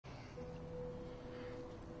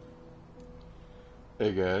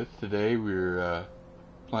Hey guys, today we're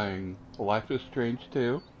playing Life is Strange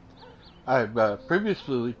 2. I've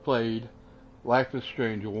previously played Life is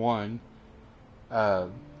Strange 1. Uh,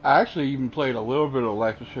 I actually even played a little bit of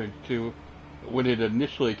Life is Strange 2 when it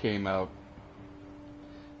initially came out.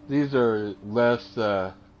 These are less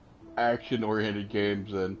action-oriented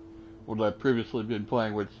games than what I've previously been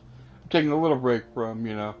playing, which I'm taking a little break from.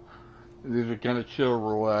 These are kind of chill,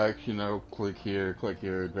 relax, click here,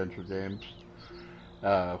 adventure games.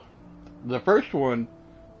 Uh, the first one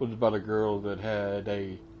was about a girl that had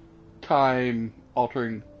a time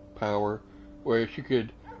altering power where she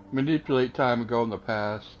could manipulate time and go in the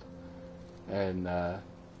past. And it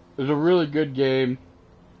was a really good game.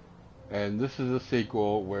 And this is a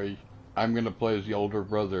sequel where I'm going to play as the older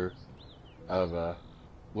brother of a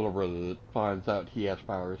little brother that finds out he has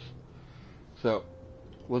powers. So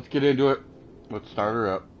let's get into it. Let's start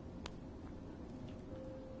her up.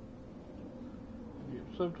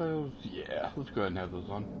 Subtitles, yeah, let's go ahead and have those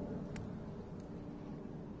on.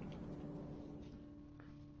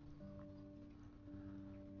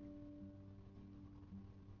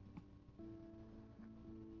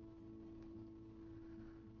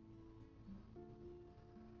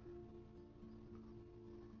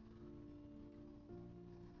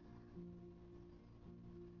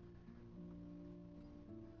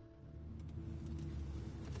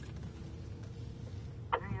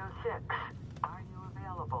 Are you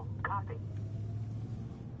available? Copy.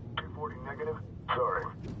 240 negative. Sorry.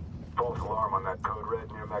 False alarm on that code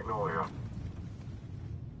red near Magnolia.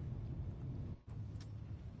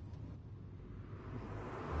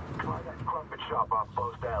 Try that crumpet shop off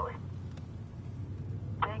Post Alley.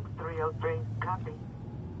 Thanks, 303. Copy.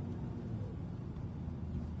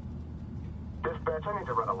 Dispatch, I need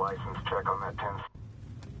to run a license check on that 10.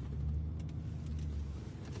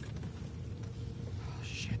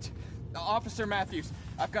 Shit. Officer Matthews,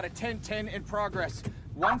 I've got a 1010 in progress.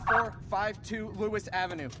 1452 Lewis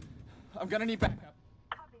Avenue. I'm gonna need backup.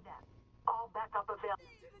 Copy that. All backup available.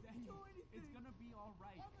 It's gonna be all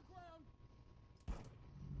right. On the ground.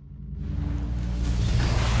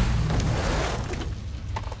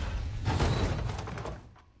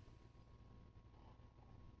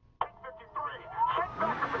 Set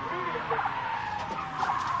backup immediately.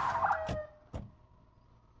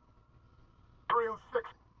 306.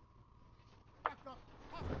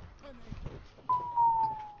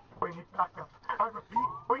 We need backup. I repeat,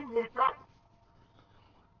 we need backup.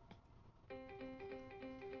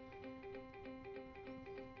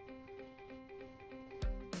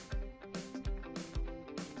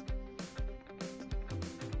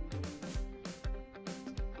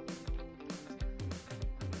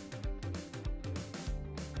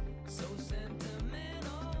 So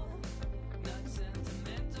sentimental, not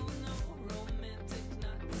sentimental, no romantic,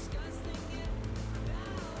 not disgusting yet.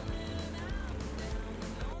 Darling, I'm down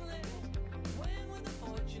and lonely. When with the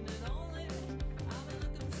fortunate only, I've been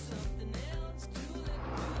looking for something else to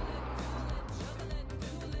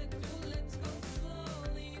let's go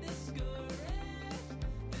slowly, discouraged,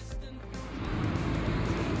 distant from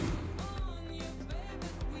on your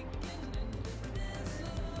favorite weekend and the dance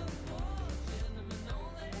love for gentlemen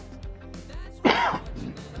only. That's what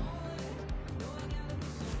fortunate only. No, I gotta be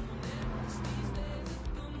someone else these days.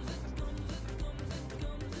 It goes.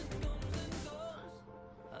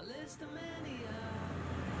 A list of many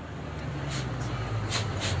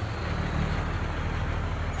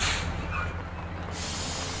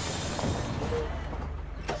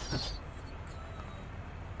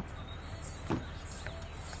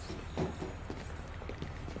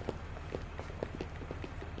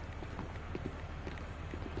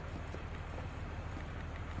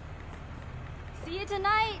See you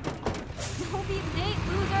tonight! Don't be late,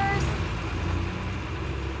 losers!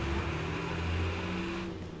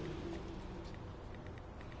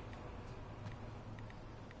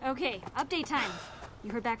 Okay, update time.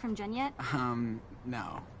 You heard back from Jen yet?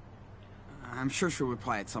 No. I'm sure she'll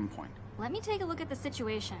reply at some point. Let me take a look at the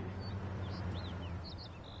situation.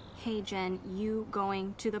 Hey, Jen, you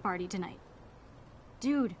going to the party tonight?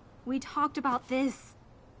 Dude, we talked about this.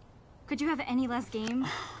 Could you have any less game?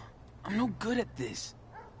 I'm no good at this.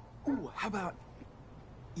 Ooh, how about...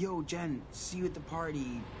 Yo, Jen, see you at the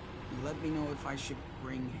party. Let me know if I should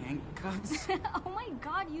bring handcuffs. Oh my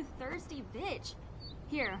god, you thirsty bitch.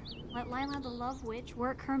 Here, let Lila the Love Witch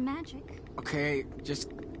work her magic. Okay,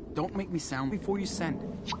 just don't make me sound before you send.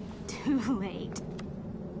 Too late.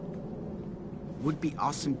 Would be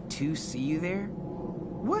awesome to see you there.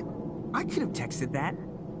 What? I could have texted that.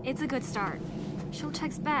 It's a good start. She'll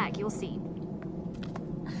text back, you'll see.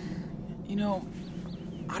 You know,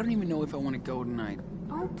 I don't even know if I want to go tonight.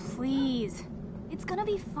 Oh, please. It's gonna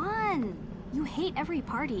be fun. You hate every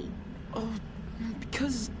party. Oh,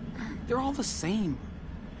 because they're all the same.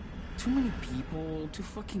 Too many people, too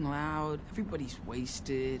fucking loud, everybody's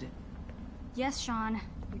wasted. Yes, Sean,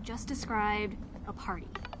 you just described a party.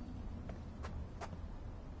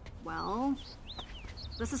 Well,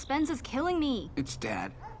 the suspense is killing me. It's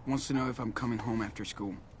Dad. Wants to know if I'm coming home after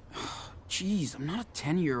school. Jeez, I'm not a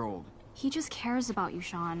 10-year-old. He just cares about you,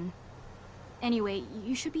 Sean. Anyway,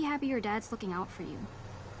 you should be happy your dad's looking out for you.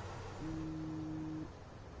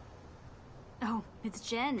 Oh, it's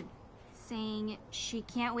Jen. Saying she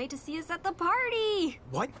can't wait to see us at the party!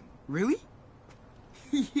 What? Really?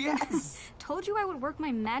 Yes! Told you I would work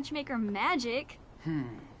my matchmaker magic.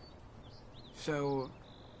 So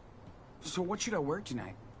what should I wear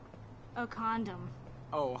tonight? A condom.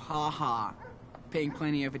 Oh, haha. Paying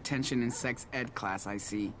plenty of attention in sex ed class, I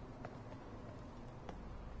see.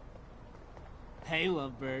 Hey,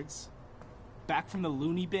 lovebirds. Back from the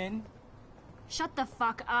loony bin? Shut the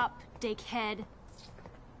fuck up, dickhead.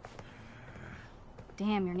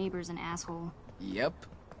 Damn, your neighbor's an asshole. Yep.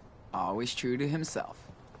 Always true to himself.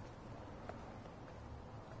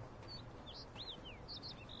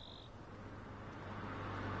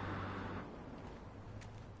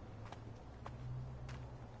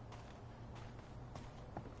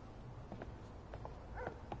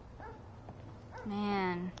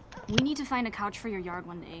 Man, we need to find a couch for your yard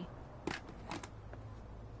one day.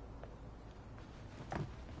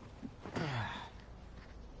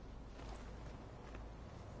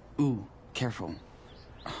 Ooh, careful.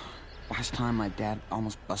 Last time my dad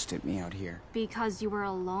almost busted me out here. Because you were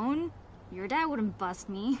alone? Your dad wouldn't bust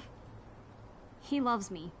me. He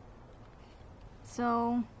loves me.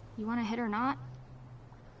 So, you want to hit or not?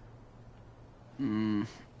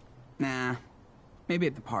 Nah. Maybe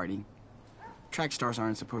at the party. Track stars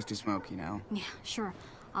aren't supposed to smoke, you know. Yeah, sure.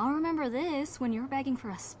 I'll remember this when you're begging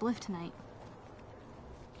for a spliff tonight.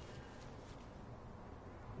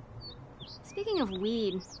 Speaking of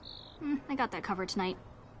weed, I got that covered tonight.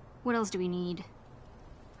 What else do we need?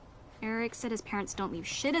 Eric said his parents don't leave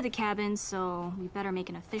shit at the cabin, so we better make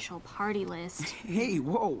an official party list. Hey,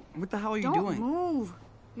 whoa. What the hell are you Don't doing? move.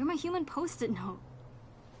 You're my human post-it note.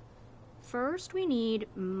 First, we need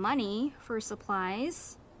money for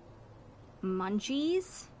supplies,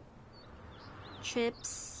 munchies,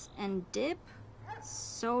 chips and dip,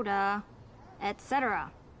 soda,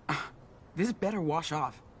 etc. This better wash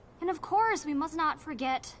off. And of course, we must not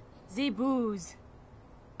forget the booze.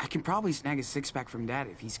 I can probably snag a six-pack from Dad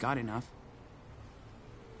if he's got enough.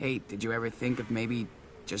 Hey, did you ever think of maybe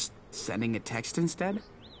just sending a text instead?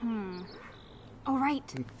 Oh, right.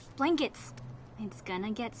 Blankets. It's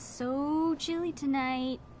gonna get so chilly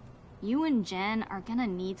tonight. You and Jen are gonna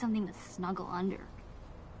need something to snuggle under.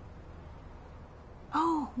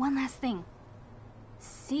 Oh, one last thing.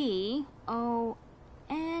 CONDO.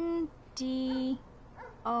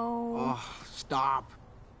 Oh, stop.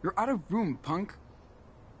 You're out of room, punk.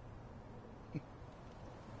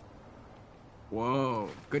 Whoa,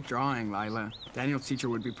 good drawing, Lila. Daniel's teacher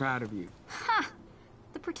would be proud of you. Ha!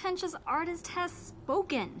 The pretentious artist has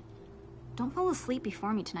spoken. Don't fall asleep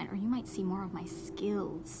before me tonight, or you might see more of my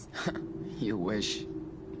skills. You wish.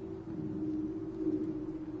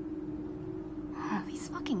 These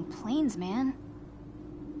fucking planes, man.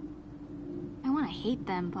 I want to hate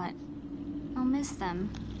them, but I'll miss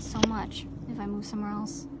them so much if I move somewhere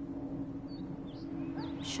else.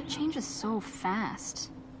 Shit changes so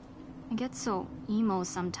fast. I get so emo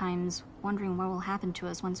sometimes, wondering what will happen to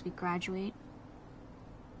us once we graduate.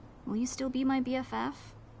 Will you still be my BFF?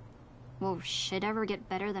 Will shit ever get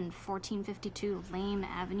better than 1452 Lame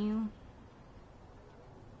Avenue?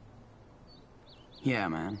 Yeah,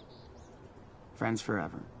 man. Friends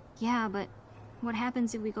forever. Yeah, but what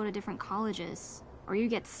happens if we go to different colleges? Or you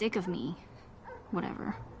get sick of me?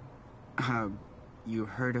 Whatever. You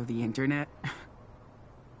heard of the internet?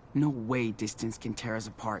 No way distance can tear us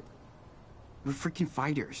apart. We're freaking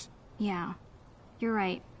fighters. Yeah, you're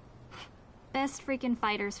right. Best freaking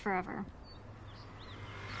fighters forever.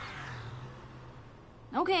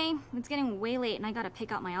 Okay, it's getting way late and I gotta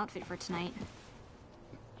pick out my outfit for tonight.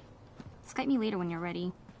 Skype me later when you're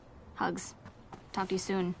ready. Hugs. Talk to you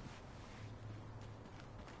soon.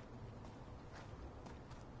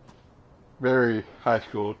 Very high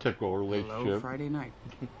school, typical Hello, relationship. Friday night.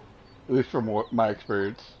 At least from my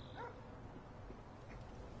experience.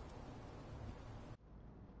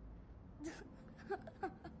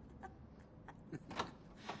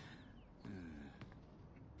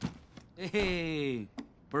 Hey,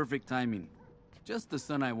 perfect timing. Just the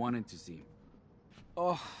son I wanted to see.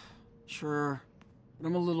 Oh, sure. But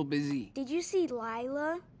I'm a little busy. Did you see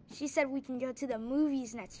Lila? She said we can go to the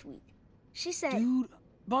movies next week. She said... Dude,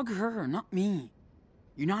 bug her, not me.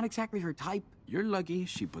 You're not exactly her type. You're lucky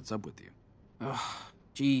she puts up with you. Ugh,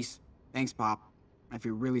 jeez. Thanks, Pop. I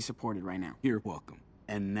feel really supported right now. You're welcome.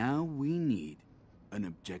 And now we need an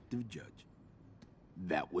objective judge.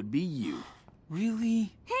 That would be you.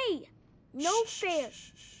 Really? Hey! No fair!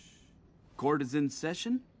 Court is in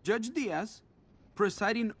session. Judge Diaz,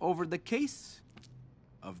 presiding over the case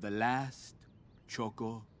of the last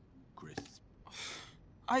Choco Crisp.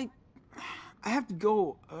 I have to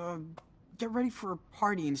go, get ready for a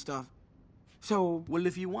party and stuff. So... Well,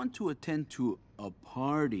 if you want to attend to a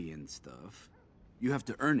party and stuff, you have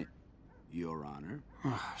to earn it, Your Honor.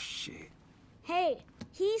 Oh, shit. Hey,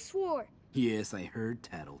 he swore. Yes, I heard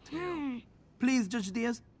tattletale. Please, Judge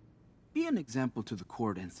Diaz, be an example to the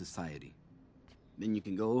court and society. Then you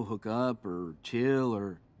can go hook up or chill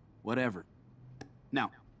or whatever.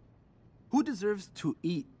 Now, who deserves to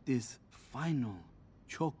eat this final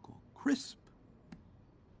Choco Crisp?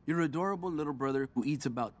 Your adorable little brother who eats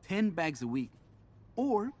about 10 bags a week.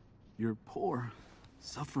 Or your poor,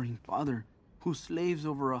 suffering father who slaves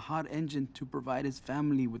over a hot engine to provide his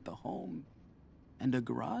family with a home and a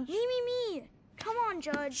garage? Me. Come on,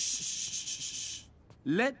 Judge. Shh.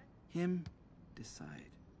 Let him decide.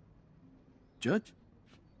 Judge,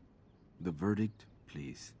 the verdict,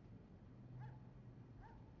 please.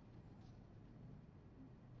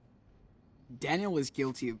 Daniel is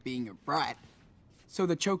guilty of being a brat. So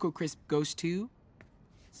the Choco Crisp goes to...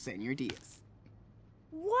 Senor Diaz.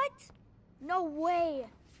 What? No way.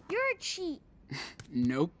 You're a cheat.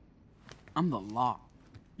 Nope. I'm the law.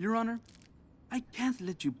 Your Honor, I can't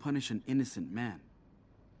let you punish an innocent man.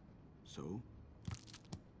 So?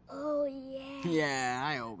 Oh, yeah. Yeah,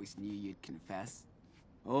 I always knew you'd confess.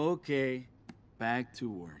 Okay, back to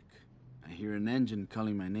work. I hear an engine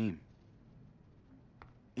calling my name.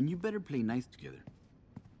 And you better play nice together,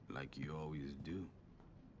 like you always do.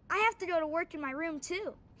 I have to go to work in my room,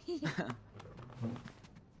 too.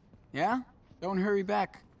 Yeah? Don't hurry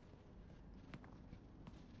back.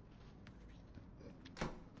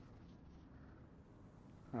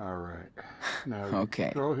 All right. Now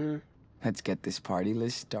Okay. Go here. Let's get this party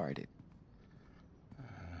list started.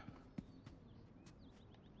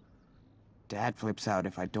 Dad flips out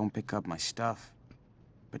if I don't pick up my stuff.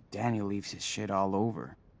 But Daniel leaves his shit all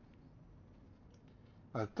over.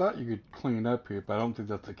 I thought you could clean up here, but I don't think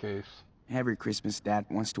that's the case. Every Christmas, Dad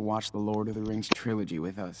wants to watch the Lord of the Rings trilogy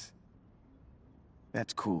with us.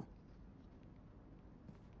 That's cool.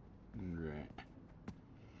 Right.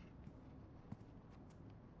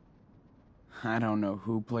 I don't know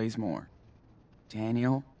who plays more,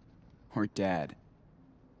 Daniel or Dad.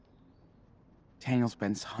 Daniel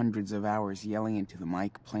spends hundreds of hours yelling into the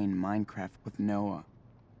mic playing Minecraft with Noah.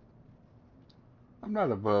 I'm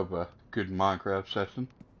not above a good Minecraft session.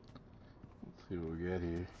 Let's see what we get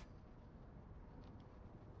here.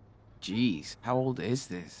 Jeez, how old is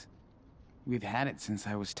this? We've had it since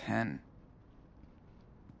I was 10.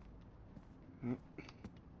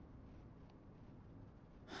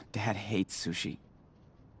 Dad hates sushi,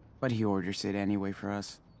 but he orders it anyway for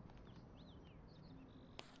us.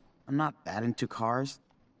 I'm not that into cars,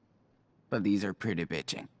 but these are pretty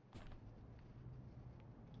bitching.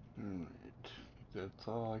 Alright. That's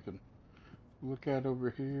all I can look at over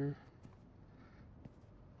here.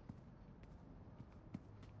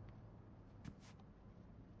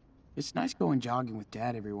 It's nice going jogging with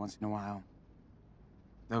Dad every once in a while.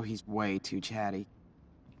 Though he's way too chatty.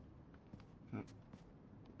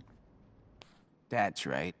 That's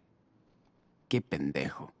right. Que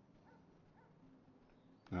pendejo.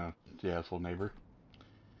 Oh, the asshole neighbor.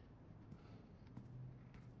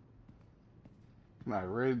 Can I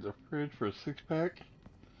raid the fridge for a 6-pack?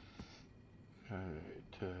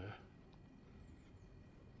 Alright,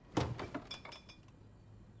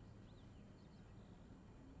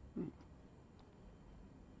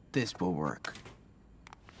 This will work.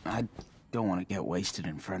 I don't want to get wasted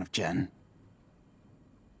in front of Jen.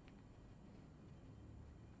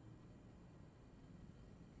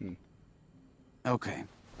 Okay.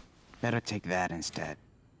 Better take that instead.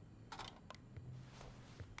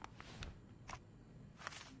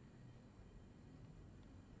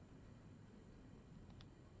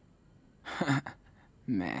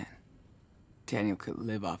 Man. Daniel could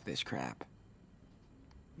live off this crap.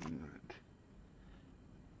 alright.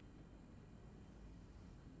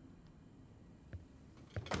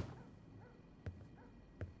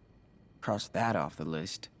 Cross that off the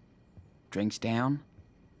list. Drinks down,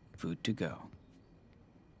 food to go.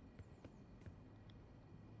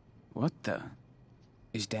 What the?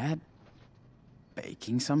 Is Dad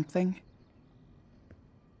baking something?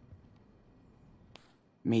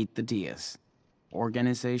 Meet the Diaz.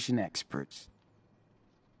 Organization experts.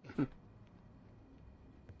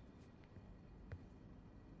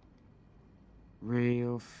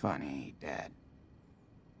 Real funny, Dad.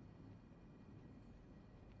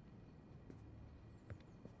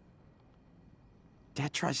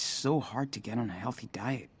 Dad tries so hard to get on a healthy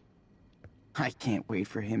diet. I can't wait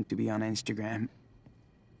for him to be on Instagram.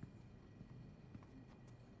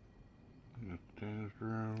 In the Dan's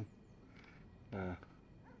room.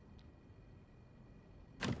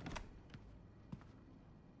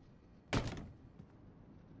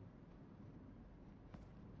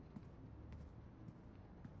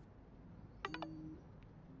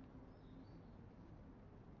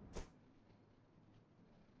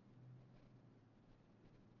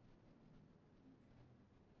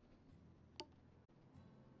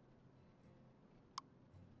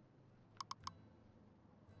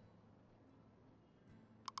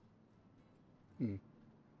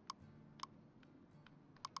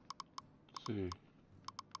 Let's see.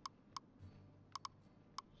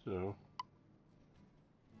 So.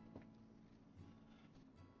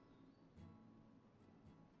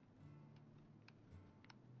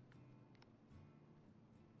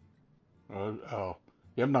 Oh.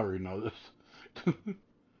 Yeah, I'm not reading all this.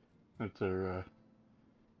 That's their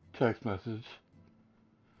text message.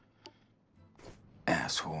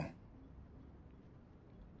 Asshole.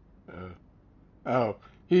 Oh,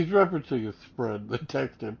 he's referencing a spread that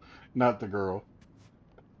texted him, not the girl.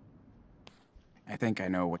 I think I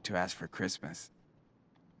know what to ask for Christmas.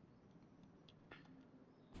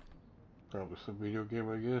 Probably some video game,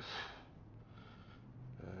 I guess.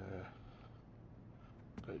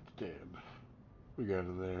 That's damn. We got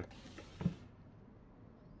it there.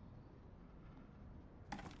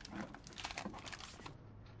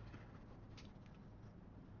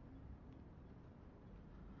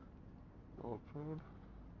 Old phone.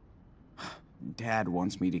 Dad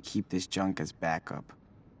wants me to keep this junk as backup.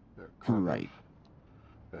 Yeah, Right.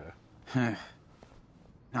 Yeah.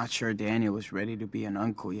 Not sure Daniel is ready to be an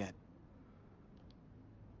uncle yet.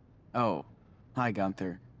 Oh, hi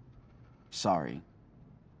Gunther. Sorry.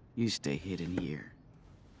 You stay hidden here.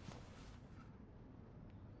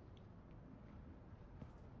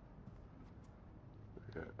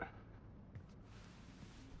 Yeah.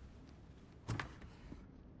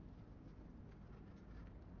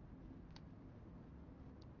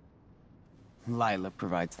 Lila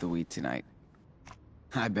provides the weed tonight.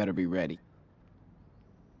 I better be ready.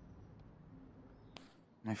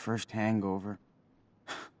 My first hangover.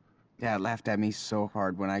 Dad laughed at me so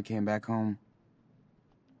hard when I came back home.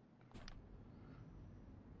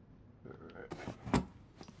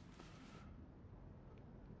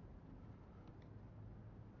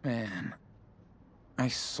 Man, I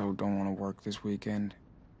so don't want to work this weekend.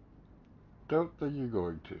 Don't think you're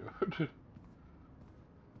going to.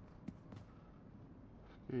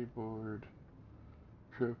 Skateboard,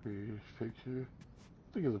 trophies, picture.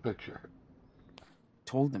 Think of the picture.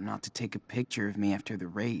 Told them not to take a picture of me after the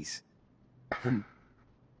race.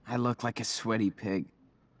 I look like a sweaty pig.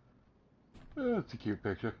 That's a cute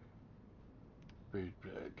picture. Beige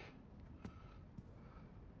bag.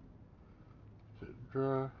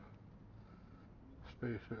 Draw.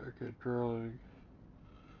 Space market drawing.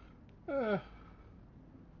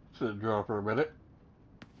 Sit draw for a minute.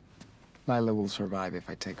 Lila will survive if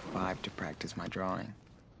I take 5 to practice my drawing.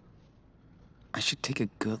 I should take a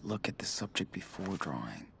good look at the subject before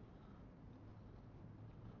drawing.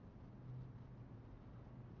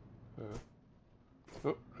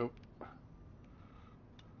 Oh, nope.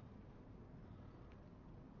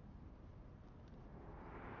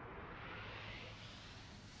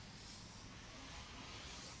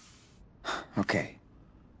 Okay,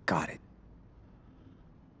 got it.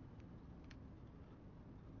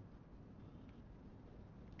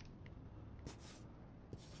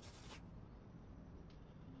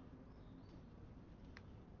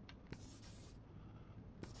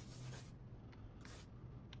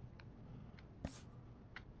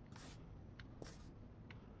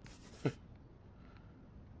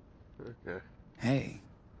 Okay. Hey,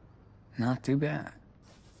 not too bad.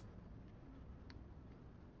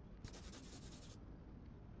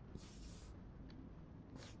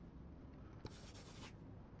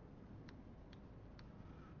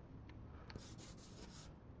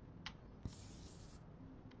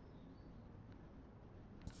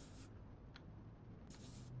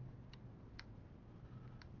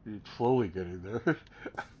 He's slowly getting there.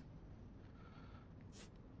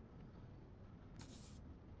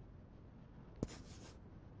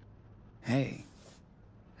 Hey,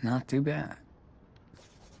 not too bad.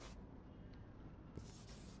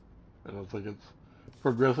 I don't think it's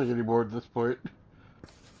progressing anymore at this point.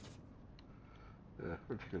 Yeah,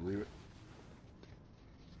 we're just gonna leave it.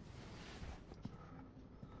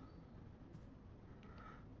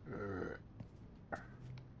 Alright.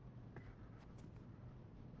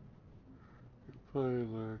 Play,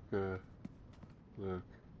 look, look.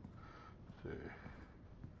 See.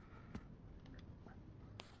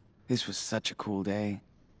 This was such a cool day.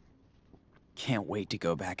 Can't wait to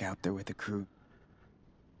go back out there with the crew.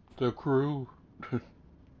 The crew.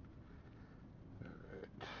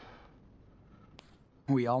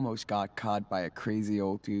 We almost got caught by a crazy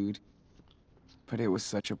old dude, but it was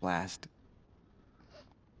such a blast.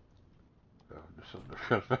 Oh, just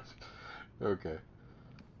under okay.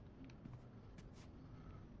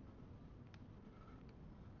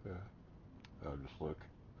 Yeah. I'll just look.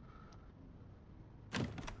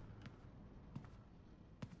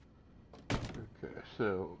 Okay,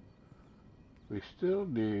 so we still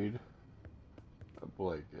need a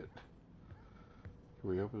blanket. Can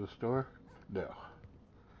we open the store? No.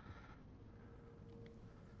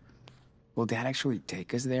 Will Dad actually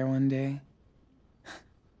take us there one day?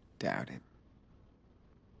 Doubt it.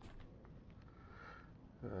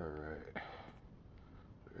 Alright.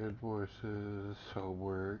 Invoices,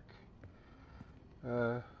 homework.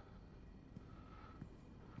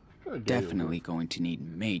 Definitely going to need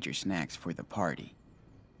major snacks for the party.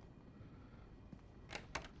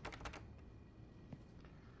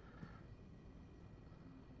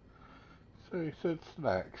 So you said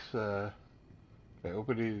snacks. Can I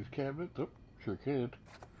open these cabinets? Oh, sure can.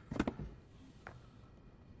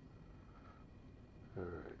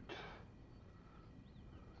 Alright.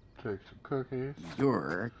 Take some cookies.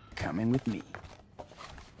 You're coming with me.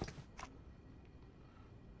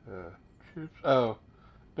 Chips. Oh,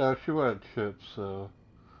 no, she wanted chips, so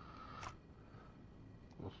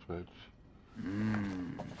we'll switch.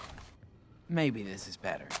 Maybe this is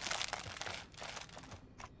better.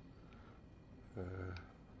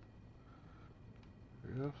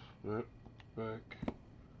 Yes, that back.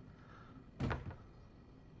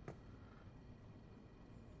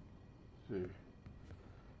 See.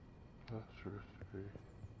 Last recipe.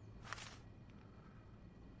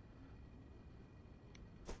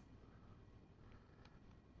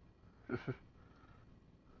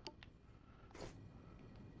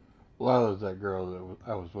 Well, that was that girl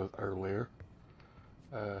that I was with earlier.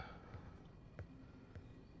 Is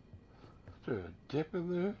there a dip in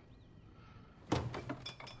there? Let's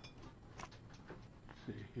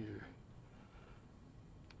see here.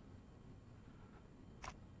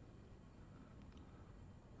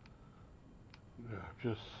 No,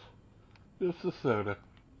 just the soda.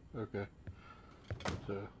 Okay.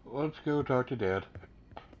 So let's go talk to Dad.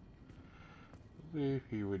 I believe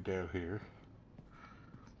he went down here.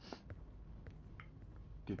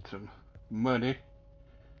 Get some money.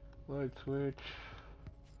 Light switch.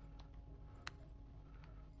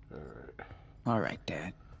 Alright. Alright,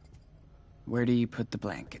 Dad. Where do you put the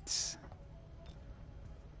blankets?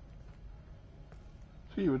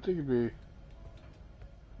 See, you would think it'd be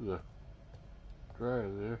the dryer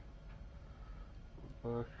there.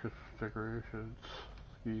 Box, Christmas decorations,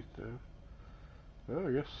 ski stuff. Oh,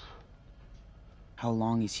 I guess. How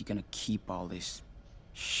long is he gonna keep all this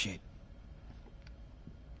shit?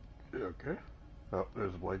 Okay. Oh,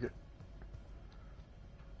 there's a blanket.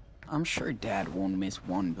 I'm sure Dad won't miss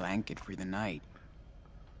one blanket for the night.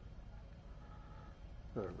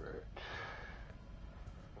 Alright.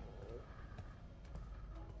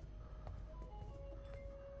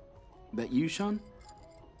 That you, Sean?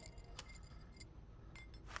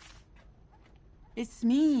 It's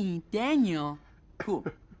me, Daniel. Cool.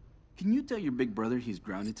 Can you tell your big brother he's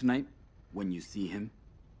grounded tonight when you see him?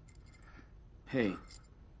 Hey,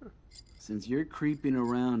 since you're creeping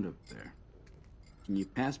around up there, can you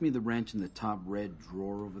pass me the wrench in the top red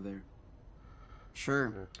drawer over there?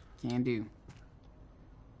 Sure, can do.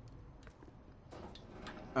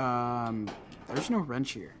 There's no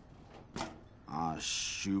wrench here. Ah,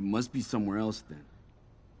 shoot, must be somewhere else then.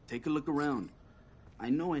 Take a look around. I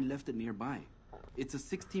know I left it nearby. It's a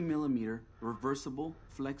 16mm reversible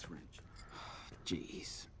flex wrench.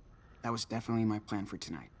 Jeez. That was definitely my plan for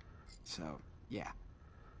tonight. So, yeah.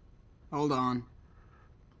 Hold on.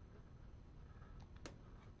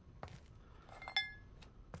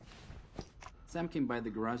 Sam came by the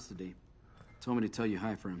garage today. Told me to tell you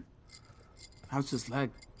hi for him. How's his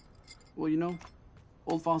leg? Well, you know,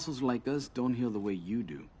 old fossils like us don't heal the way you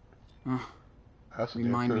do. That's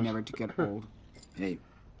Remind me never to get old. Hey,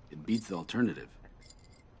 it beats the alternative.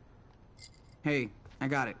 Hey, I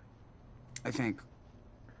got it. I think.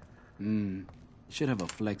 Should have a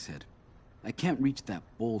flex head. I can't reach that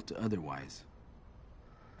bolt otherwise.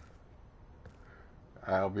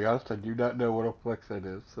 I'll be honest, I do not know what a flex set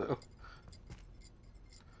is, so. Let's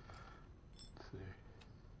see.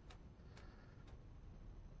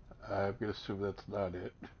 I'm gonna assume that's not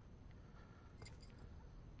it.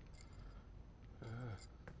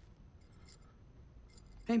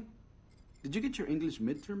 Hey, did you get your English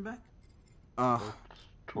midterm back? That's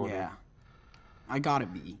 20. Yeah. I got a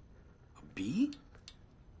B. A B?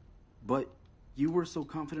 But you were so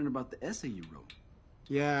confident about the essay you wrote.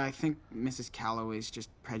 Yeah, I think Mrs. Calloway's just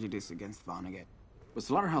prejudiced against Vonnegut. But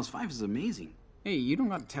Slaughterhouse 5 is amazing. Hey, you don't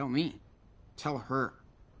gotta tell me. Tell her.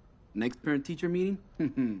 Next parent-teacher meeting?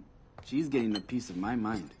 She's getting a piece of my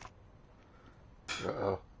mind.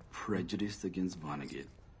 Uh-oh. Prejudice against Vonnegut.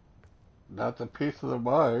 Not the piece of the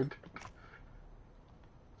mind.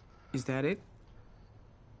 Is that it?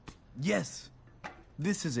 Yes,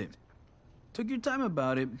 this is it. Took your time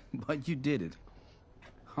about it, but you did it.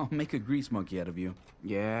 I'll make a grease monkey out of you.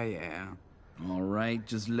 Yeah. All right,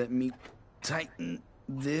 just let me tighten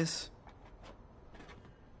this.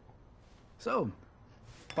 So,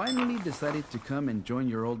 finally decided to come and join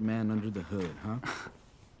your old man under the hood, huh?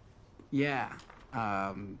 Yeah,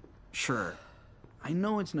 sure. I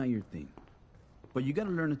know it's not your thing, but you gotta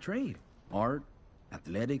learn a trade. Art,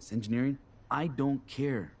 athletics, engineering, I don't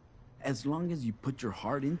care. As long as you put your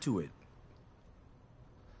heart into it.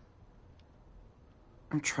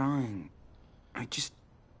 I'm trying. I just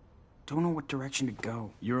don't know what direction to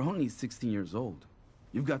go. You're only 16 years old.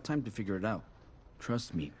 You've got time to figure it out.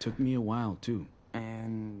 Trust me, took me a while too.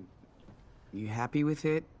 And you happy with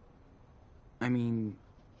it? I mean,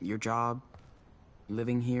 your job,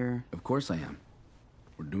 living here? Of course I am.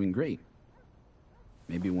 We're doing great.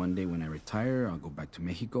 Maybe one day when I retire, I'll go back to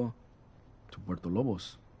Mexico, to Puerto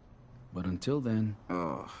Lobos. But until then...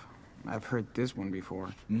 Ugh, I've heard this one before.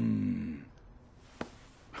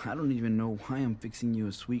 I don't even know why I'm fixing you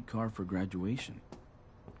a sweet car for graduation.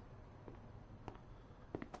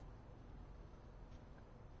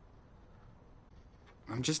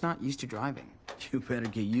 I'm just not used to driving. You better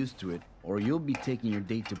get used to it, or you'll be taking your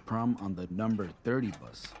date to prom on the number 30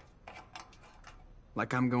 bus.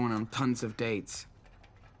 Like I'm going on tons of dates.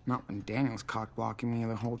 Not when Daniel's cock-blocking me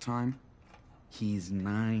the whole time. He's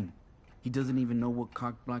 9. He doesn't even know what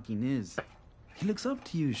cock-blocking is. He looks up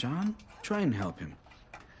to you, Sean. Try and help him.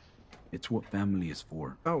 It's what family is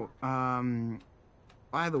for. Oh,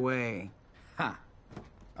 by the way... Ha!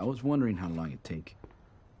 I was wondering how long it'd take.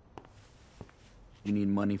 You need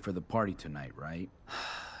money for the party tonight, right?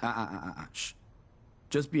 Shh.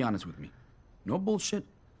 Just be honest with me. No bullshit.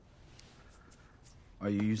 Are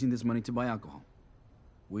you using this money to buy alcohol?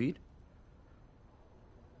 Weed?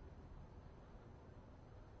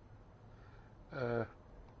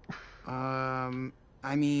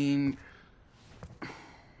 I mean...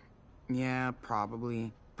 Yeah,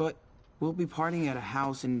 probably. But we'll be partying at a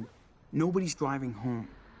house and nobody's driving home.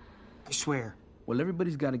 I swear. Well,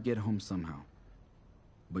 everybody's got to get home somehow.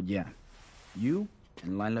 But yeah, you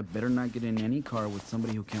and Lila better not get in any car with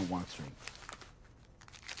somebody who can't walk straight.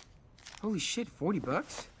 Holy shit,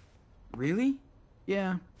 $40? Really?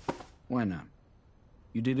 Yeah, why not?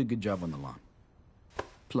 You did a good job on the lawn.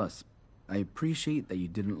 Plus, I appreciate that you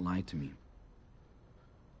didn't lie to me.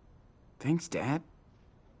 Thanks, Dad.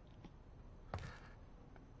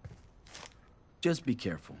 Just be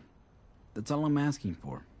careful. That's all I'm asking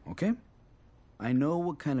for, okay? I know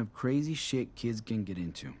what kind of crazy shit kids can get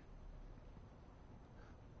into.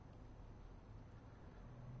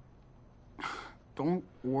 Don't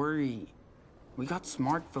worry. We got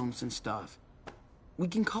smartphones and stuff. We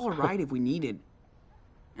can call a ride if we need it.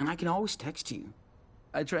 And I can always text you.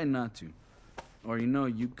 I try not to. Or, you know,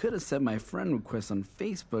 you could have set my friend request on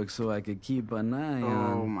Facebook so I could keep an eye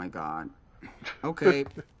on... Oh, my God. Okay,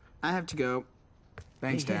 I have to go.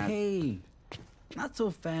 Thanks, Dad. Hey, not so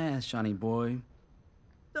fast, Johnny boy.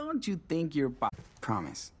 Don't you think you're...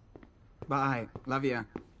 Promise. Bye. Love ya.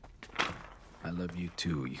 I love you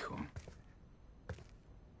too, hijo.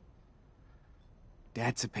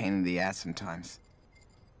 Dad's a pain in the ass sometimes.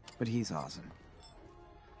 But he's awesome.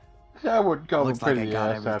 I wouldn't call him Looks like pretty I in the got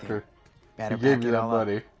ass everything. after Better he gave pack you it that all up.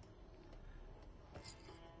 money.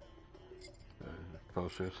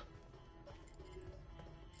 Posters.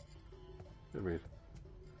 I mean,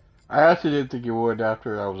 I actually didn't think you would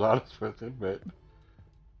after I was honest with him, but...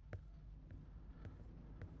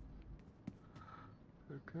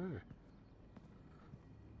 Okay.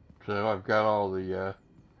 So I've got all the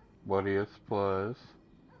money and supplies.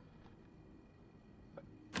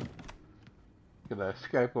 Can I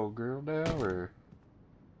Skype old girl now, or?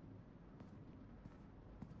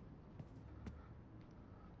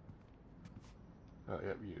 Oh,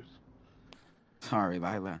 yep, use. Sorry,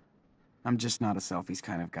 Lila. I'm just not a selfies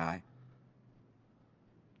kind of guy.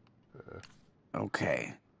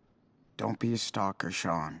 Okay. Don't be a stalker,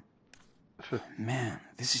 Sean. Man,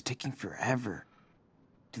 this is taking forever.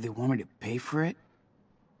 Do they want me to pay for it?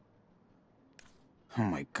 Oh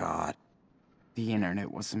my god. The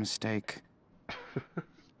internet was a mistake.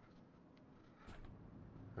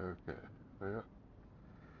 Okay. Well,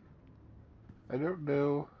 I don't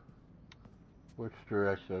know which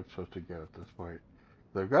direction I'm supposed to go at this point.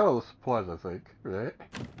 They've got all the supplies, I think, right?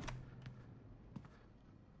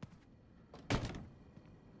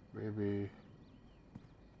 Maybe.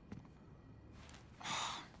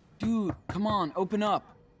 Dude, come on, open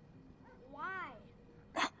up. Why?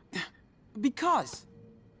 Because.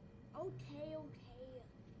 Okay.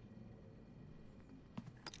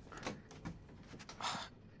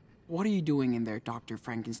 What are you doing in there, Dr.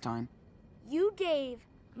 Frankenstein? You gave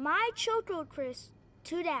my Choco Crisp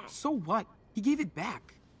to Dad. So what? He gave it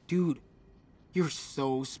back. Dude, you're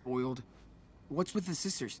so spoiled. What's with the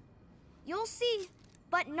sisters? You'll see,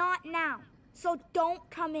 but not now. So don't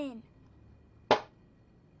come in.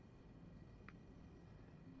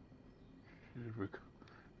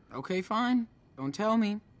 Okay, fine. Don't tell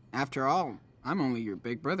me. After all, I'm only your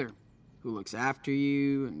big brother, who looks after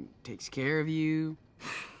you and takes care of you.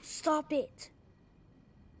 Stop it.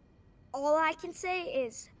 All I can say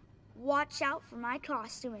is, watch out for my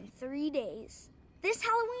costume in 3 days. This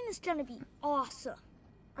Halloween is gonna be awesome.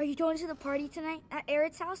 Are you going to the party tonight at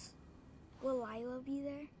Eric's house? Will Lila be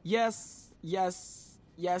there? Yes,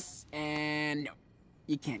 and no.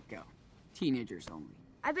 You can't go. Teenagers only.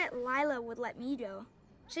 I bet Lila would let me go.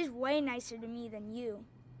 She's way nicer to me than you.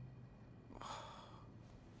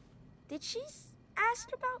 Did she ask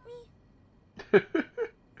about me?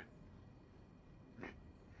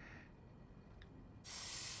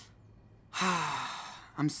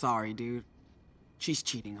 I'm sorry, dude. She's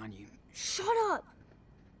cheating on you. Shut up.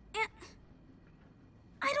 And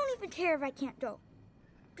I don't even care if I can't go.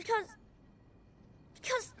 Because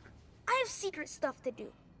I have secret stuff to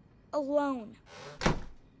do. Alone.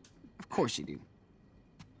 Of course you do.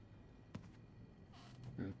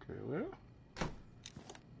 Okay, well.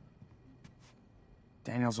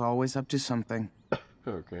 Daniel's always up to something.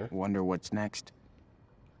 Okay. Wonder what's next.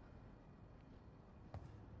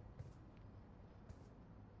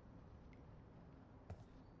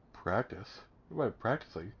 Practice? What about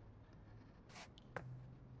practicing?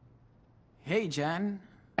 Hey, Jen.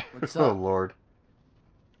 What's Oh, up? Lord.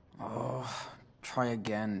 Oh, try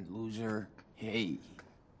again, loser. Hey,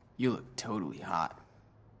 you look totally hot.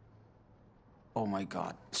 Oh my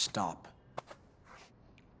god, stop.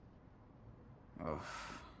 Oh.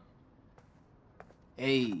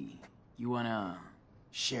 Hey, you wanna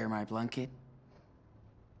share my blanket?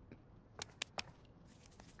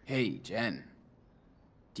 Hey, Jen.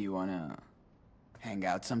 Do you wanna hang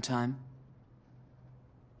out sometime?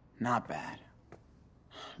 Not bad.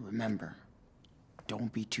 Remember,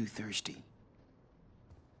 don't be too thirsty.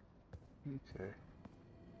 Okay.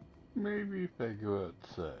 Maybe if I go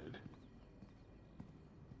outside.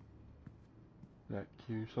 That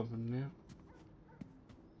cue something new?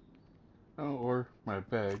 Oh, or my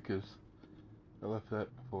bag, because I left that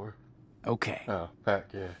before. Okay. Oh,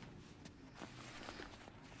 pack, yeah.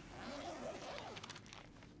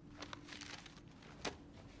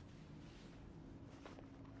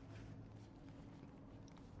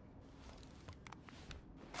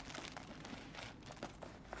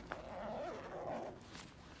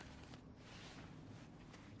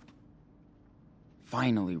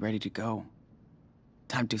 Finally ready to go.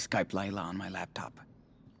 Time to Skype Lila on my laptop.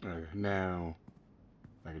 Okay, now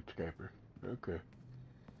I can Skype her. Okay.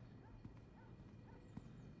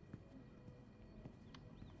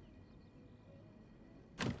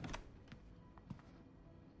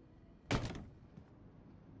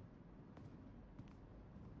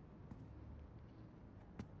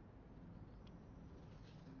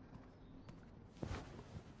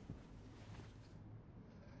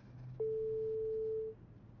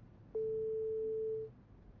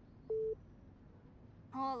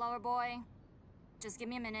 Oh, lower boy. Just give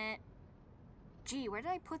me a minute. Gee, where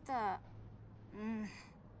did I put the...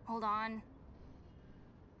 hold on.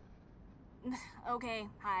 Okay,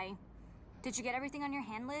 hi. Did you get everything on your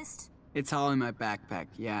hand list? It's all in my backpack,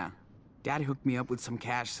 yeah. Dad hooked me up with some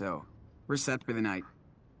cash, so we're set for the night.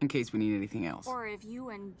 In case we need anything else. Or if you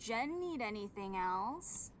and Jen need anything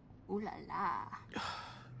else. Ooh la la.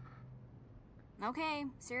 Okay,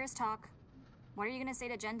 serious talk. What are you gonna say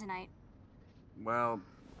to Jen tonight? Well,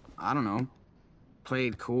 I don't know. Play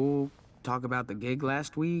it cool, talk about the gig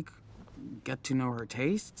last week, get to know her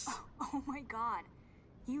tastes. Oh my god.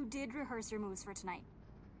 You did rehearse your moves for tonight.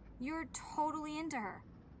 You're totally into her.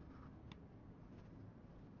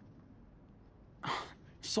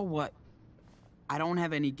 So what? I don't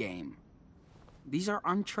have any game. These are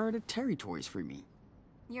uncharted territories for me.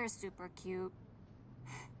 You're super cute.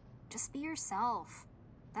 Just be yourself.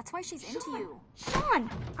 That's why she's into you. Sean,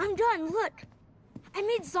 I'm done. Look, I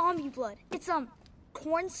made zombie blood. It's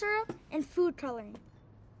corn syrup and food coloring.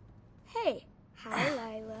 Hey, hi,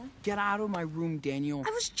 Lila. Get out of my room, Daniel.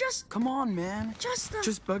 I was just Come on, man. Just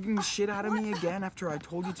bugging the shit out of me again after I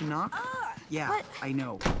told you to knock? Yeah, what? I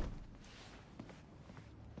know.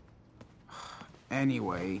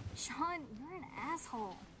 Anyway, Sean, you're an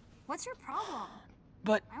asshole. What's your problem?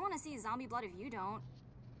 but I want to see zombie blood if you don't.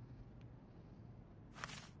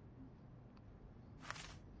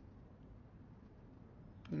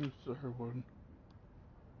 Is there one?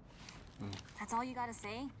 That's all you gotta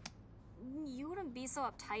say? You wouldn't be so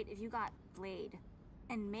uptight if you got Blade.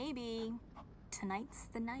 And maybe tonight's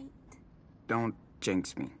the night. don't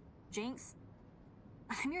jinx me. Jinx?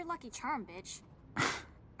 I'm your lucky charm, bitch.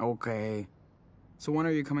 Okay. So when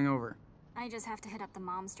are you coming over? I just have to hit up the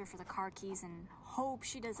momster for the car keys and hope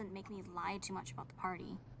she doesn't make me lie too much about the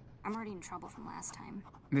party. I'm already in trouble from last time.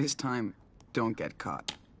 This time, don't get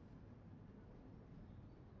caught.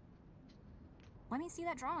 Let me see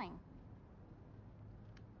that drawing.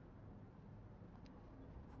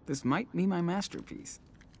 This might be my masterpiece.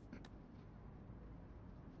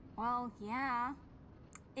 Well, yeah.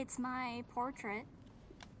 It's my portrait.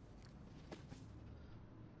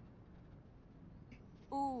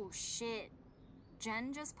 Ooh, shit.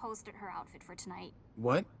 Jen just posted her outfit for tonight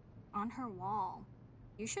What? on her wall.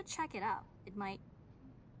 You should check it out. It might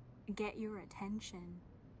get your attention.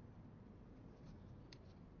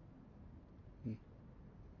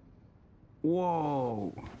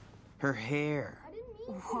 Whoa. Her hair.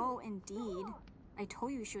 Whoa, indeed. I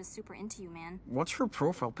told you she was super into you, man. What's her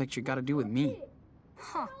profile picture got to do with me?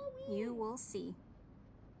 Huh. You will see.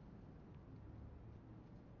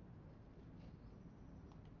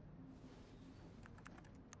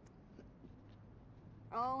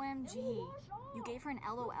 OMG. You gave her an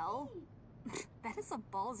LOL? That is a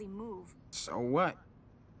ballsy move. So what?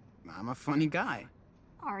 I'm a funny guy.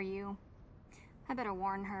 Are you? I better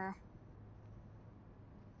warn her.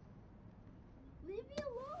 Leave me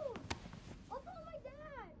alone. I'll call my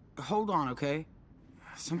dad. Hold on, okay?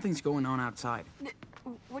 Something's going on outside.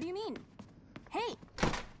 What do you mean? Hey!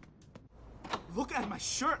 Look at my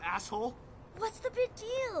shirt, asshole! What's the big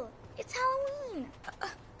deal? It's Halloween.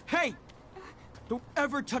 Hey! Don't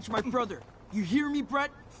ever touch my brother. You hear me,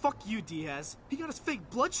 Brett? Fuck you, Diaz. He got his fake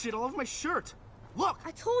blood shit all over my shirt. Look!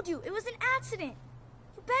 I told you, it was an accident.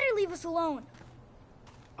 You better leave us alone.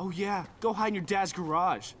 Oh yeah, go hide in your dad's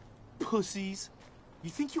garage. Pussies. You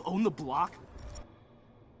think you own the block?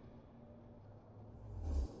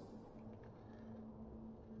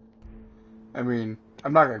 I mean,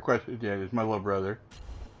 I'm not gonna question it yet. It's my little brother.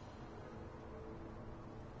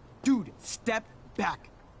 Dude, step back.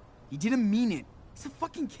 He didn't mean it. He's a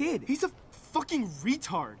fucking kid. He's a fucking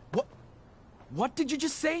retard. What? What did you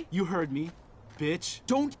just say? You heard me, bitch.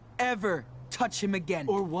 Don't ever touch him again.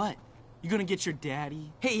 Or what? You gonna get your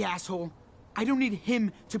daddy? Hey, asshole. I don't need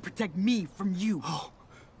him to protect me from you. Oh,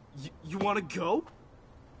 you wanna go?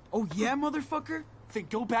 Oh, yeah, motherfucker? Then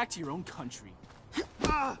go back to your own country.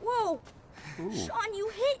 Whoa! Sean, you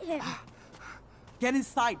hit him. Get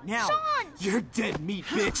inside now. Sean! You're dead meat,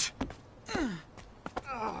 bitch.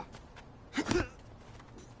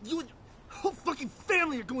 You and your whole fucking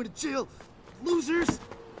family are going to jail, losers.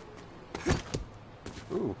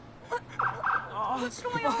 Ooh. What's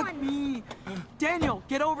going Fuck on? me. Daniel,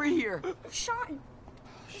 get over here. Sean,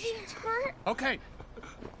 is he hurt? Okay.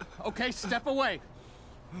 Okay, step away.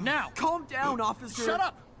 Now. Calm down, officer. Shut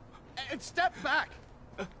up! And step back!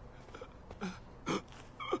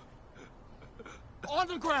 On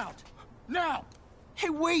the ground! Now! Hey,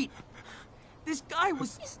 wait. This guy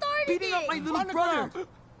was He started beating up it. my little On the brother. ground!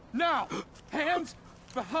 Now! Hands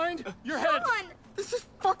behind your head! Sean! This is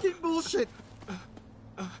fucking bullshit.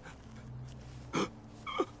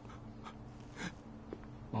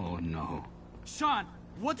 Oh no. Sean,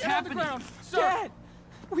 what's Get on the happening? ground, sir! Dad,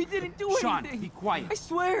 we didn't do Sean, anything. be quiet. I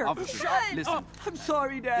swear. Officer, Shut listen. up. I'm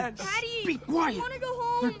sorry, Dad. Daddy! Be quiet. I want to go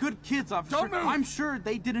home. They're good kids, officer. Don't move. I'm sure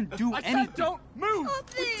they didn't do I anything. said don't move! Stop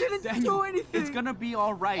this! Didn't Daniel, do anything. it's gonna be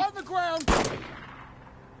all right. On the ground!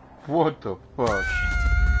 What the fuck?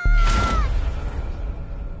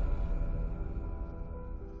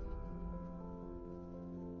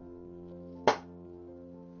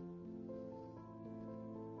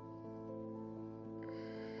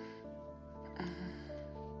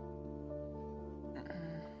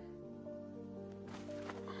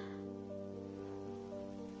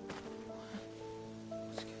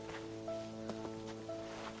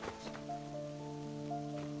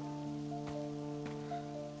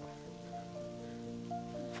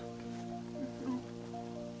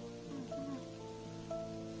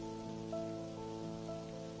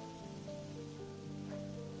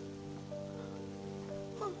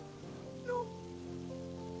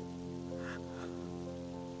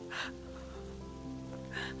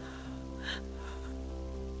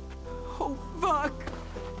 Oh, fuck!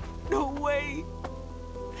 No way!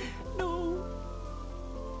 No!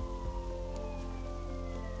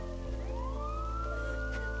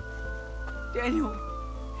 Daniel!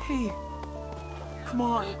 Hey! Come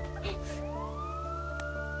on!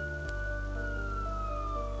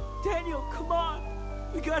 Daniel, come on!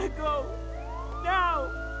 We gotta go! Now!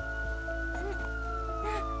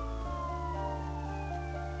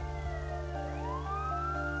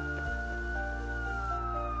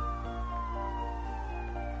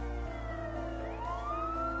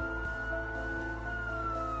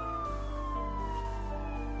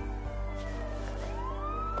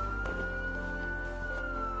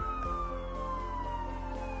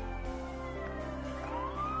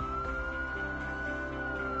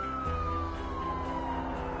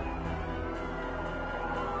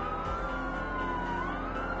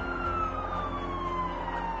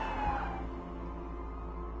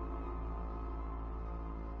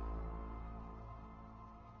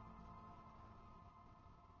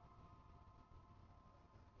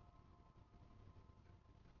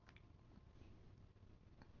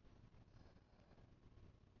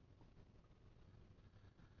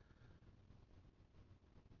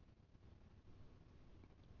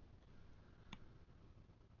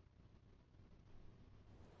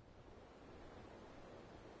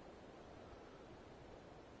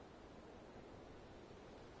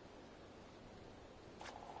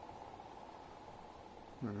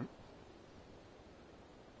 Mhm.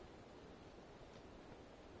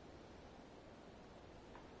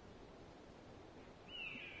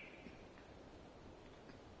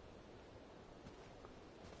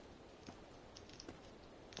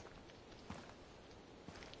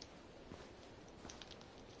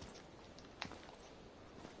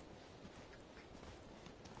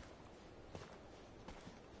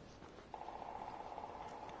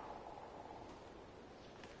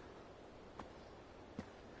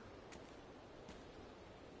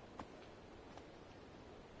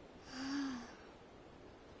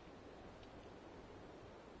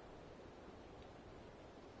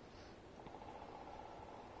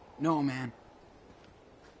 No, man.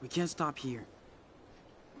 We can't stop here.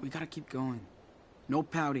 We gotta keep going. No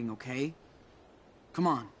pouting, okay? Come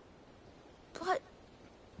on.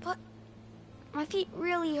 But, my feet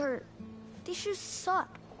really hurt. These shoes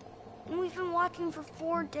suck. And we've been walking for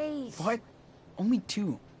 4 days. What? Only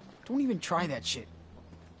 2. Don't even try that shit.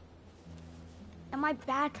 And my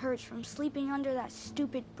back hurts from sleeping under that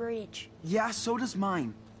stupid bridge. Yeah, so does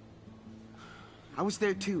mine. I was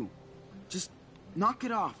there too. Just knock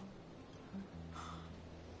it off.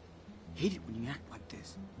 Hate it when you act like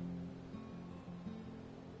this.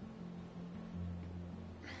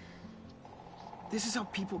 This is how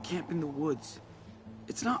people camp in the woods.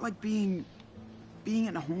 It's not like being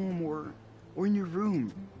at home or in your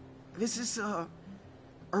room. This is a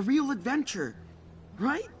real adventure,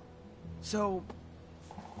 right? So,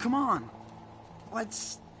 come on.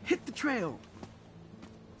 Let's hit the trail.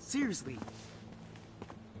 Seriously.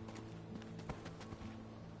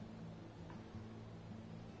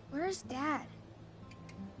 Where's Dad?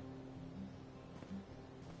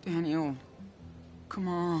 Daniel, come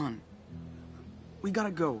on. We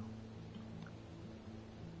gotta go.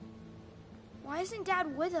 Why isn't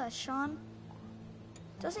Dad with us, Sean?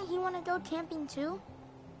 Doesn't he want to go camping too?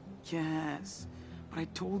 Yes, but I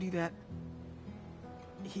told you that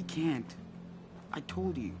he can't. I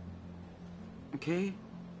told you. Okay?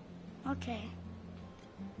 Okay.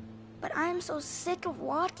 But I'm so sick of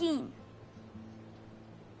walking.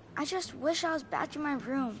 I just wish I was back in my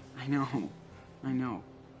room. I know.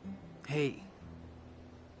 Hey,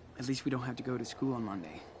 at least we don't have to go to school on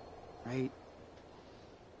Monday, right?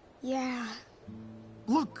 Yeah.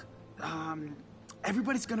 Look,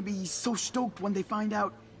 everybody's gonna be so stoked when they find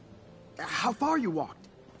out how far you walked.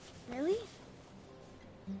 Really?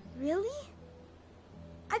 Really?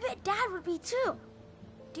 I bet Dad would be too.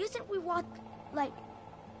 Do you think we walked, like,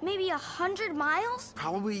 maybe 100 miles?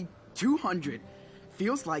 Probably 200.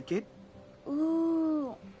 Feels like it.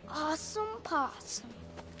 Ooh, awesome possum.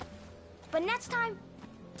 But next time,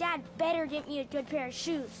 Dad better get me a good pair of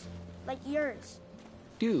shoes, like yours.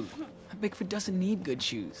 Dude, a Bigfoot doesn't need good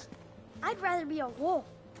shoes. I'd rather be a wolf.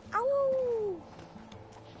 Ow!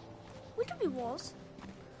 We could be wolves.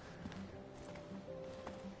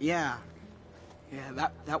 Yeah,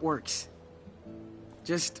 that works.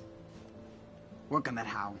 Just work on that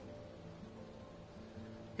how.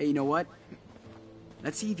 Hey, you know what?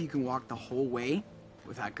 Let's see if you can walk the whole way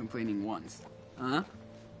without complaining once. Huh?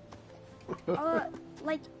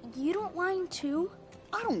 Like, you don't whine too?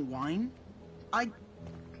 I don't whine. I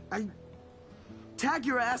tag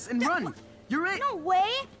your ass and run. You're it. No way!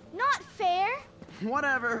 Not fair.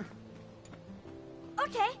 Whatever.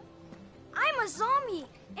 Okay. I'm a zombie,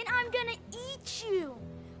 and I'm gonna eat you.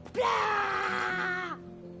 Blah!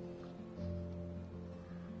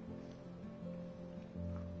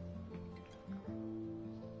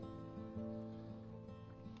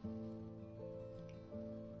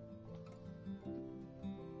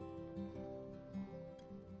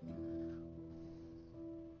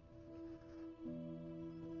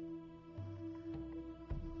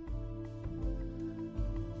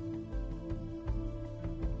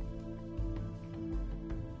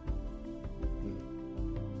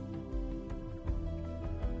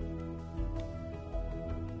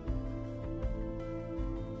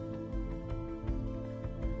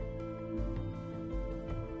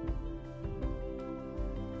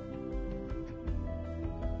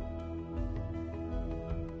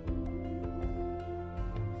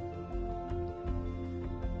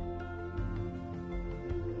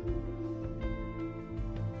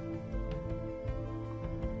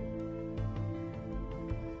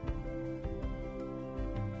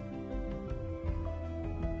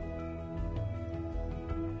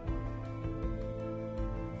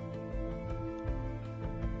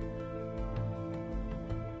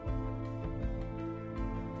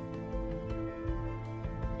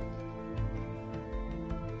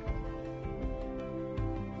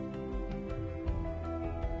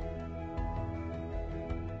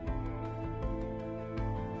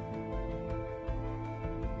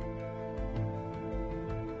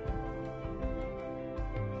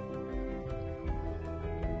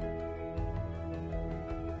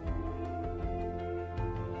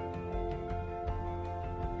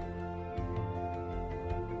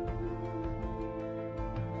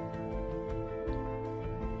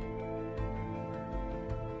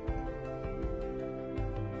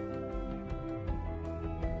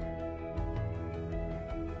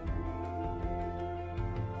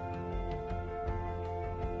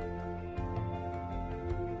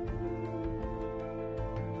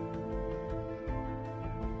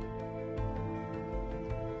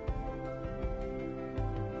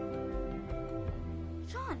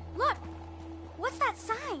 John, look! What's that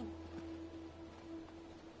sign?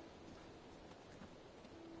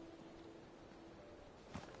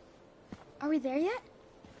 Are we there yet?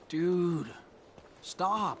 Dude,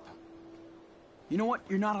 stop. You know what?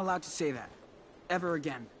 You're not allowed to say that. Ever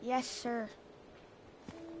again. Yes, sir.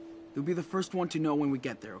 You'll be the first one to know when we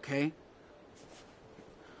get there, okay?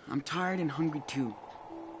 I'm tired and hungry too.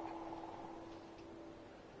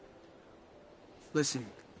 Listen,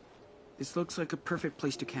 this looks like a perfect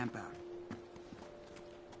place to camp out.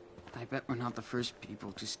 I bet we're not the first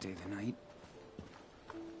people to stay the night.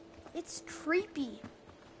 It's creepy.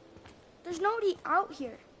 There's nobody out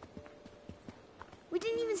here. We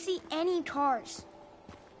didn't even see any cars.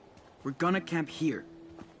 We're gonna camp here.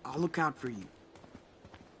 I'll look out for you.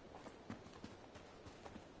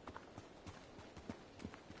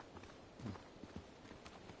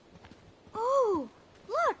 Oh,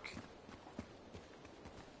 look!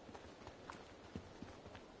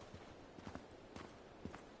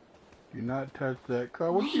 Do not touch that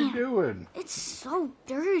car. What you doing? It's so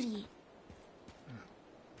dirty.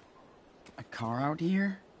 A car out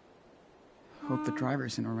here? Hope the driver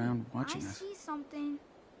isn't around watching I us. see something.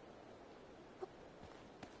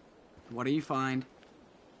 What do you find?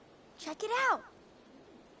 Check it out.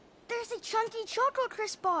 There's a chunky Choco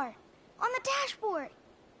Crisp bar on the dashboard.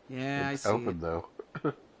 Yeah, It's I see open it. though.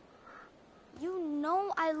 You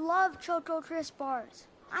know I love Choco Crisp bars.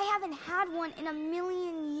 I haven't had one in a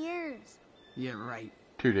million years. Yeah, right.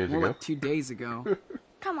 2 days More ago. like 2 days ago.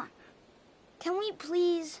 Come on. Can we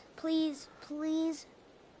please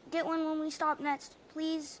get one when we stop next?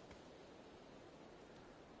 Please?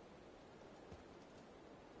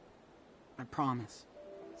 I promise.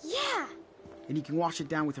 Yeah, And you can wash it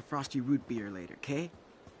down with a frosty root beer later, okay?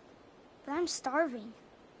 but I'm starving.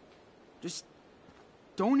 Just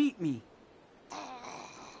don't eat me.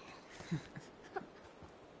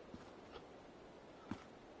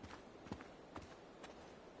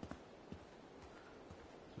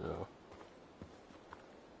 So,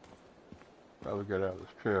 probably get out of this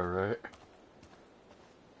trail, right?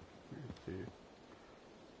 Let's see.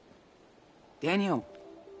 Daniel,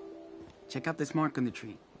 check out this mark on the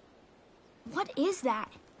tree. What is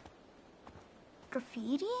that?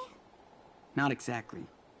 Graffiti? Not exactly.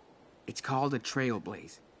 It's called a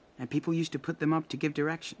trailblaze, and people used to put them up to give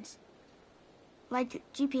directions. Like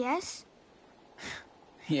GPS?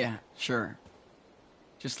 Yeah, sure.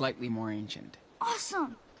 Just slightly more ancient.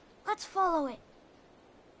 Awesome! Let's follow it.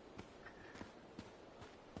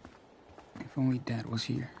 If only Dad was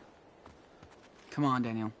here. Come on,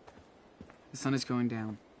 Daniel. The sun is going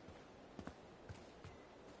down.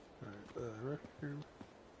 Alright, restroom.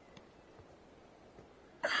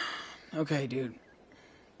 Okay, dude.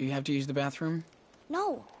 You have to use the bathroom?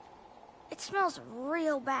 No. It smells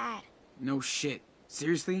real bad. No shit.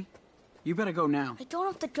 Seriously? You better go now. I don't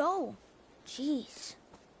have to go. Jeez.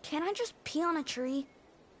 Can't I just pee on a tree?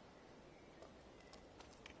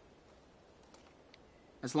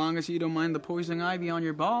 As long as you don't mind the poison ivy on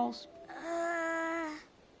your balls.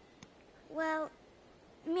 Well,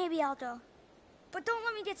 maybe I'll go. But don't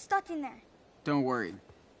let me get stuck in there. Don't worry.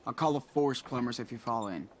 I'll call the force plumbers if you fall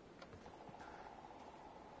in.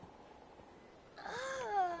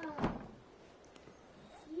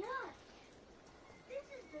 Yuck. This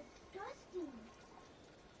is disgusting.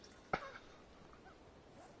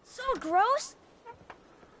 So gross.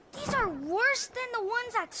 These are worse than the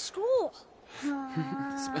ones at school.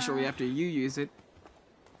 Especially after you use it.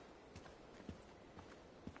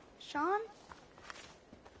 Sean?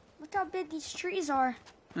 Look how big these trees are.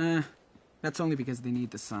 That's only because they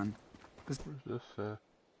need the sun. Where's this,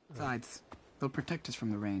 Besides, they'll protect us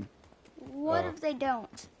from the rain. What if they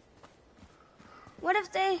don't? What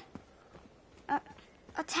if they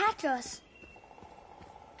attack us?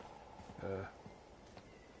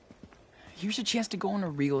 Here's a chance to go on a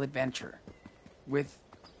real adventure. With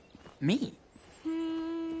me.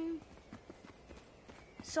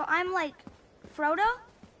 So I'm like Frodo?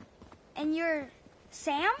 And you're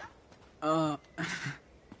Sam?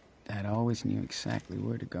 Dad always knew exactly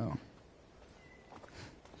where to go.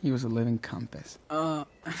 He was a living compass. Well,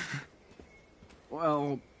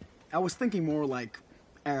 I was thinking more like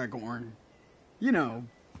Aragorn. You know,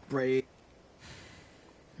 brave.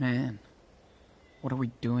 Man, what are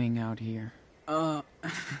we doing out here?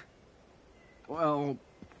 Well,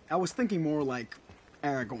 I was thinking more like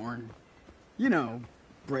Aragorn. You know,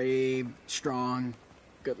 brave, strong,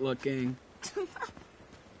 good looking.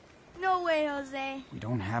 No way, Jose. We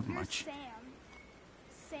don't have You're much.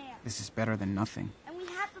 Sam. This is better than nothing. And we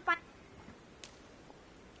have to find...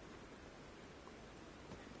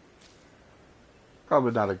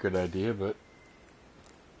 Probably not a good idea, but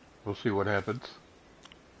we'll see what happens.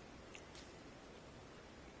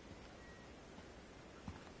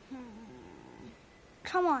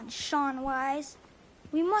 Come on, Sean Wise.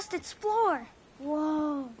 We must explore.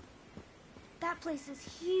 Whoa. That place is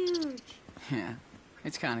huge. Yeah,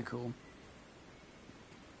 it's kind of cool.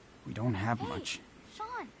 We don't have Hey, much.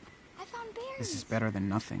 Sean, I found berries. This is better than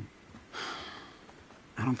nothing.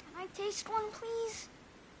 I don't... Can I taste one, please?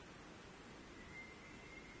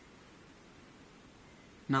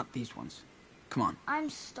 Not these ones. Come on. I'm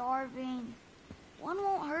starving. One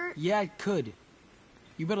won't hurt. Yeah, it could.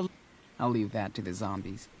 You better... I'll leave that to the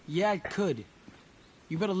zombies. Yeah, it could.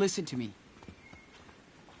 You better listen to me.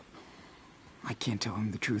 I can't tell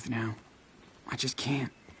him the truth now. I just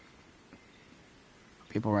can't.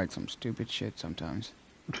 People write some stupid shit sometimes.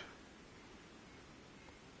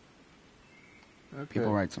 Okay.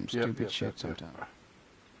 People write some Yep, stupid yep, shit yep, yep. sometimes.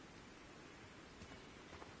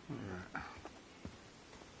 Alright.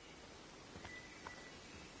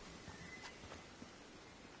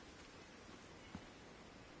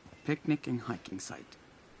 Picnic and hiking site.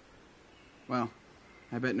 Well,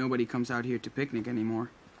 I bet nobody comes out here to picnic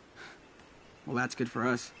anymore. Well, that's good for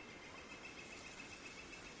us.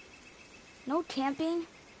 No camping?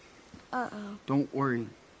 Uh-oh. Don't worry.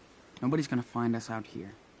 Nobody's gonna find us out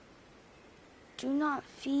here. Do not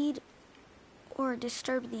feed or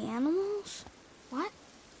disturb the animals? What?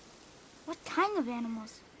 What kind of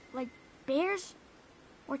animals? Like bears?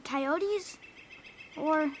 Or coyotes?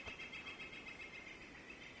 Or...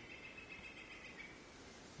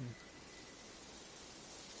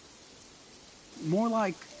 More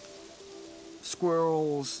like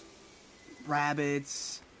squirrels,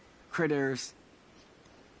 rabbits, critters.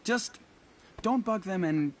 Just don't bug them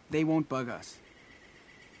and they won't bug us.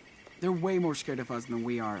 They're way more scared of us than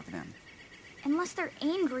we are of them. Unless they're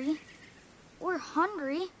angry. Or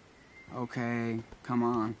hungry. Okay, come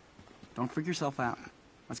on. Don't freak yourself out.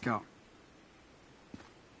 Let's go.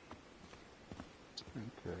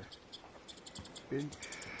 Okay. Bench.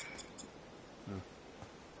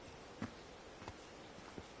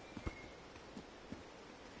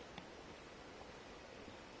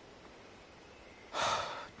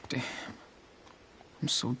 Damn. I'm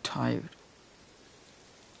so tired.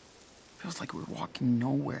 Feels like we're walking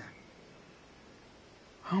nowhere.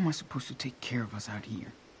 How am I supposed to take care of us out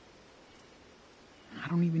here? I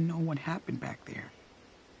don't even know what happened back there.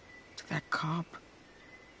 To that cop.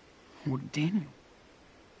 Or to Daniel.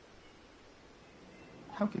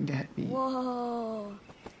 How can that be? Whoa.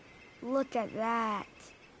 Look at that.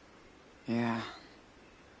 Yeah.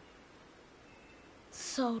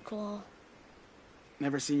 So cool.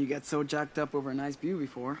 Never seen you get so jacked up over a nice view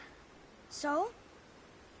before. So?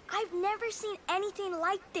 I've never seen anything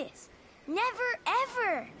like this. Never,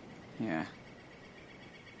 ever. Yeah.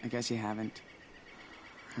 I guess you haven't.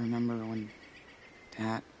 I remember when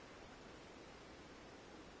Dad...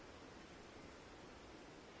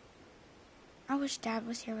 I wish Dad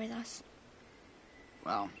was here with us.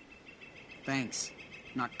 Well, thanks.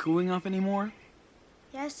 Not cooling off anymore?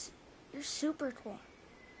 Yes, you're super cool.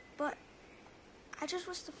 But I just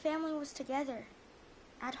wish the family was together.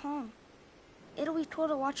 At home. It'll be cool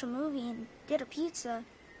to watch a movie and get a pizza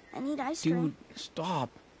and eat ice cream. Dude,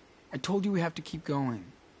 stop. I told you we have to keep going.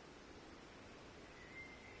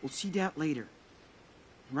 We'll see Dad later.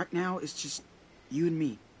 Right now, it's just you and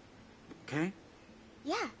me. Okay?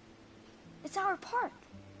 Yeah. It's our park.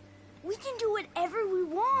 We can do whatever we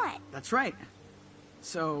want. That's right.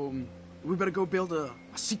 So, we better go build a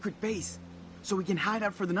secret base so we can hide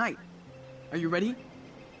out for the night. Are you ready?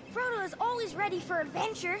 Frodo is always ready for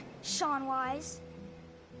adventure, Sean Wise.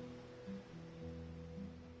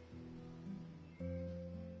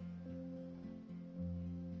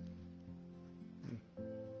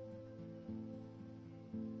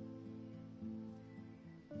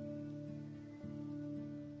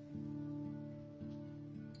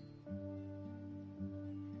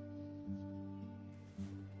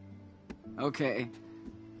 Okay.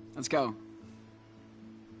 Let's go.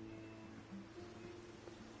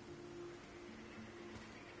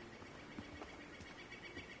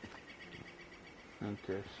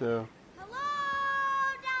 Okay, so Hello,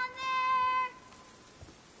 down there!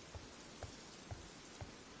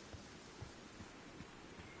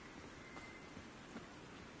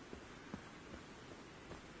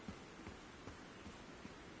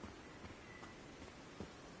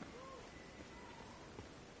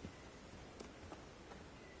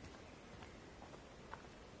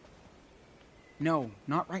 No,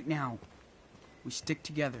 not right now. We stick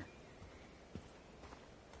together.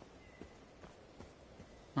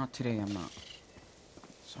 Not today, I'm not.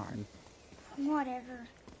 Sorry. Whatever.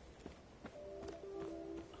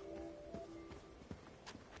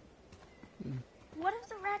 What if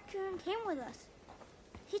the raccoon came with us?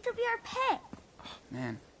 He could be our pet.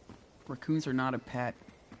 Man, raccoons are not a pet.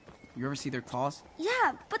 You ever see their claws?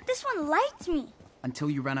 Yeah, but this one liked me. Until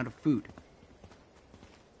you run out of food.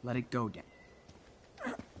 Let it go, Dan.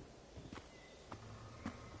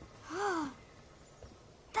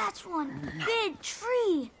 That's one big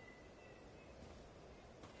tree.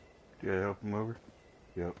 do I help him over?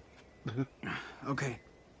 Yep. Okay.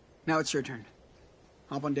 Now it's your turn.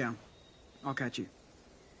 Hop on down. I'll catch you.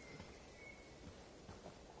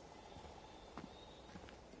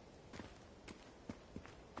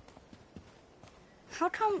 How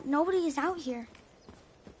come nobody is out here?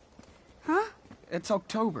 Huh? It's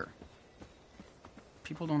October.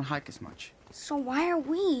 People don't hike as much. So why are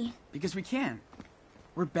we? Because we can.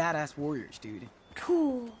 We're badass warriors, dude.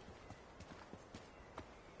 Cool.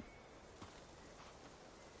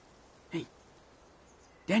 Hey,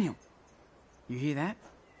 Daniel, you hear that?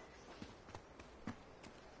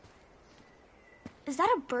 Is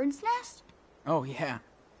that a bird's nest? Oh, yeah.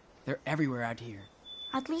 They're everywhere out here.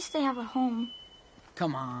 At least they have a home.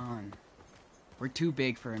 Come on. We're too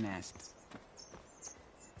big for a nest.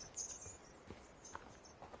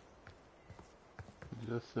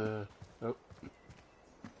 Just, oh.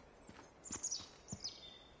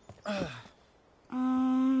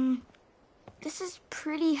 This is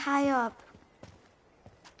pretty high up.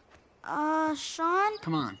 Sean?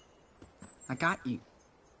 Come on. I got you.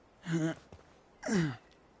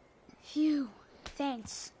 Phew.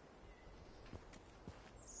 Thanks.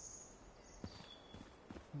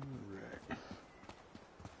 Alright.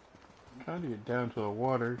 I'm trying to get down to the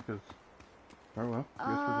water, because... Oh well, guess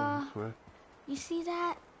we're going this way. You see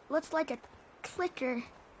that? Looks like a clicker.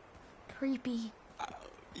 Creepy.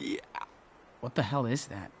 Yeah. What the hell is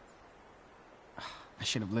that? I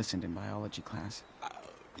should have listened in biology class.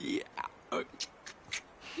 Yeah.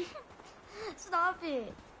 Stop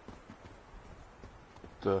it.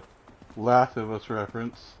 The Last of Us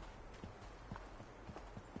reference.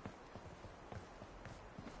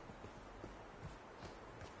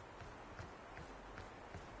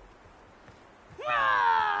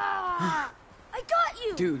 Ah! I got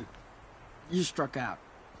you! Dude, you struck out.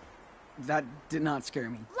 That did not scare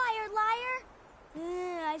me. Liar, liar!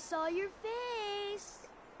 I saw your face.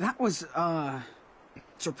 That was,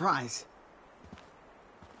 surprise.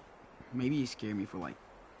 Maybe you scared me for like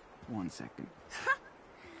 1 second.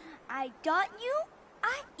 I got you,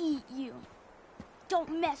 I eat you.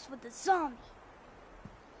 Don't mess with the zombie.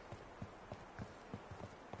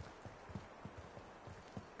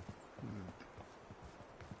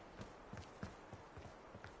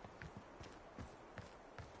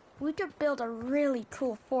 We could build a really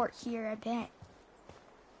cool fort here, I bet.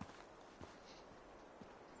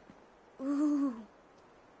 Ooh.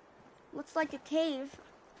 Looks like a cave.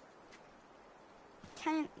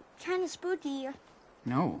 Kinda spooky.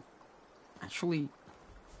 No. Actually,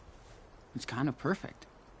 it's kind of perfect.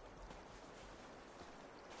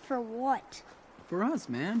 For what? For us,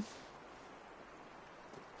 man.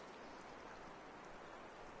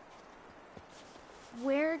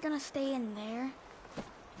 We're gonna stay in there.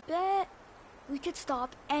 Bet we could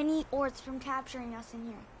stop any orcs from capturing us in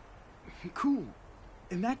here. Cool.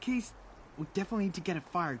 In that case, we definitely need to get a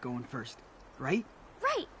fire going first, right?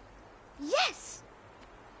 Right! Yes!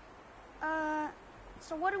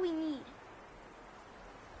 So what do we need?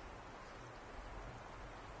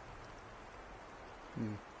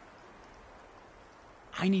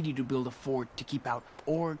 I need you to build a fort to keep out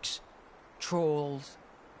orcs, trolls,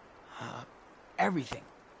 everything.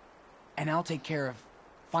 And I'll take care of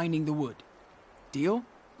finding the wood. Deal?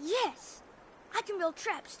 Yes! I can build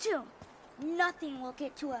traps too. Nothing will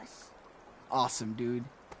get to us. Awesome, dude.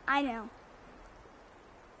 I know.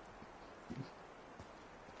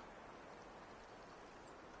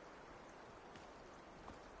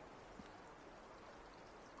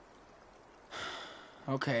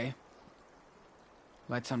 Okay.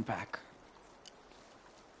 Let's unpack.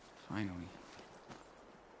 Finally.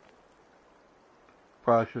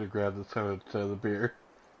 Probably should have grabbed the soda instead of the beer.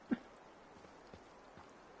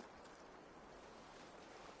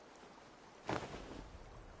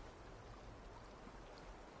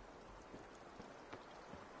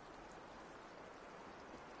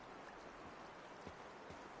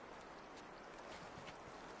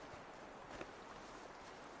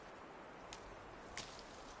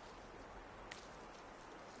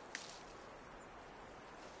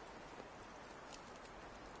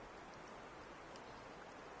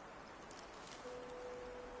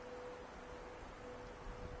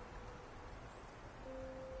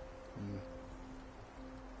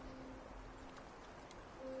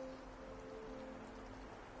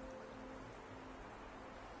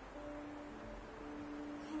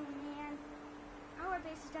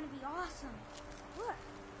 Base is gonna be awesome. Look.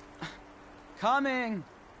 Coming!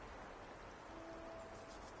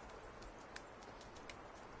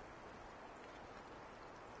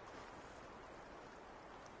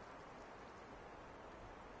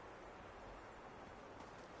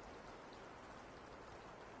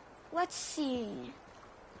 Let's see.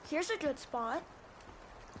 Here's a good spot.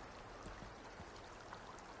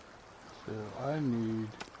 So I need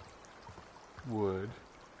wood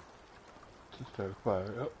to start a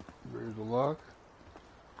fire. Oh, there's a lock.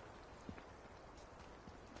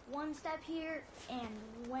 One step here and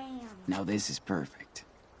wham. Now this is perfect.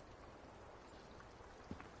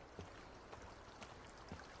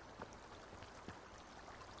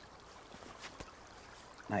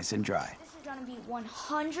 Nice and dry. This is gonna be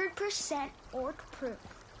 100% orc proof.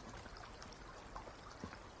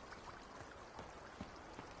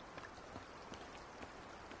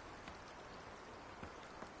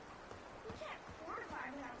 We can't fortify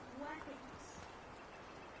without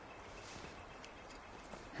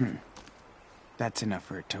weapons. That's enough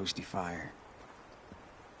for a toasty fire.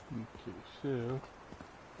 Okay, so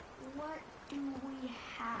What do we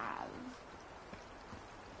have?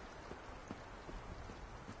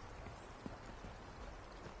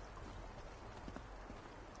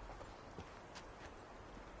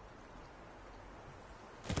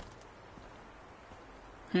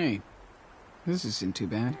 Hey, this isn't too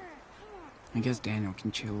bad. I guess Daniel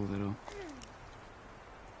can chill a little.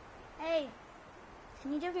 Hey,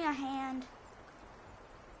 can you give me a hand?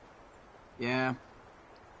 Yeah.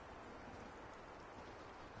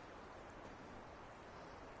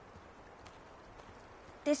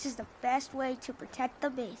 This is the best way to protect the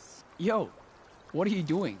base. Yo, what are you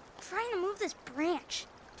doing? Trying to move this branch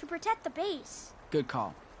to protect the base. Good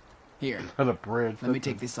call. Here, not a bridge. let me that's a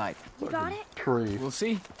take this side. You got it? tree. We'll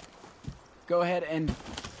see. Go ahead and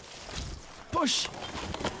push.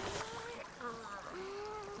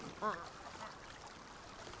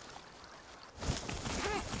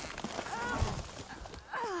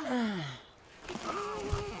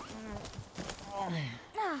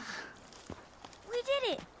 We did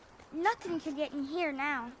it! Nothing can get in here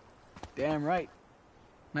now. Damn right.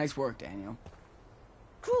 Nice work, Daniel.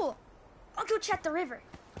 Cool. I'll go check the river.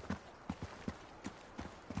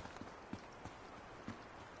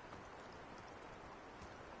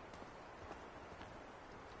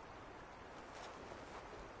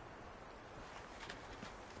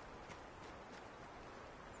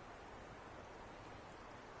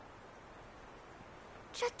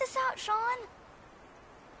 Check this out, Sean.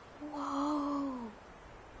 Whoa.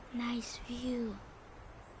 Nice view.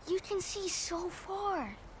 You can see so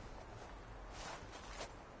far.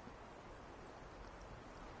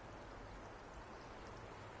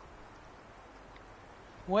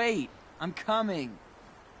 Wait, I'm coming.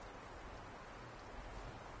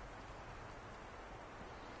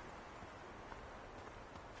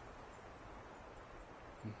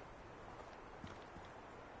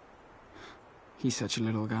 He's such a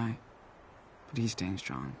little guy, but he's staying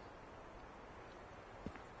strong.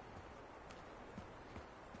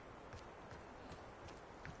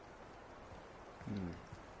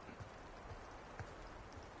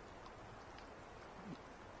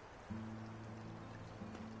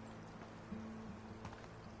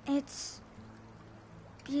 It's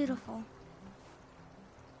beautiful.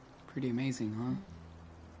 Pretty amazing, huh?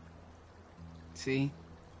 See?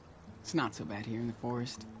 It's not so bad here in the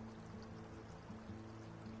forest.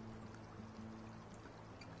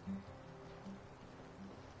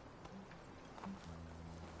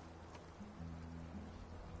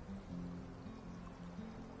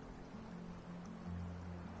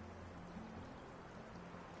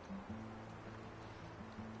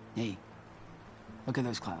 Hey, look at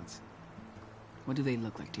those clouds. What do they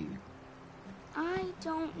look like to you? I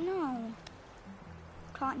don't know.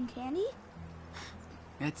 Cotton candy?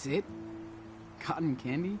 That's it? Cotton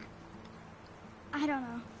candy? I don't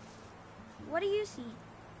know. What do you see?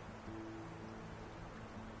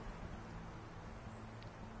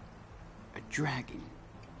 A dragon.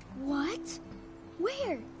 What?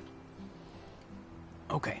 Where?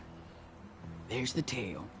 Okay. There's the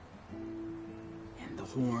tail. And the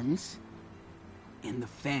horns. And the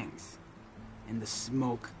fangs. And the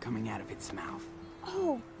smoke coming out of its mouth.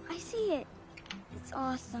 Oh, I see it. It's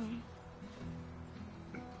awesome.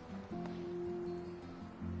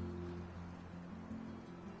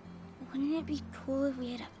 Wouldn't it be cool if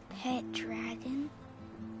we had a pet dragon?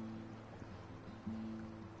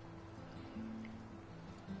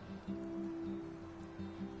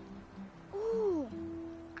 Ooh,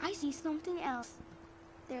 I see something else.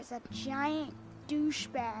 There's a giant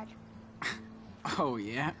douchebag. Oh,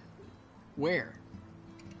 yeah? Where?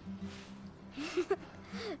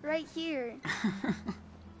 Right here.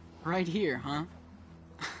 Right here, huh?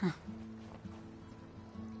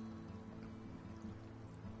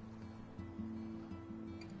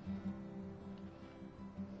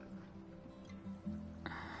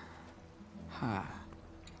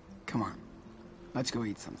 Come on. Let's go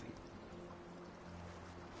eat something.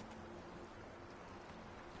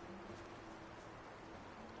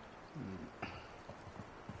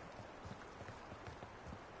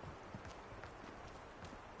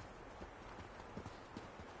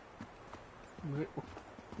 What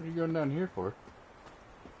are you going down here for?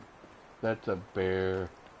 That's a bear.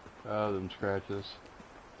 Oh, them scratches.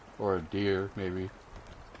 Or a deer, maybe.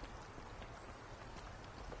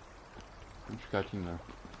 I'm scratching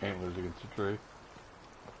the antlers against the tree.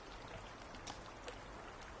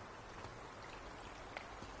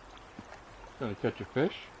 Gonna catch a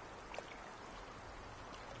fish?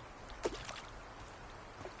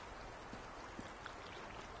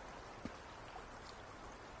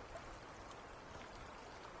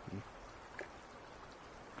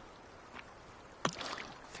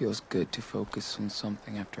 Feels good to focus on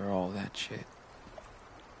something after all that shit.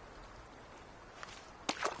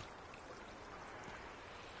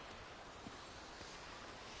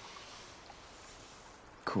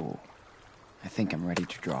 Cool. I think I'm ready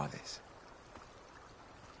to draw this.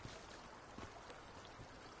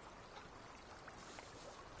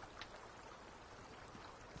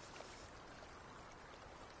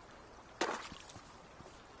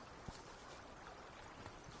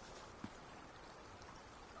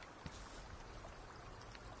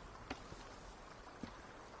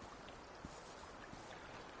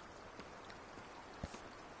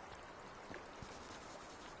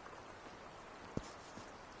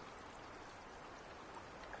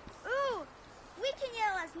 Ooh, we can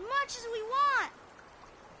yell as much as we want.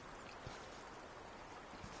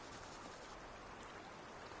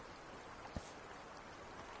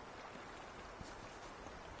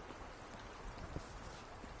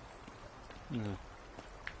 Yeah.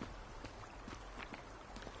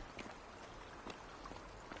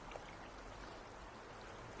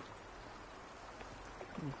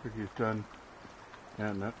 Looks like he's done.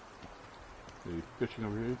 Yeah, no. Are you fishing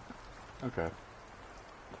over here? Okay.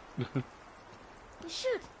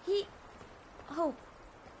 Shoot, he... Oh.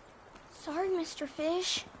 Sorry, Mr.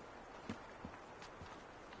 Fish.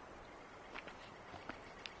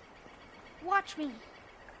 Watch me.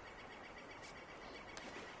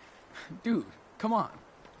 Dude, come on.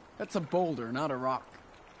 That's a boulder, not a rock.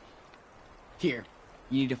 Here,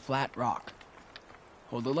 You need a flat rock.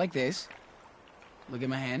 Hold it like this. Look at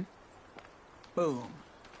my hand. Boom.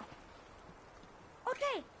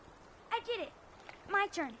 Okay, I did it. My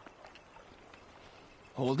turn.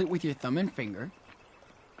 Hold it with your thumb and finger.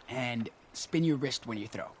 And spin your wrist when you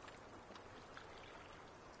throw.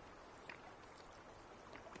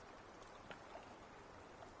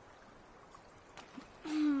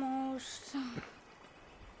 Almost.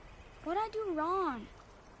 What'd I do wrong?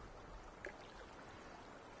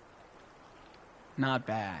 Not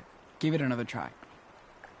bad. Give it another try.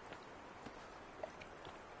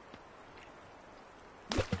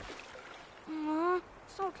 Aw,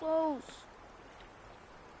 so close.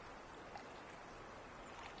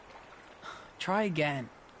 Try again.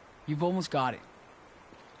 You've almost got it.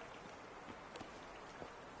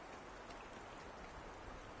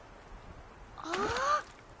 Ah,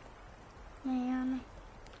 man.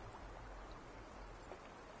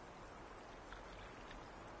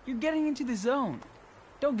 You're getting into the zone.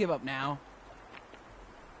 Don't give up now.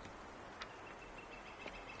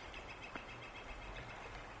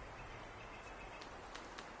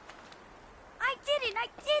 I did it! I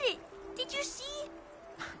did it! Did you see?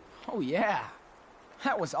 Oh yeah.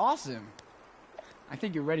 That was awesome. I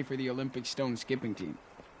think you're ready for the Olympic stone skipping team.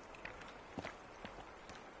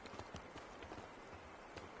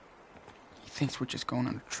 He thinks we're just going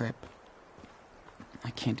on a trip.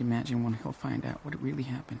 I can't imagine when he'll find out what really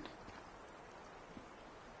happened.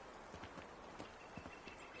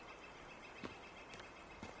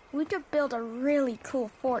 We could build a really cool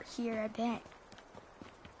fort here, I bet.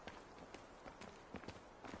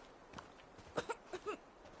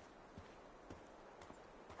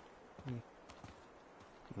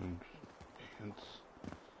 Ants.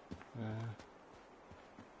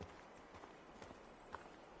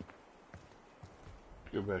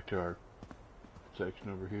 Go back to our section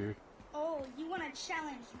over here. Oh, you want to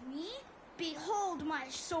challenge me? Behold my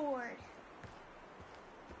sword.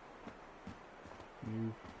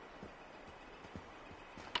 You.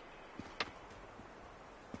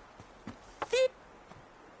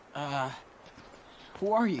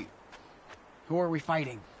 Who are you? Who are we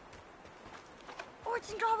fighting?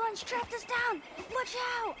 Orcs and goblins tracked us down. Watch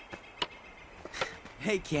out!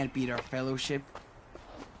 They can't beat our fellowship.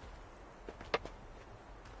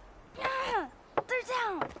 Ah, they're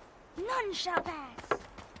down. None shall pass.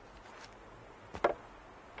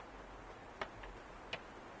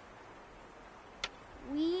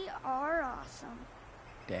 We are awesome.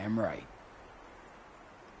 Damn right.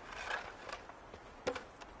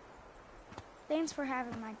 Thanks for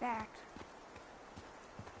having my back.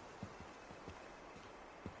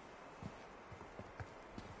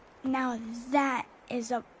 Now that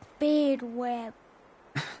is a big web.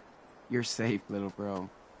 You're safe, little bro.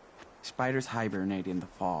 Spiders hibernate in the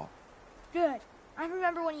fall. Good. I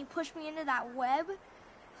remember when you pushed me into that web.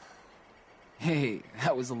 Hey,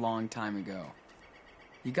 that was a long time ago.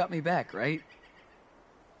 You got me back, right?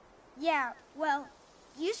 Yeah, well,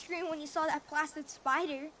 you screamed when you saw that plastic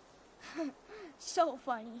spider. So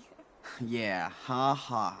funny. Yeah, ha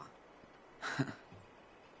ha.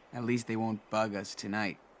 At least they won't bug us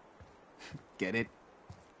tonight. Get it?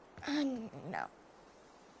 No.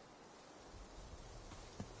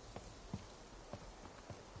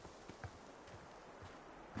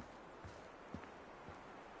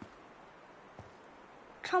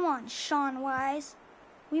 Come on, Sean Wise.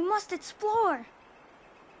 We must explore.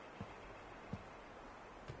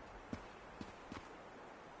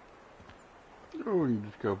 Or we can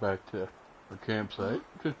just go back to our campsite.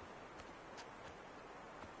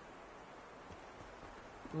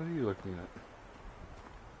 What are you looking at?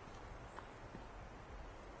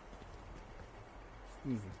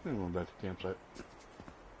 I'm going back to the campsite.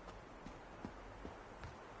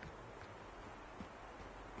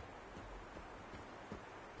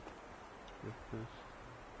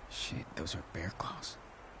 Shit, those are bear claws.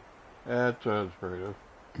 That's what I was afraid of.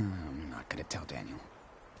 I'm not gonna tell Daniel.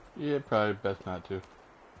 Yeah, probably best not to.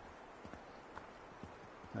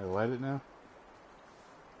 I light it now?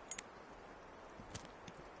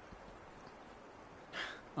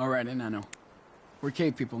 Alright, Enano. We're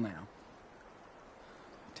cave people now.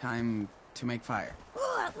 Time to make fire.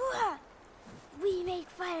 Ooh, ooh, we make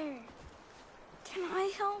fire. Can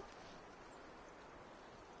I help?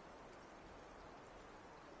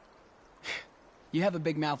 You have a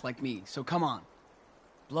big mouth like me, so come on.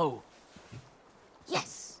 Blow.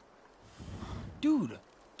 Yes. Dude,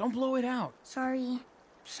 don't blow it out. Sorry.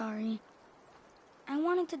 I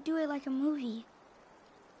wanted to do it like a movie.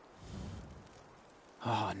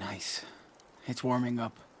 Oh, nice. It's warming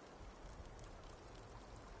up.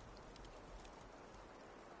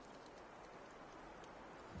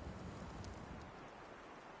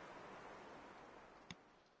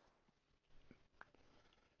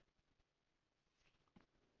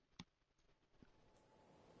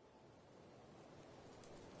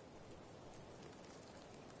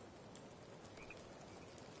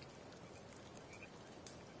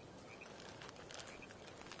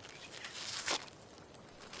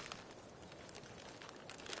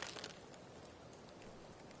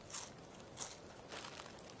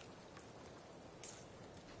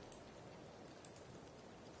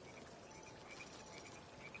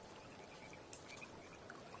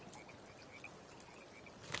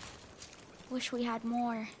 Wish we had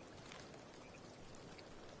more.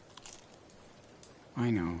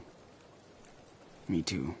 I know. Me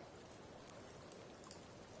too.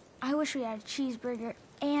 I wish we had a cheeseburger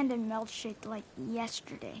and a milkshake like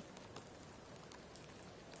yesterday.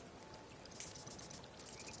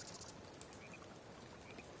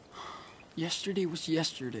 Yesterday was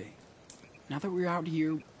yesterday. Now that we're out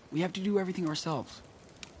here, we have to do everything ourselves.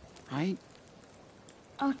 Right?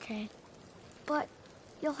 Okay. But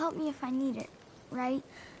you'll help me if I need it, right?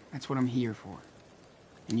 That's what I'm here for.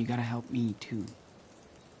 And you gotta help me too.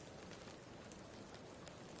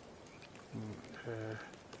 Okay.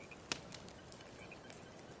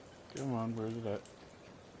 Come on, where's it at?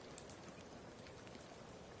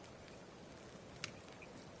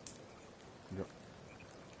 Yep.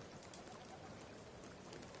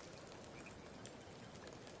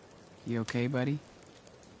 You okay, buddy?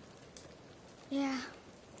 Yeah.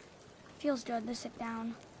 Feels good to sit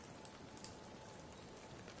down.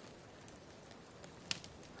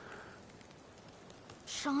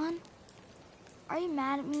 Sean? Are you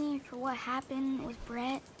mad at me for what happened with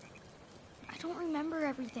Brett? I don't remember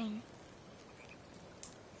everything.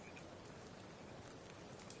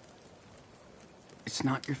 It's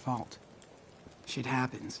not your fault. Shit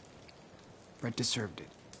happens. Brett deserved it.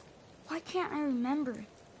 Why can't I remember?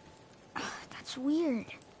 That's weird.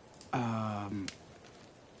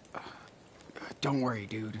 Don't worry,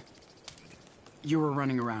 dude. You were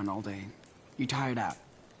running around all day. You tired out.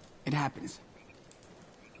 It happens.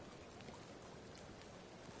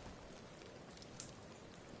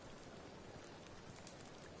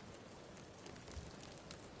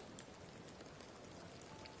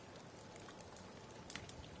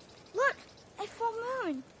 Look! A full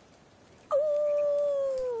moon!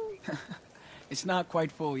 Ooh! It's not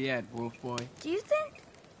quite full yet, Wolf Boy. Do you think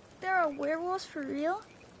there are werewolves for real?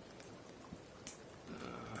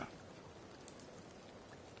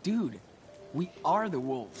 Dude, we are the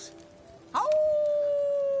wolves. Ow!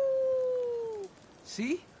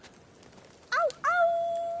 See? Ow! Ow!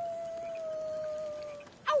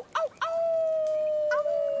 Ow! Ow! Ow! Ow!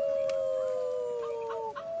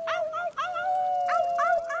 Ow! Ow!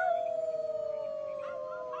 Ow!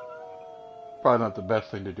 Probably not the best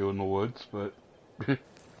thing to do in the woods, but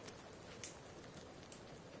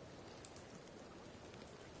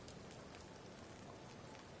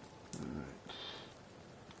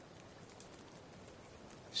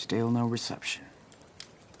Still no reception.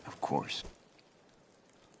 Of course.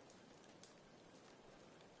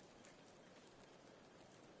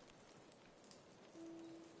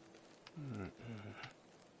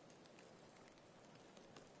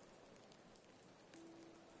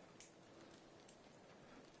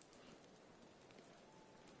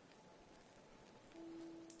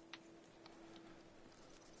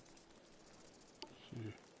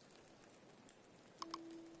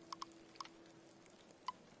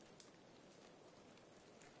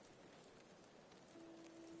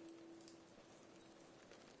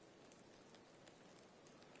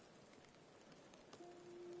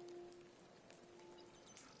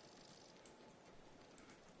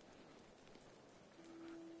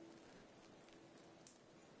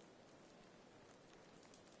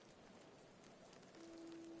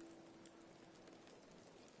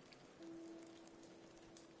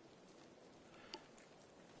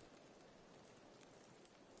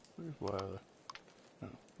 where's Lila? Oh,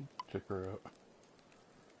 check her out.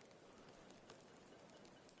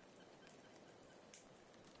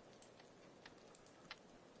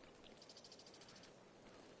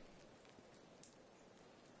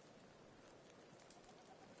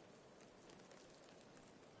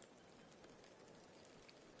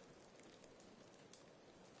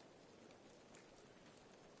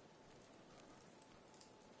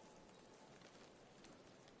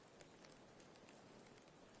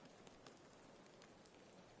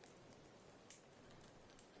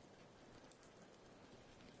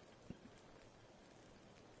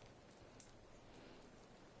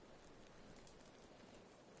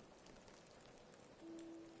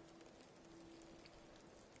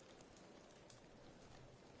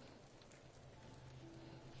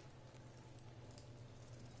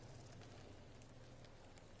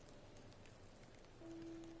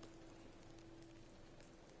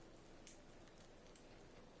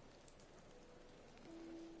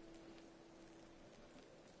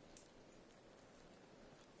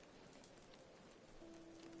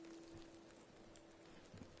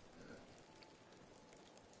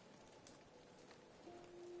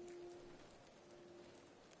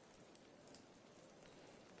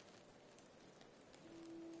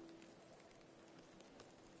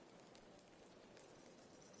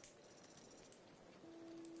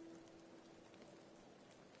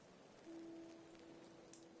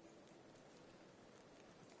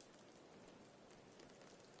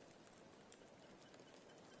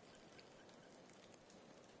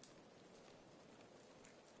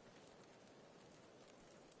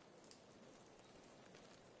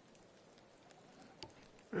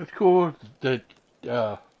 it's cool that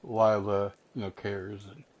Lila, cares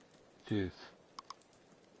and she's,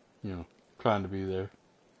 trying to be there.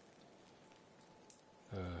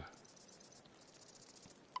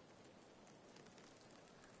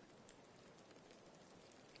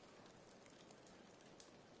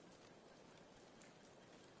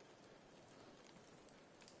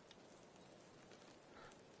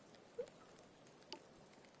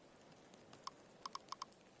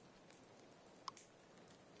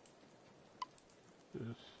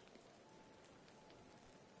 This.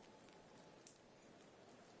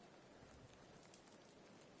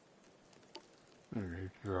 He's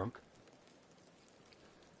drunk.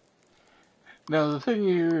 Now the thing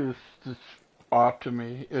here that's off to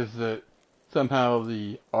me is that somehow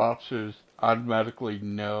the officers automatically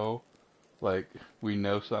know, like, we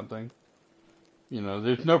know something.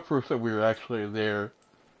 There's no proof that we were actually there,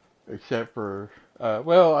 except for,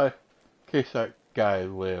 in case that guy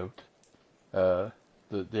lived,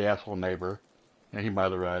 the asshole neighbor, and he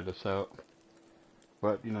might have ratted us out.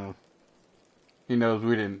 But, he knows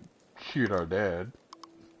we didn't shoot our dad.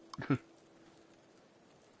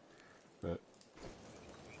 But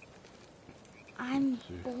I'm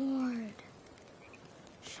bored.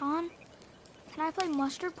 Sean, can I play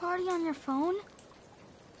Mustard Party on your phone?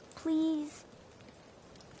 Please?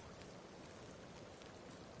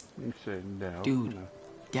 you say no. Dude,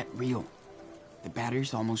 get real. The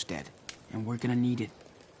battery's almost dead, and we're gonna need it.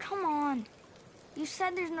 Come on. You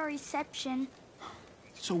said there's no reception.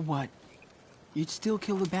 So what? You'd still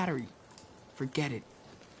kill the battery. Forget it.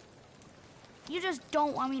 You just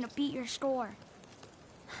don't want me to beat your score.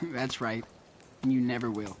 That's right. And you never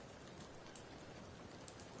will.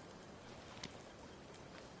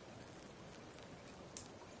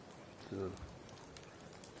 So,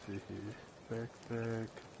 see here. Backpack,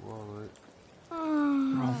 wallet.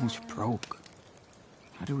 We're almost broke.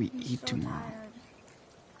 How do we eat so tomorrow? tired.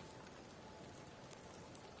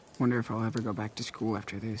 Wonder if I'll ever go back to school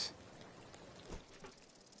after this.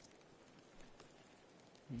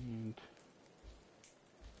 And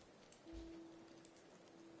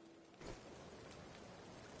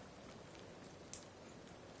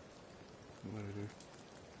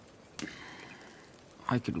later.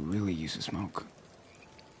 I could really use a smoke.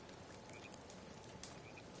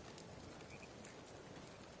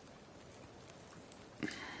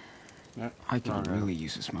 Yep, I could alright. really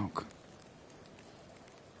use a smoke.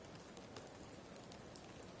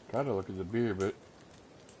 Gotta look at the beer, but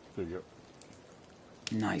there you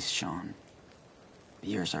go. Nice, Sean.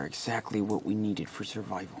 Beers are exactly what we needed for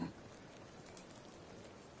survival.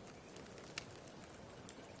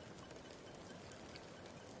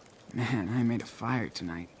 Man, I made a fire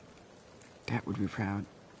tonight. Dad would be proud.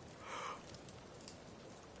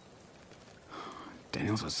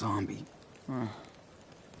 Daniel's a zombie.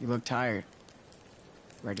 You look tired.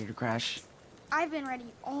 Ready to crash? I've been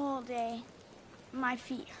ready all day. My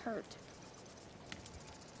feet hurt.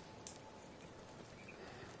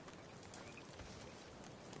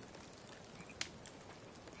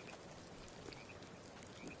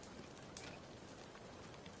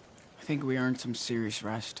 I think we earned some serious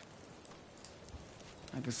rest.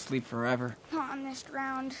 I could sleep forever. Not on this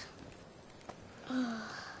round.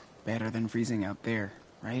 Better than freezing out there,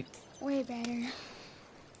 right? Way better.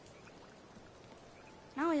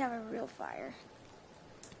 Now we have a real fire.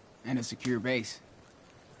 And a secure base.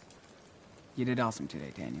 You did awesome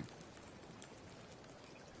today, Daniel.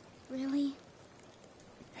 Really?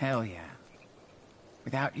 Hell yeah.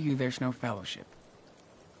 Without you, there's no fellowship.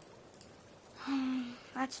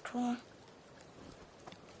 That's cool.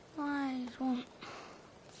 Eyes won't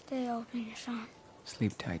stay open, Sean.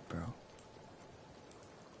 Sleep tight, bro.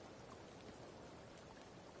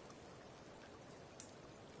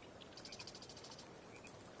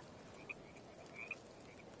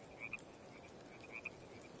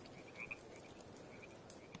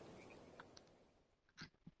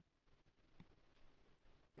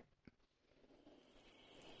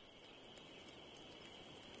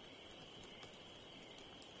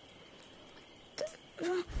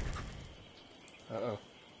 Uh-oh.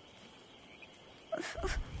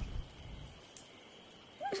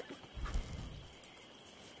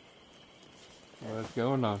 What's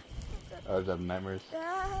going on? I was having nightmares.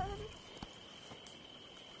 Dad.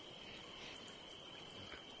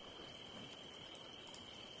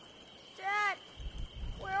 Dad,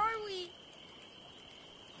 where are we?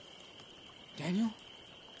 Daniel?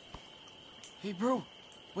 Hey, bro.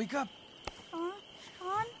 Wake up.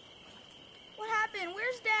 Sean? What happened?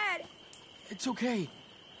 Where's Dad? It's okay.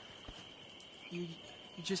 You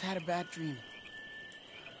just had a bad dream.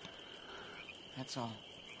 That's all.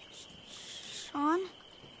 Sean?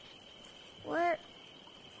 Where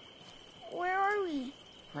are we?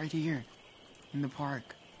 Right here, in the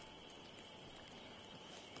park.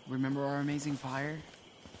 Remember our amazing fire?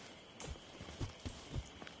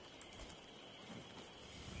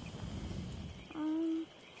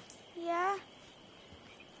 Yeah?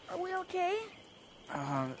 Are we okay?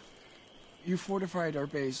 You fortified our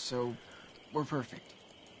base, so we're perfect.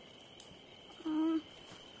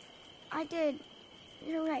 I did.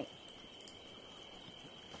 You're right.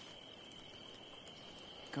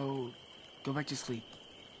 Go back to sleep.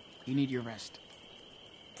 You need your rest.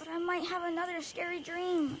 But I might have another scary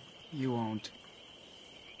dream. You won't.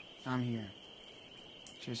 I'm here.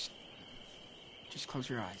 Just close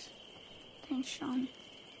your eyes. Thanks, Sean.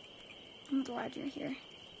 I'm glad you're here.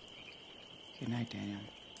 Good night, Daniel.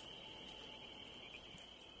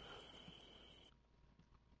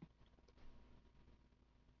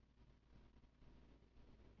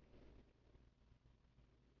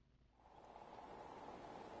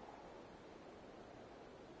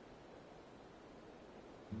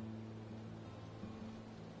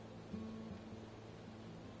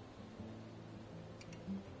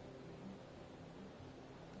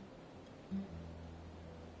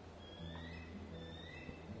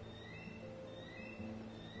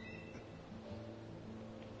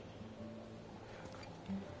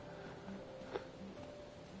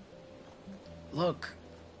 Look,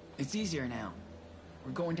 it's easier now.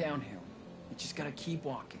 We're going downhill. We just gotta keep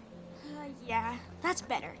walking. Yeah, that's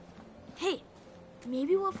better. Hey,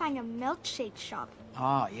 maybe we'll find a milkshake shop.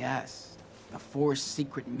 Ah, yes. The Forest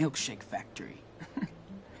Secret Milkshake Factory.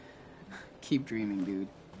 Keep dreaming, dude.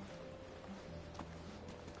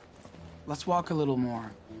 Let's walk a little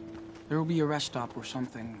more. There will be a rest stop or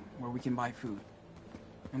something where we can buy food.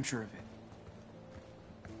 I'm sure of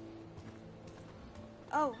it.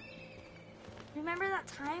 Oh, remember that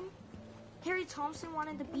time? Harry Thompson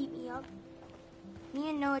wanted to beat me up. Me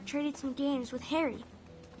and Noah traded some games with Harry.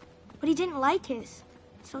 But he didn't like his,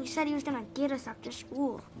 so he said he was gonna get us after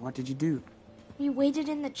school. What did you do? We waited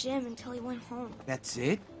in the gym until he went home. That's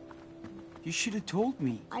it? You should have told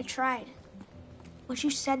me. I tried. But you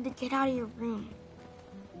said to get out of your room.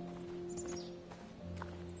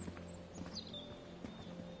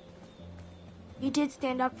 You did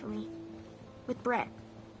stand up for me. With Brett.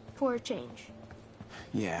 For a change.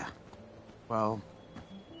 Yeah. Well,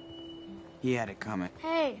 he had it coming.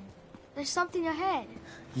 Hey, there's something ahead.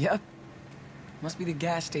 Yep. Must be the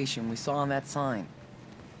gas station we saw on that sign.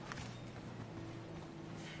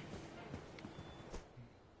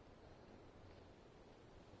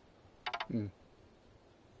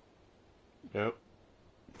 Yep.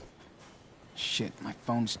 Shit, my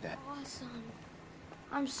phone's dead. Awesome.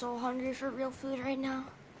 I'm so hungry for real food right now.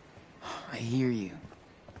 I hear you.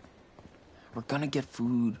 We're gonna get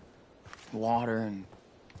food, water, and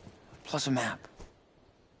plus a map.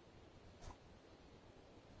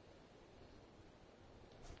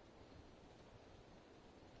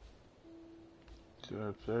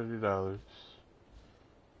 So $30.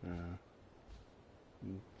 Yeah.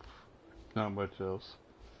 Not much else.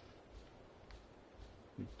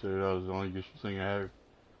 $30 is the only useful thing I have,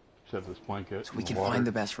 except this blanket. So we and can water. find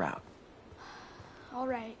the best route. All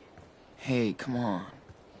right. Hey, come on.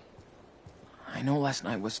 I know last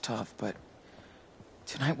night was tough, but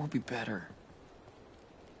tonight will be better.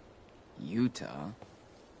 Utah?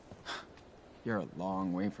 You're a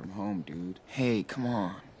long way from home, dude. Hey, come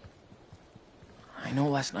on. I know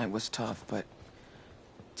last night was tough, but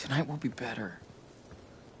tonight will be better.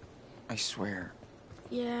 I swear.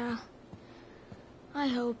 Yeah. I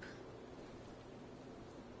hope.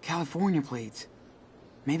 California plates.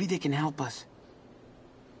 Maybe they can help us.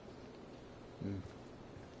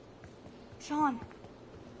 Sean,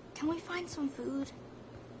 can we find some food?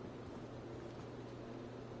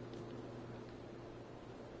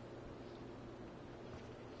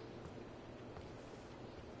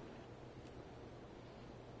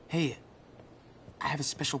 Hey, I have a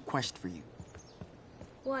special quest for you.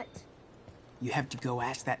 What? You have to go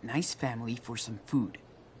ask that nice family for some food.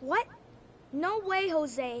 What? No way,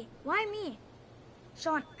 Jose. Why me?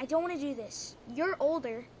 Sean, I don't want to do this. You're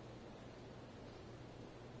older.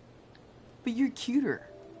 But you're cuter.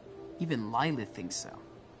 Even Lila thinks so.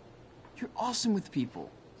 You're awesome with people.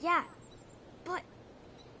 Yeah, but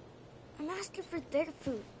I'm asking for their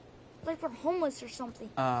food. Like we're homeless or something.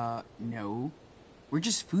 No. We're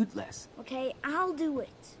just foodless. Okay, I'll do it.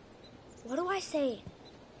 What do I say?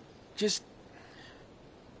 Just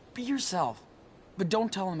be yourself. But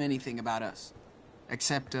don't tell them anything about us.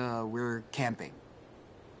 Except, we're camping.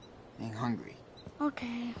 Being hungry.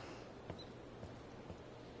 Okay.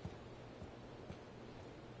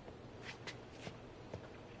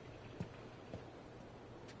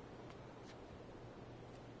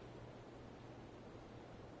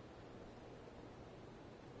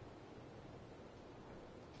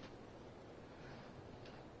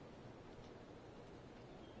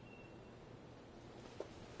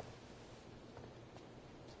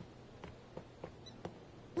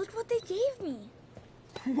 Look what they gave me.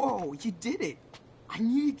 Whoa, you did it. I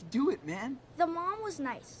knew you could do it, man. The mom was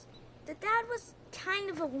nice. The dad was kind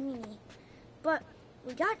of a weenie. But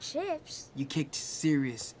we got chips. You kicked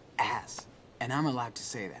serious ass, and I'm allowed to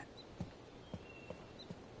say that.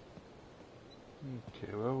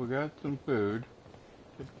 Okay, well, we got some food.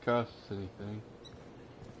 Didn't cost us anything.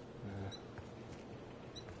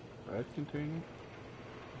 Rice container?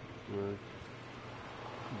 Wood.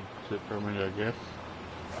 Sit for a minute, I guess.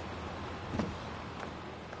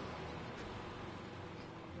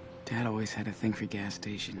 Dad always had a thing for gas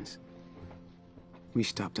stations. We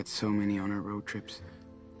stopped at so many on our road trips.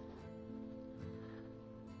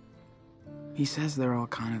 He says they're all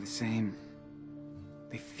kind of the same.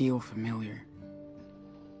 They feel familiar.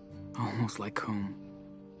 Almost like home.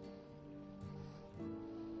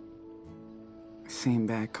 Same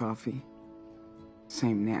bad coffee.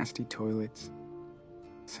 Same nasty toilets.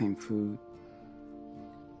 Same food.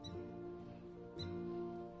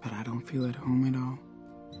 But I don't feel at home at all.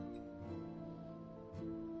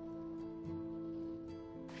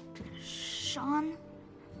 Sean,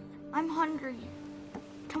 I'm hungry.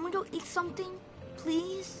 Can we go eat something,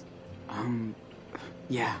 please?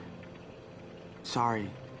 Yeah.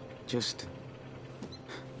 Sorry. Just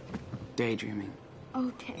daydreaming.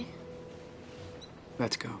 Okay.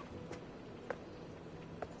 Let's go.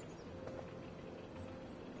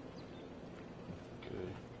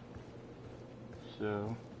 Okay.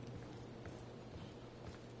 So.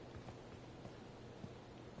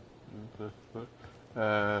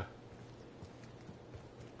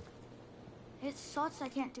 It sucks I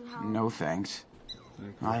can't do Halloween. No thanks.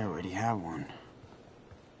 I already have one.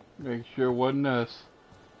 Make sure it wasn't us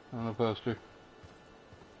on the poster.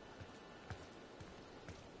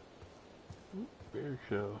 Ooh, bear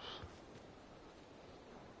shells.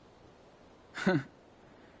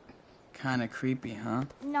 Kinda creepy, huh?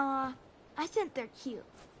 Nah, I think they're cute.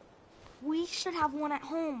 We should have one at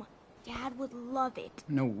home. Dad would love it.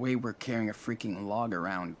 No way we're carrying a freaking log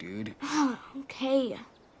around, dude. Okay.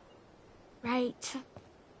 Right.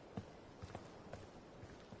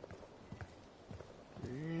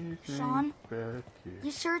 Anything Sean? back here? You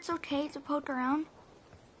sure it's okay to poke around?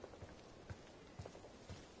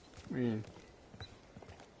 I mean,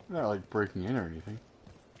 not like breaking in or anything.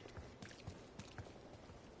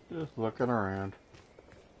 Just looking around.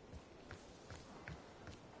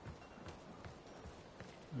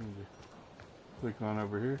 Click on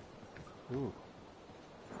over here. Ooh.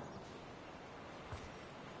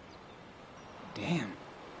 Damn.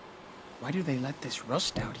 Why do they let this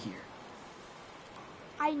rust out here?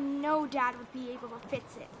 I know Dad would be able to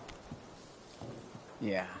fix it.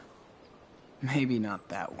 Yeah. Maybe not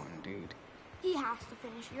that one, dude. He has to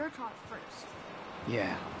finish your car first.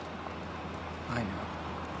 Yeah. I know.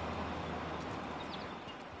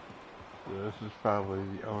 So this is probably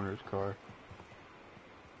the owner's car.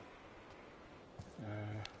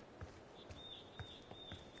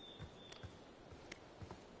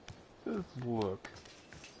 Let's look.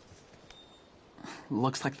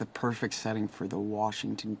 Looks like the perfect setting for the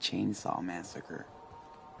Washington Chainsaw Massacre.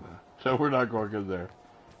 So we're not going in there.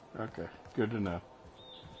 Okay, good to know.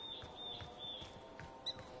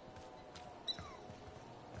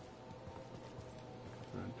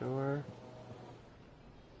 Front door.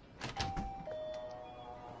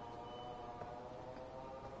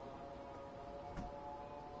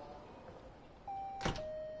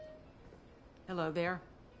 Hello there.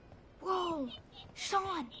 Whoa!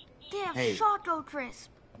 Sean! They have Hey. Choco Crisp!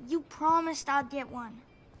 You promised I'd get one.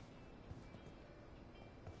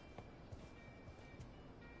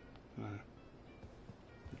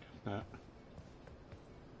 Just not.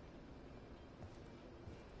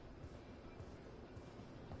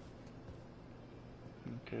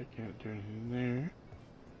 Okay, can't do anything there.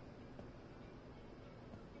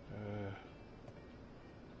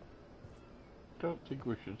 Don't think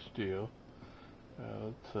we should steal.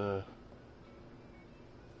 Let's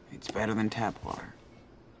It's better than tap water.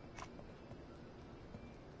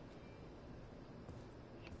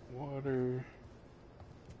 water.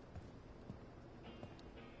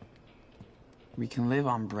 We can live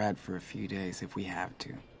on bread for a few days if we have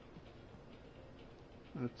to.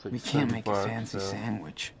 That's like We can't $7, make a fancy so-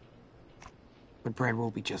 sandwich. But bread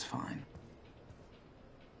will be just fine.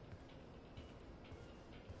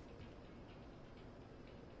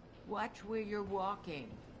 Watch where you're walking.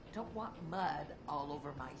 Don't want mud all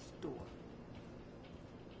over my store.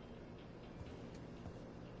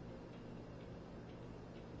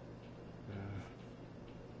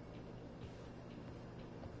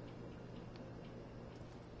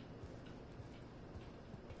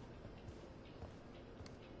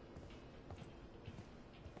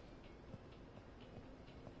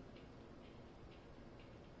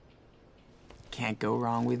 Can't go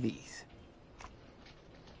wrong with these.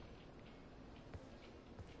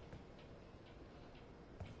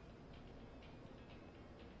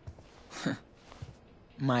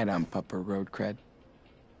 Might Pupper road cred.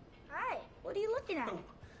 Hi, what are you looking at?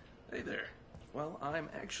 Hey there. Well, I'm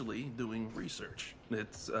actually doing research.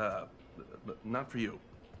 It's, not for you.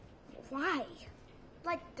 Why?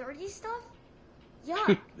 Like dirty stuff?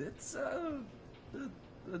 Yuck. It's,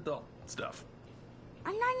 adult stuff.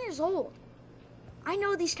 I'm 9 years old. I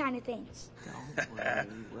know these kind of things. Yeah,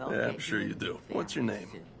 I'm sure you do. What's your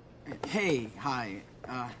name? Hey, hi.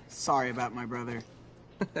 Sorry about my brother.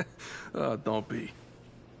 Oh, don't be.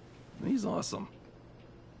 He's awesome.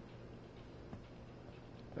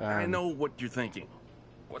 I know what you're thinking.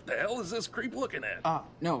 What the hell is this creep looking at?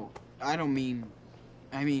 No, I don't mean...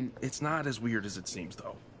 I mean... It's not as weird as it seems,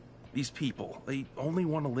 though. These people, they only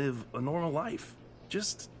want to live a normal life.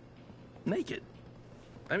 Just naked.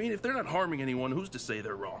 I mean, if they're not harming anyone, who's to say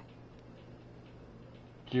they're wrong?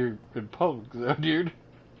 You're in public, though, dude.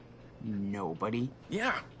 Nobody.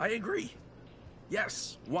 Yeah, I agree.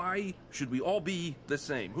 Yes, why should we all be the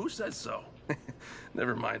same? Who says so?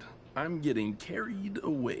 Never mind. I'm getting carried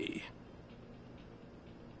away.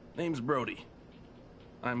 Name's Brody.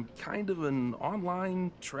 I'm kind of an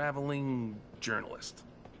online traveling journalist.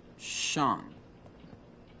 Sean.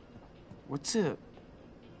 What's a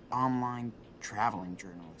online traveling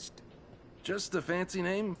journalist? Just a fancy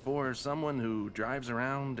name for someone who drives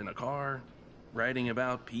around in a car, writing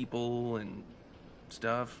about people and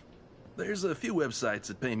stuff. There's a few websites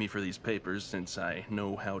that pay me for these papers since I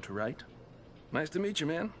know how to write. Nice to meet you,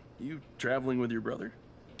 man. You traveling with your brother?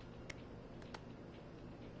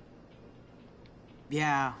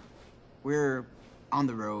 Yeah, we're on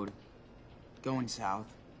the road, going south.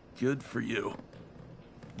 Good for you.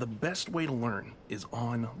 The best way to learn is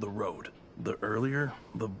on the road. The earlier,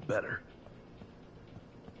 the better.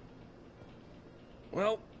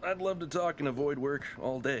 Well, I'd love to talk and avoid work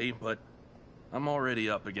all day, but I'm already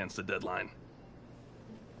up against a deadline.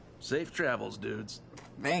 Safe travels, dudes.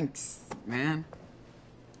 Thanks, man.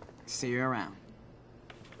 See you around.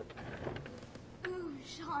 Ooh,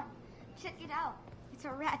 Sean, check it out. It's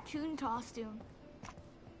a raccoon costume.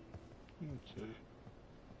 Let's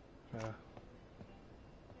see.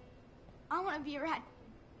 I want to be a rat.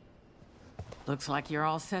 Looks like you're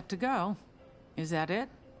all set to go. Is that it?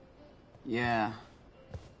 Yeah,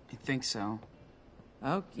 I think so.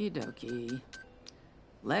 Okie dokie.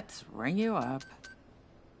 Let's ring you up.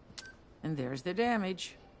 And there's the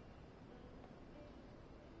damage.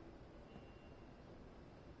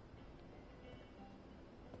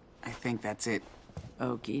 I think that's it.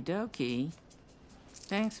 Okie dokie.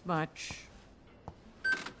 Thanks much.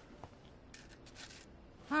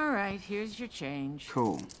 All right, here's your change.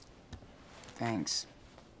 Cool. Thanks.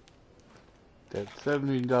 That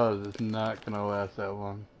 $17 is not gonna last that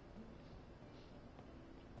long.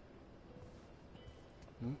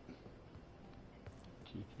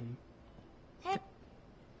 Hey.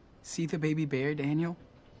 See the baby bear, Daniel?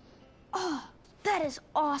 Oh, that is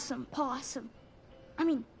awesome, possum. I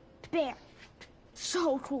mean, bear.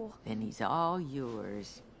 So cool. Then he's all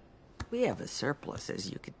yours. We have a surplus,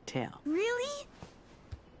 as you could tell. Really?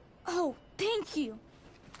 Oh, thank you.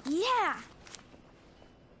 Yeah.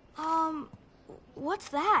 What's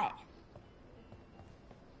that?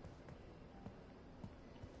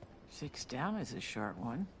 6 down is a short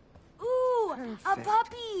one. Ooh, Perfect. a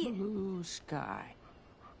puppy. Blue sky.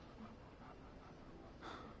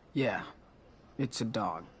 Yeah, it's a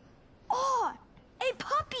dog. Oh, a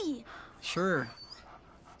puppy. Sure.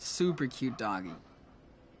 Super cute doggy.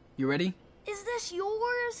 You ready? Is this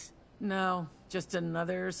yours? No, just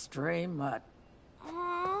another stray mutt.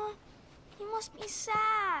 Aw, he must be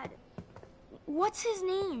sad. What's his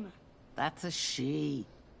name? That's a she.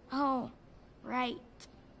 Oh, right.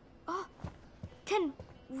 Oh, can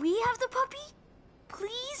we have the puppy?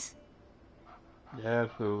 Please? Yeah,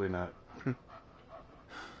 absolutely not.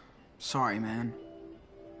 Sorry, man.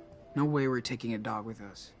 No way we're taking a dog with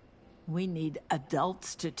us. We need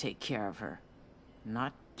adults to take care of her,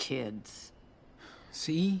 not kids.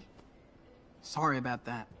 See? Sorry about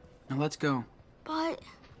that. Now let's go. But...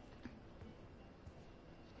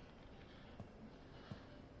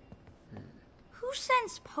 who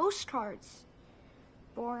sends postcards?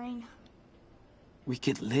 Boring. We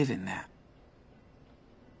could live in that.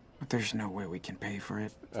 But there's no way we can pay for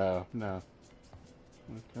it. Oh, no.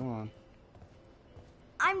 Come on.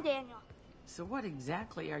 I'm Daniel. So what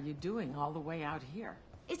exactly are you doing all the way out here?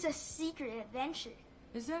 It's a secret adventure.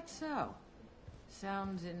 Is that so?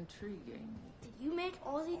 Sounds intriguing. Did you make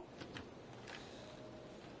all the...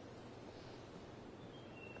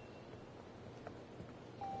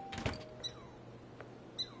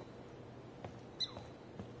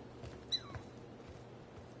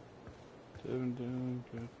 7 down,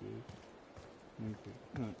 copy. Okay.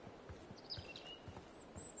 Oh.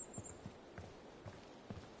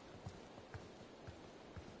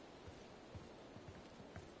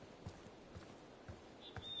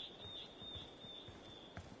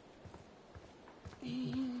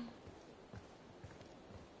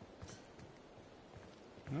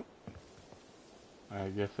 Nope. I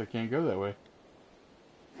guess I can't go that way.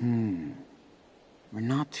 We're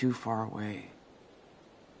not too far away.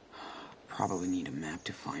 Probably need a map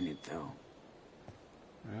to find it, though.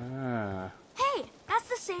 Ah. Hey, that's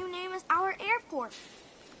the same name as our airport.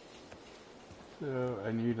 So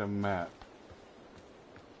I need a map.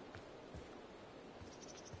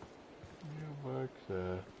 Mailbox,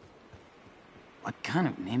 What kind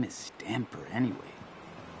of name is Stamper, anyway?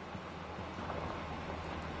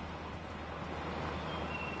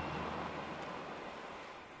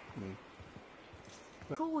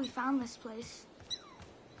 Cool, we found this place.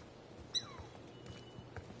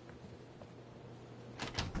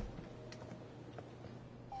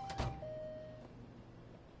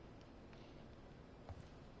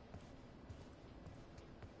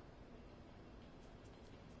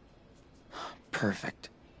 Perfect.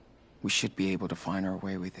 We should be able to find our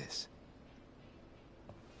way with this.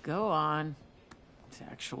 Go on. It's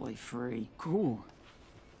actually free. Cool.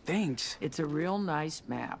 Thanks. It's a real nice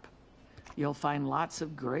map. You'll find lots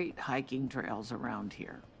of great hiking trails around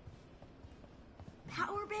here.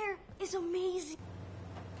 Power Bear is amazing.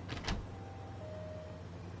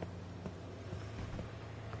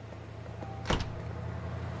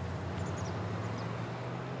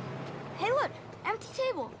 Hey, look, empty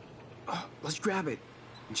table. Let's grab it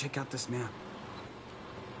and check out this map.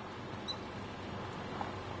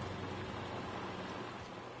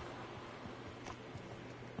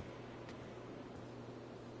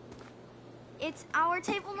 It's our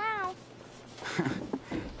table now.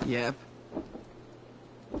 Yep.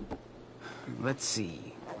 Let's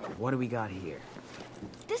see. What do we got here?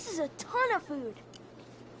 This is a ton of food.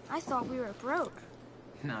 I thought we were broke.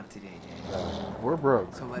 Not today, James. we're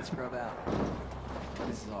broke. So let's grub out.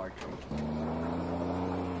 This is our treat.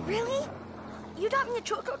 Really? You got me a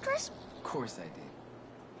Choco Crisp? Of course I did.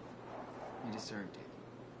 You deserved it.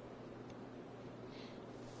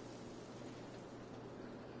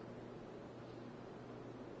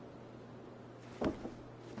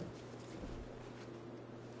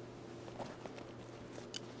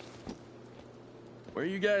 Where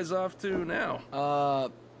you guys off to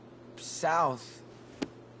now? South.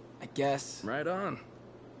 I guess. Right on.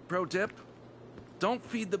 Pro tip, don't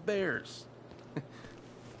feed the bears.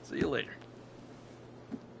 See you later.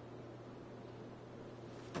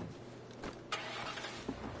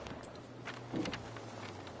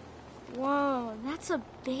 Whoa, that's a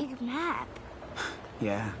big map.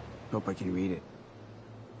 Yeah. Hope I can read it.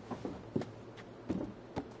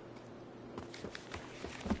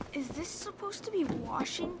 Is this supposed to be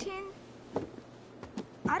Washington?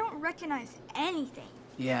 I don't recognize anything.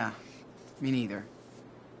 Yeah. Me neither.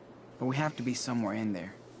 But we have to be somewhere in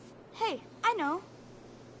there. Hey, I know.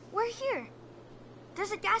 We're here.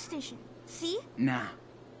 There's a gas station. See? Nah.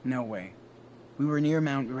 No way. We were near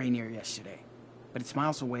Mount Rainier yesterday. But it's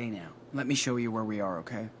miles away now. Let me show you where we are,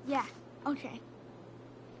 okay? Yeah, okay.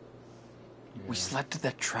 We slept at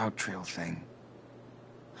that trout trail thing.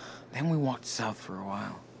 Then we walked south for a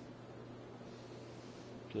while.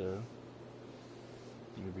 So,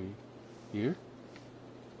 maybe here?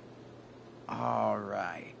 All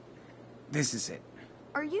right. This is it.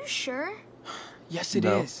 Are you sure? Yes, it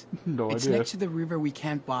No. is. No It's idea. next to the river we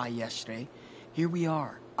camped by yesterday. Here we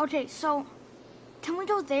are. Okay, so can we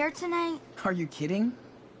go there tonight? Are you kidding?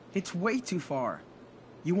 It's way too far.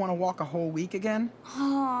 You want to walk a whole week again?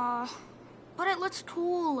 But it looks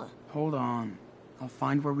cool. Hold on. I'll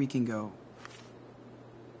find where we can go.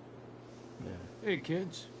 Hey,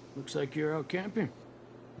 kids. Looks like you're out camping.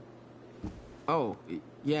 Oh,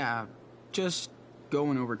 yeah. Just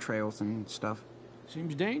going over trails and stuff.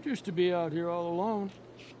 Seems dangerous to be out here all alone.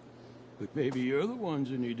 But maybe you're the ones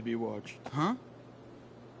who need to be watched. Huh?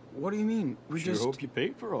 What do you mean? We Sure just... hope you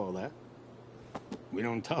paid for all that. We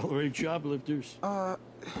don't tolerate shoplifters.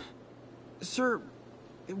 Sir,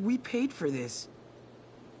 we paid for this.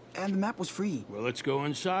 And the map was free. Well, let's go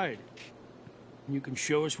inside. You can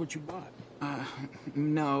show us what you bought.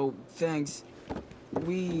 No, thanks.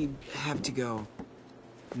 We have to go.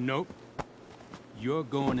 Nope. You're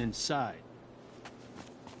going inside.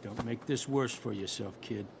 Don't make this worse for yourself,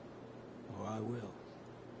 kid. Or I will.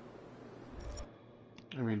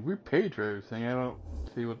 I mean, we paid for everything. I don't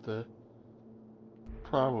see what the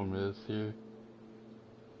problem is here.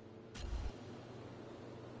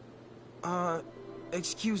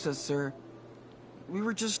 Excuse us, sir. We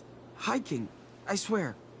were just hiking. I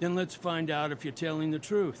swear. Then let's find out if you're telling the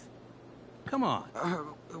truth. Come on.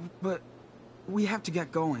 But we have to get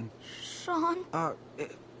going. Sean?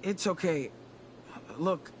 It's okay.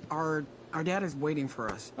 Look, our dad is waiting for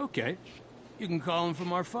us. Okay. You can call him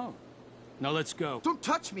from our phone. Now let's go. Don't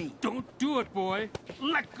touch me! Don't do it, boy!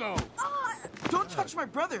 Let go! Don't touch my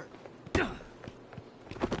brother!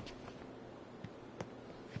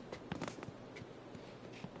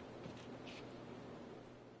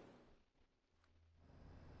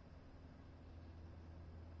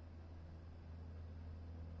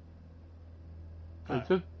 Is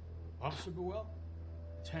it? Officer Buell?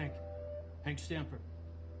 It's Hank. Hank Stamper.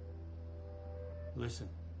 Listen,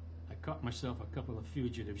 I caught myself a couple of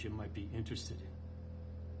fugitives you might be interested in.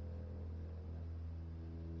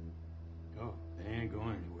 Oh, they ain't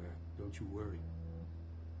going anywhere. Don't you worry.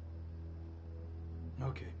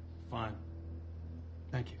 Okay, fine.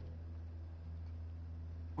 Thank you.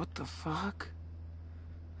 What the fuck?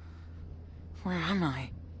 Where am I?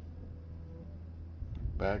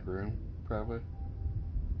 Back room, probably.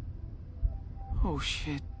 Oh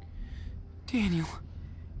shit. Daniel.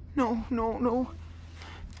 No, no, no.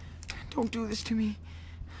 Don't do this to me.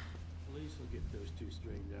 Police will get those two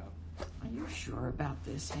straightened out. Are you sure about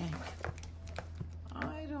this, Hank?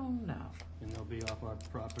 I don't know. And they'll be off our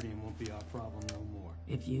property and won't be our problem no more.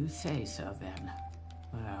 If you say so, then,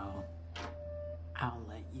 well, I'll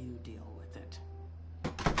let you deal with it.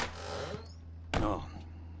 Oh,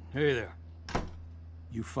 hey there.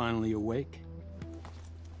 You finally awake?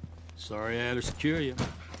 Sorry I had to secure you.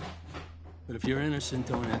 But if you're innocent,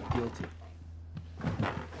 don't act guilty.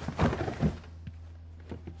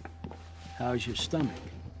 How's your stomach?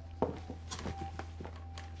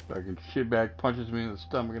 Fucking shitbag punches me in the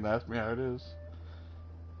stomach and asks me how it is.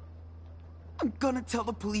 I'm gonna tell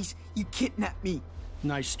the police you kidnapped me.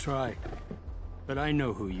 Nice try. But I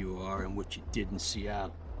know who you are and what you did in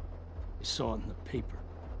Seattle. I saw it in the paper.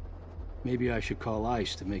 Maybe I should call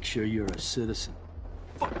ICE to make sure you're a citizen.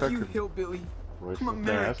 Fuck you, hillbilly. I'm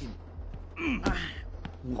American.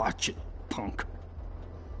 Watch it, punk.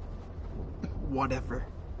 Whatever.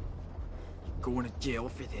 Going to jail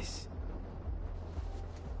for this.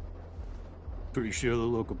 Pretty sure the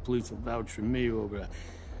local police will vouch for me over a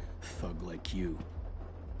thug like you.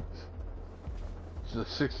 He's a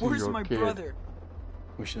 16-year-old kid. Where's my brother?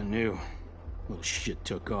 Wish I knew. Little shit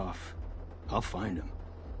took off. I'll find him.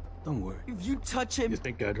 Don't worry. If you touch him... You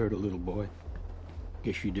think I'd hurt a little boy?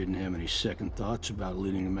 Guess you didn't have any second thoughts about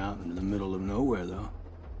leading him out into the middle of nowhere, though.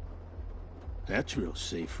 That's real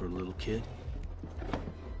safe for a little kid.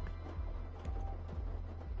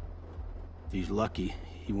 If he's lucky,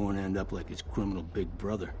 he won't end up like his criminal big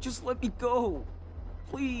brother. Just let me go.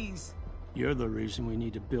 Please. You're the reason we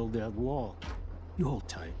need to build that wall. You hold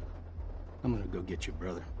tight. I'm gonna go get your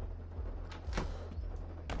brother.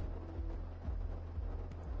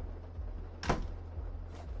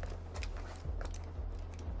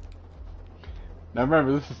 Now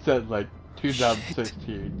remember, this is set like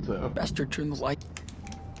 2016, so. Bastard, turn the light.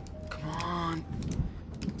 Come on.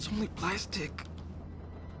 It's only plastic.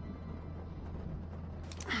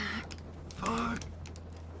 Fuck.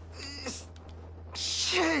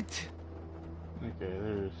 Shit! Okay,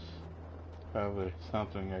 there's probably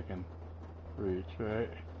something I can reach,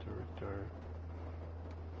 right? To retard.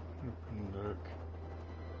 Open look.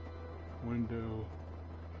 Window.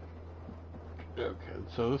 Okay,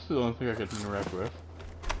 so this is the only thing I can interact with.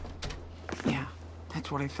 Yeah, that's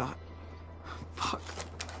what I thought. Fuck.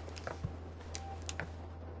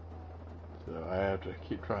 So I have to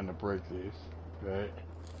keep trying to break these, right?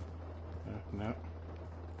 No.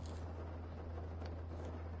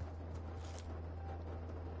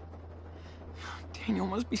 Daniel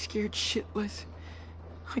must be scared shitless.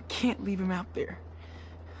 I can't leave him out there.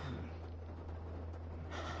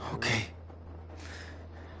 Okay.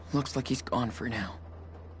 Looks like he's gone for now.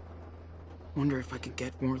 Wonder if I could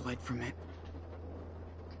get more light from it.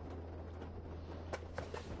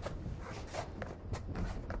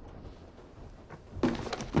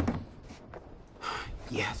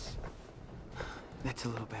 Yes. That's a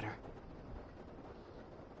little better.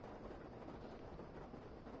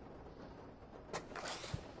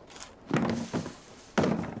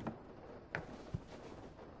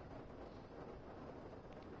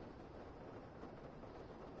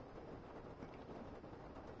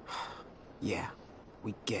 Yeah,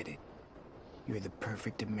 we get it. You're the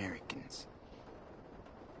perfect Americans.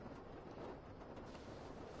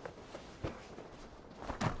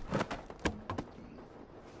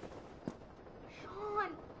 Sean!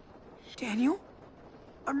 Daniel?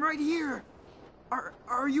 I'm right here.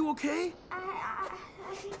 Are you okay? I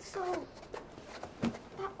think so.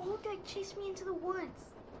 old guy chased me into the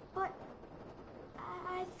woods, but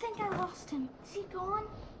I think I lost him. Is he gone?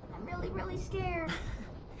 I'm really scared.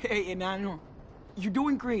 Hey, Enano. You're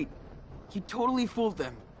doing great. You totally fooled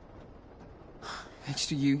them. Thanks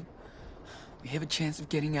to you, we have a chance of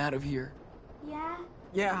getting out of here. Yeah?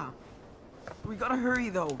 Yeah. We gotta hurry,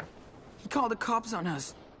 though. He called the cops on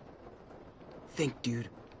us. Think, dude.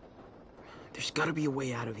 There's gotta be a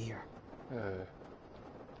way out of here.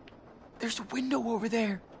 There's a window over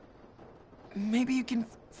there. Maybe you can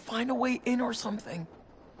find a way in or something.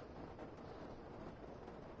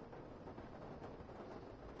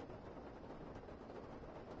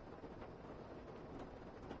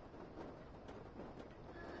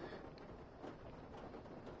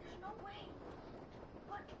 There's no way.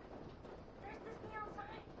 Look, there's this neon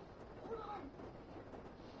sign. Hold on.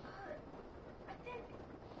 I think...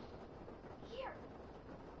 Here.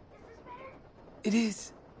 Is this better? It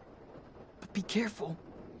is. But be careful.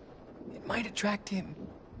 It might attract him.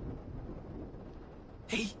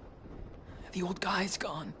 Hey, the old guy's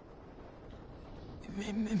gone.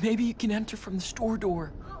 Maybe you can enter from the store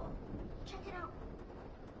door. Oh, check it out.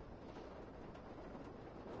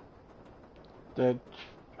 That,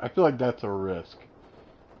 I feel like that's a risk.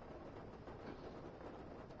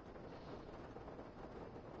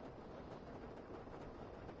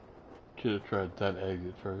 Should have tried that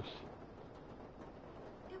exit first.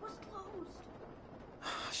 It was closed.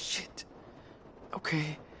 Shit.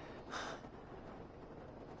 Okay.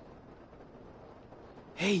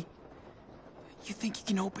 Hey, you think you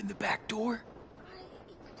can open the back door? I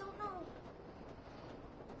don't know.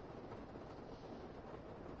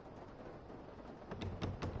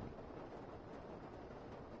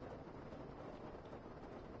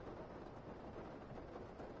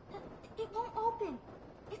 It won't open.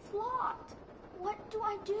 It's locked. What do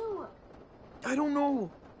I do? I don't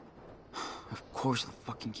know. Of course the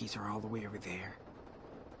fucking keys are all the way over there.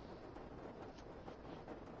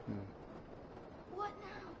 What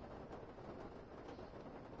now?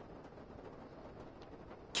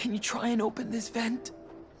 Can you try and open this vent?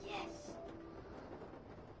 Yes.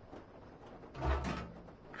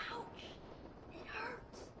 Ouch. It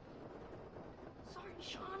hurts. Sorry,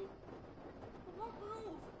 Sean. It won't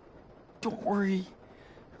move. Don't worry.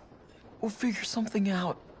 We'll figure something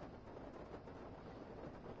out.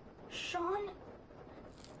 Sean?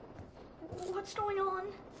 What's going on?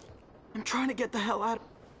 I'm trying to get the hell out.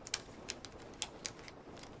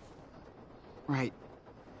 Right.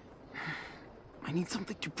 I need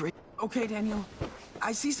something to break. Okay, Daniel.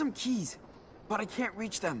 I see some keys, but I can't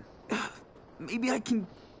reach them. Maybe I can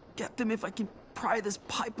get them if I can pry this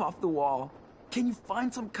pipe off the wall. Can you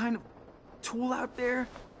find some kind of tool out there?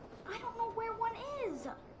 I don't know where one is.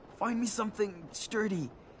 Find me something sturdy,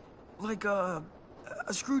 like a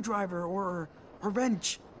screwdriver or a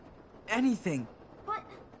wrench. Anything. But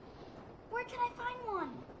where can I find one?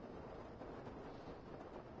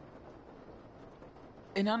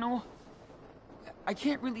 Enano, I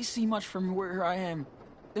can't really see much from where I am.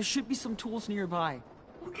 There should be some tools nearby.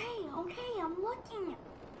 Okay, I'm looking.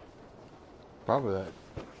 Probably that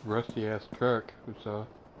rusty ass truck we saw.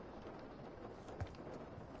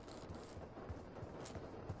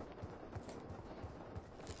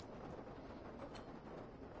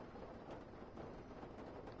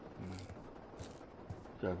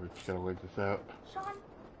 We just gotta wait this out. Sean,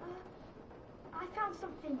 I found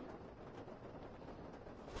something.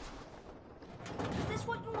 Is this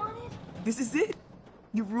what you wanted? This is it.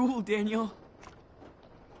 You rule, Daniel.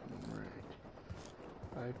 Alright.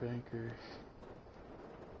 Pipe anchors.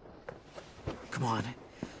 Come on.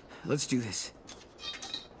 Let's do this.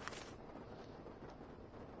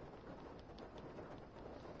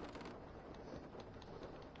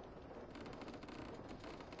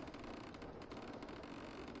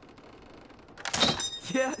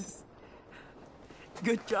 Yes!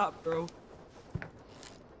 Good job, bro.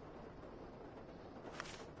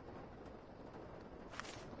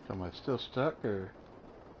 Am I still stuck or?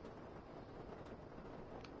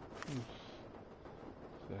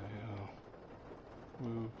 The hell?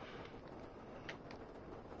 Move.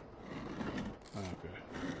 Okay.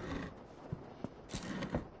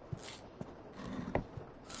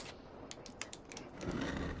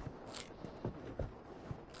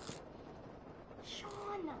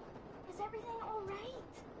 Sean, is everything all right?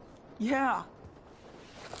 Yeah.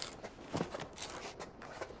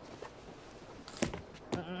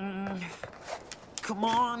 Come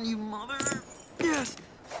on, you mother. Yes.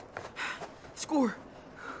 Score.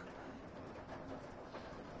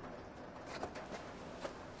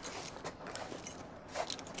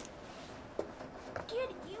 Did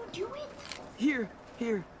you do it? Here.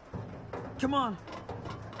 Come on.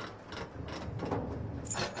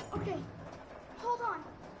 Okay, hold on.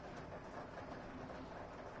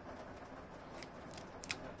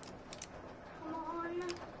 Come on.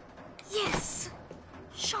 Yes!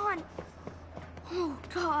 Sean! Oh,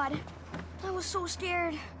 God. I was so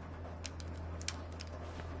scared.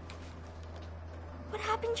 What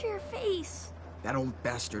happened to your face? That old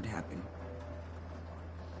bastard happened.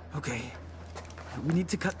 Okay. We need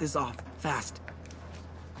to cut this off. Fast.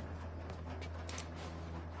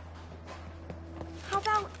 How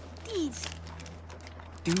about these?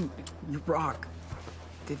 Dude, you rock.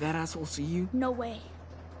 Did that asshole see you? No way.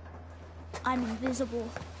 I'm invisible.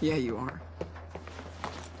 Yeah, you are.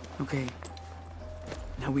 Okay.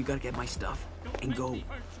 Now we gotta get my stuff and go.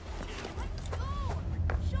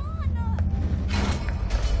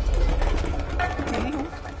 Daniel?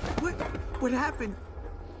 What happened?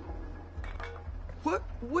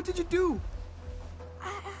 What did you do?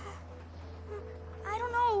 I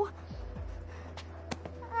don't know.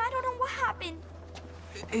 I don't know what happened.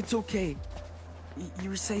 It's okay.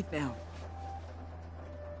 You're safe now.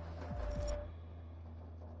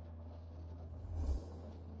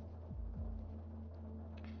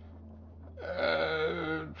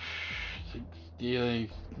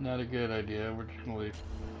 Stealing's not a good idea. We're just gonna leave.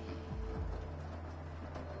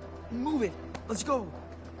 Move it. Let's go.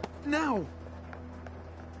 Now.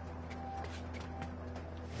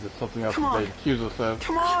 Is there something else Come on. they accuse us of?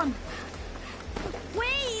 Come on.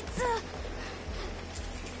 Wait!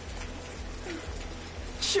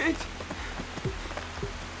 Shit.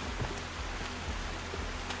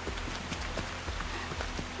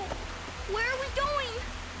 Where are we going?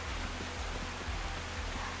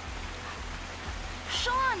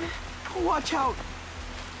 Sean! Watch out.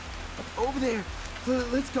 Over there.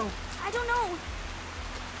 Let's go. I don't know.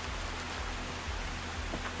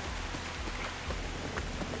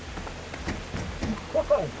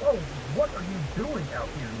 Whoa, what are you doing out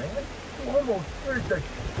here, man? You almost scared the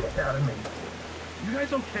shit out of me. You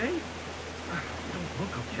guys okay? You don't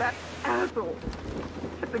look okay. That asshole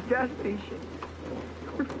at the gas station.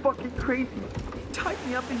 You're fucking crazy. He tied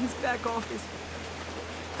me up in his back office.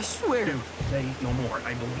 I swear. Dude, say no more.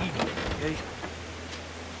 I believe you, okay?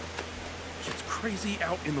 Shit's crazy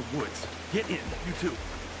out in the woods. Get in, you two.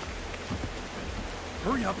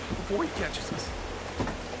 Hurry up before he catches us.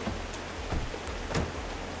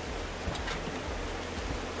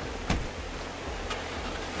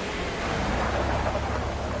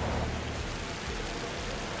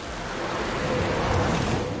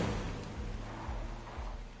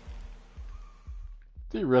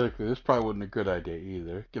 Theoretically, this probably wasn't a good idea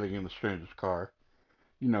either, getting in a stranger's car.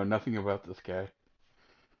 You know nothing about this guy.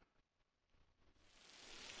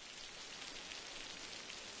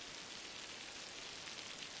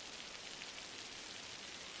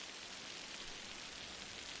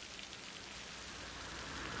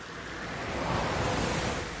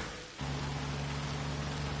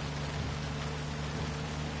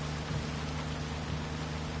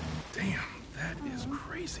 Damn, that is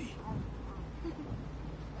crazy.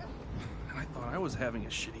 And I thought I was having a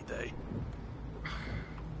shitty day.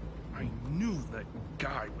 I knew that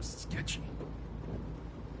guy was sketchy.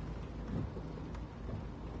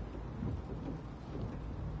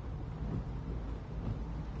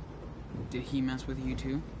 Did he mess with you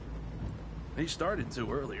too? He started to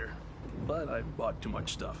earlier, but I bought too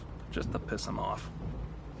much stuff, just to piss him off.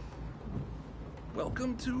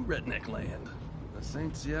 Welcome to Redneck Land. This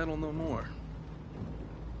ain't Seattle no more.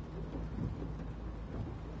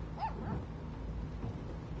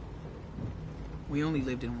 We only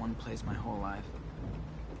lived in one place my whole life.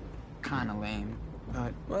 Kinda lame,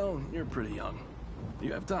 but... Well, you're pretty young.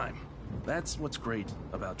 You have time. That's what's great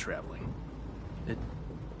about traveling. It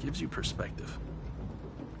gives you perspective.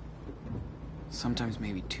 Sometimes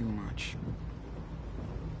maybe too much.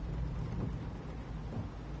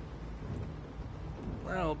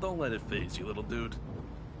 Well, don't let it faze you, little dude.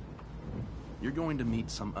 You're going to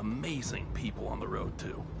meet some amazing people on the road,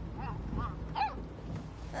 too.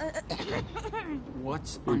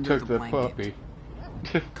 What's Who under took the the blanket?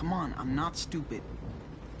 puppy? Come on, I'm not stupid.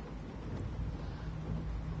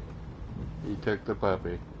 He took the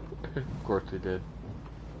puppy. Of course he did.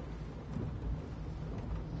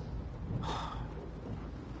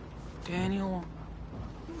 Daniel.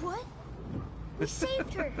 What? We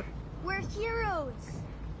saved her. We're heroes.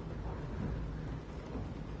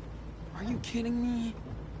 Are you kidding me?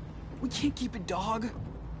 We can't keep a dog.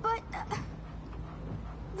 But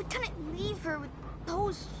we couldn't leave her with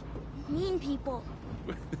those mean people.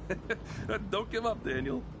 Don't give up,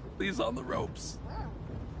 Daniel. He's on the ropes.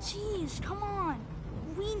 Jeez, come on.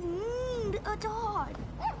 We need a dog.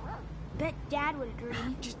 Bet Dad would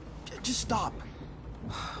agree. Just stop.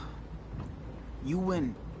 You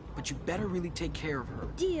win, but you better really take care of her.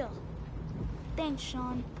 Deal. Thanks,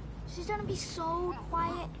 Sean. She's gonna be so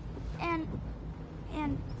quiet. And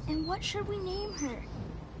what should we name her?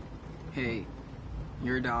 Hey,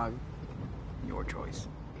 your dog, your choice.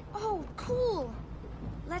 Oh, cool.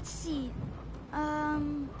 Let's see. How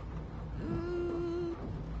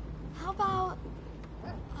about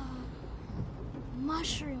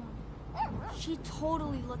Mushroom? She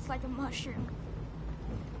totally looks like a mushroom.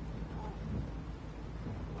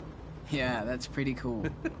 Yeah, that's pretty cool.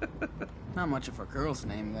 Not much of a girl's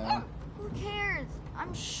name, though. Who cares?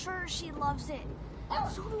 I'm sure she loves it.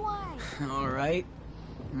 So do I. All right.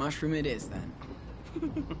 Mushroom it is, then.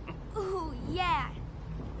 Ooh, yeah.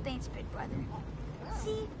 Thanks, big brother.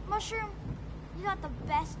 See, Mushroom? You got the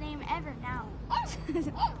best name ever now.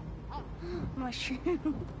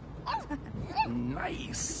 Mushroom.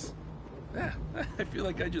 Nice. I feel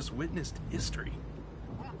like I just witnessed history.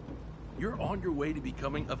 You're on your way to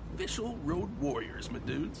becoming official road warriors, my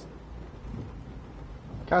dudes.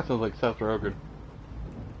 Kind of sounds like Seth Rogen.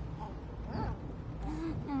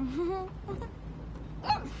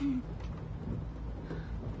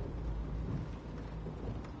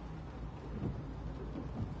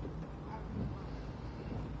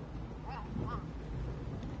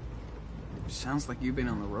 Sounds like you've been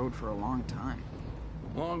on the road for a long time.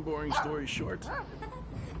 Long, boring story short.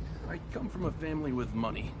 I come from a family with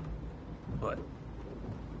money, but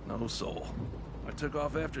no soul. I took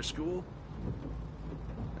off after school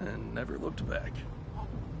and never looked back.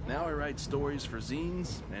 Now I write stories for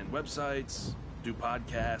zines and websites, do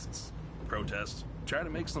podcasts, protest, try to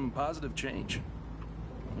make some positive change.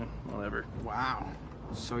 Whatever. Wow.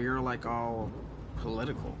 So you're like all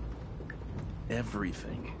political.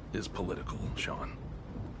 Everything is political, Sean.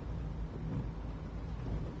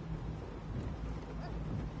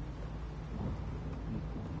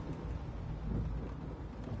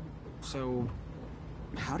 So,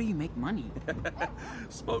 how do you make money?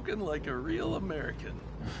 Spoken like a real American.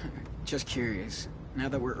 Just curious. Now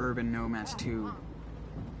that we're urban nomads too,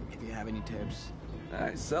 if you have any tips.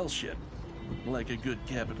 I sell shit, like a good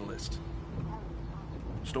capitalist.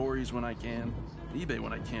 Stories when I can, eBay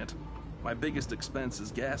when I can't. My biggest expense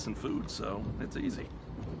is gas and food, so it's easy.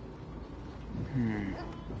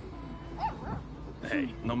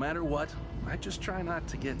 Hey, no matter what, I just try not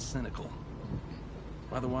to get cynical.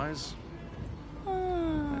 Otherwise,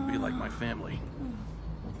 I'd be like my family.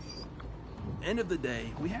 End of the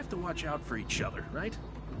day, we have to watch out for each other, right?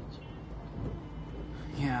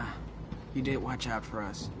 Yeah, you did watch out for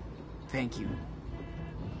us. Thank you.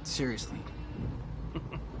 Seriously.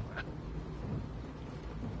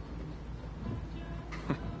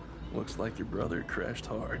 Looks like your brother crashed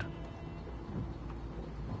hard.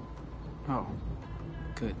 Oh,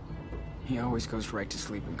 good. He always goes right to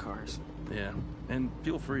sleep in cars. Yeah, and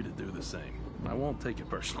feel free to do the same. I won't take it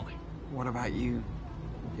personally. What about you?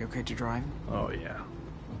 You okay to drive? Oh yeah.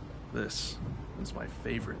 This is my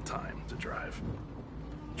favorite time to drive.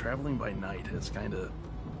 Traveling by night is kinda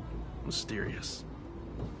mysterious.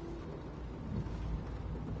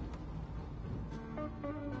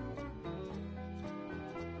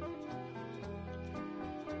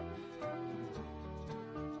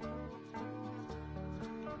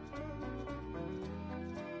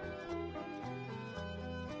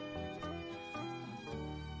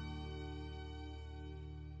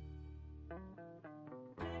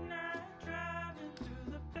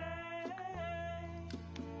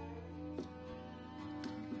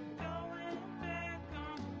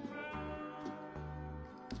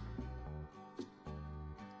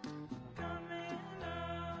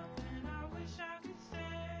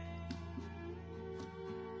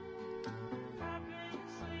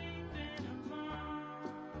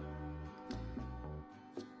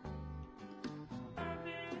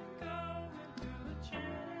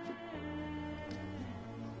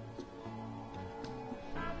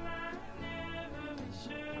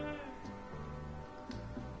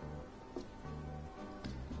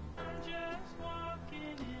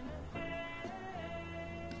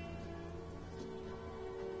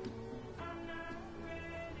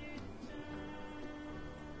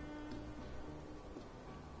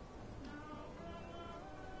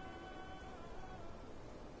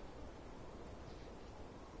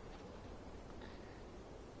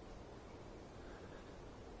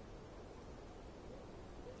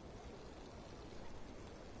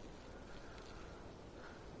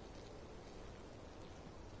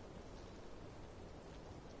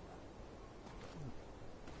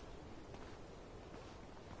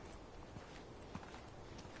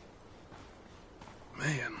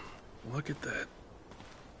 Man, look at that.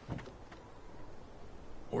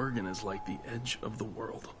 Oregon is like the edge of the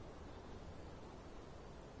world.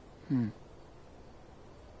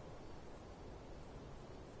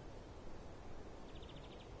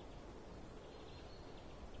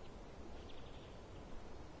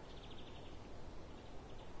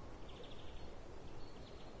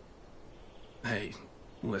 Hey,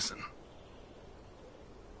 listen.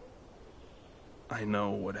 I know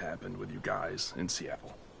what happened with you guys in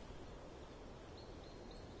Seattle.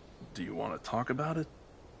 Do you want to talk about it?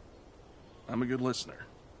 I'm a good listener.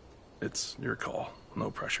 It's your call,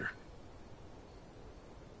 no pressure.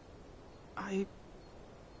 I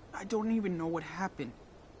don't even know what happened.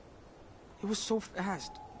 It was so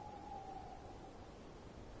fast.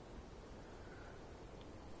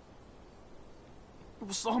 It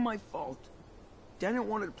was all my fault. Daniel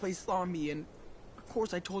wanted to play zombie, and of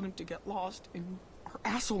course I told him to get lost, and our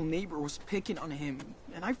asshole neighbor was picking on him,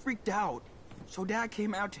 and I freaked out. So Dad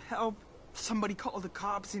came out to help. Somebody called the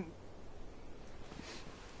cops, and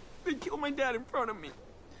they killed my dad in front of me.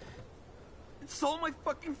 It's all my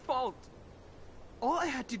fucking fault. All I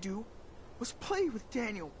had to do was play with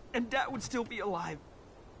Daniel, and Dad would still be alive.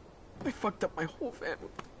 I fucked up my whole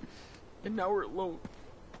family, and now we're alone.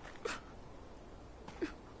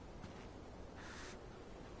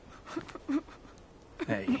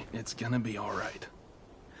 Hey, it's gonna be alright.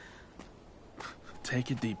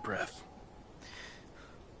 Take a deep breath.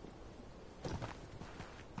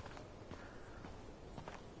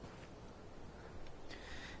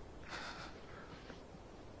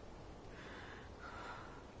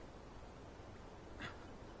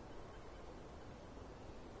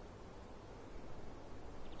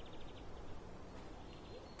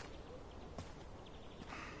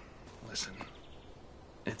 Listen,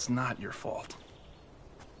 it's not your fault.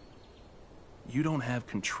 You don't have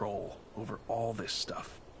control over all this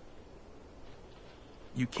stuff.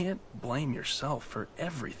 You can't blame yourself for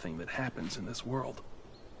everything that happens in this world.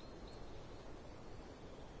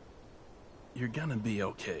 You're gonna be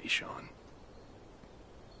okay, Sean.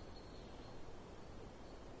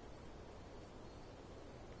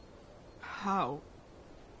 How?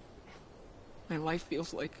 My life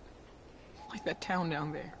feels like that town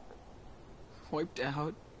down there. Wiped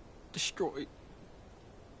out, destroyed.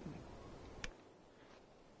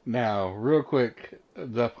 Now, real quick,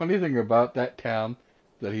 the funny thing about that town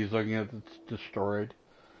that he's looking at that's destroyed,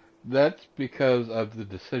 that's because of the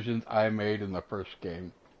decisions I made in the first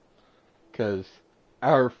game. Because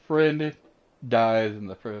our friend dies in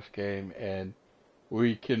the first game, and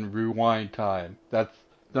we can rewind time. That's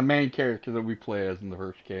the main character that we play as in the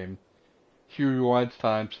first game. She rewinds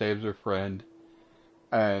time, saves her friend,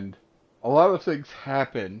 and a lot of things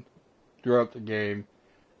happen throughout the game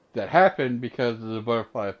that happen because of the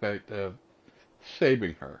butterfly effect of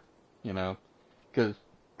saving her, you know? Because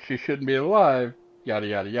she shouldn't be alive, yada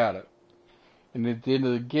yada yada. And at the end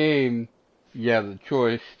of the game, you have the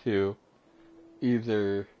choice to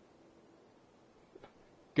either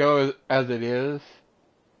go as it is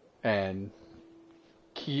and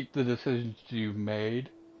keep the decisions you've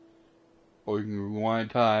made, or you can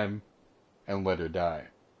rewind time and let her die.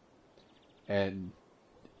 And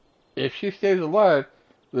if she stays alive,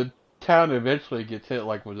 the town eventually gets hit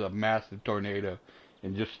like with a massive tornado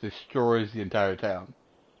and just destroys the entire town.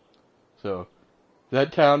 So,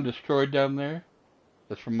 that town destroyed down there,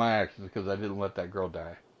 that's from my actions because I didn't let that girl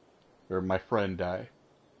die. Or my friend die.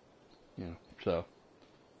 You know, so.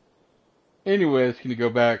 Anyways, gonna go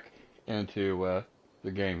back into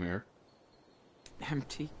the game here.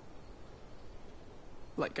 Empty.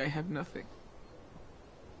 Like I have nothing.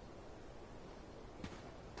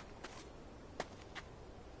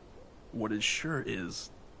 What is sure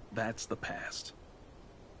is, that's the past.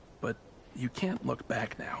 But you can't look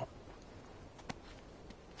back now.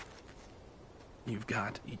 You've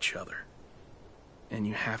got each other. And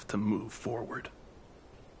you have to move forward.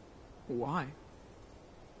 Why?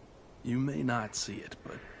 You may not see it,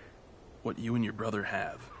 but what you and your brother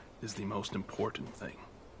have is the most important thing.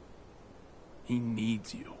 He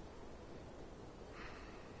needs you.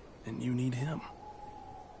 And you need him.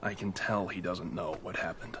 I can tell he doesn't know what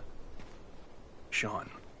happened. Sean,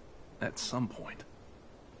 at some point,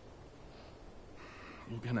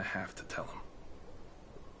 you're gonna have to tell him.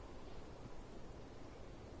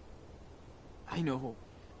 I know.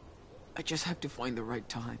 I just have to find the right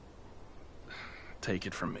time. Take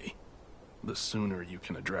it from me. The sooner you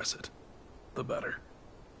can address it, the better.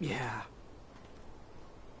 Yeah.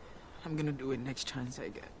 I'm gonna do it next chance I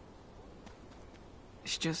get.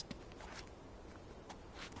 It's just...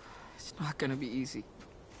 it's not gonna be easy.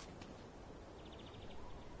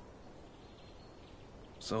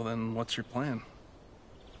 So then, what's your plan?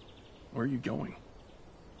 Where are you going?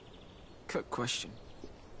 Question.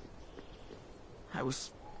 I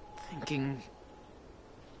was thinking...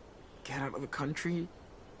 Get out of the country?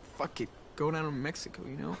 Fuck it. Go down to Mexico,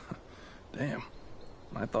 you know? Damn.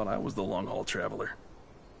 I thought I was the long-haul traveler.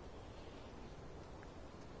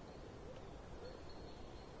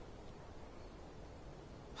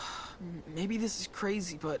 Maybe this is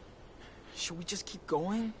crazy, but... Should we just keep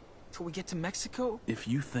going? Till we get to Mexico? If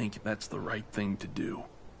you think that's the right thing to do,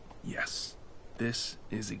 yes. This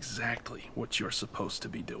is exactly what you're supposed to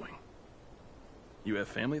be doing. You have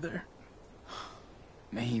family there?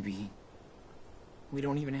 Maybe. We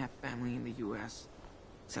don't even have family in the U.S.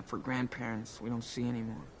 Except for grandparents we don't see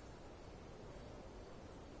anymore.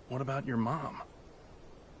 What about your mom?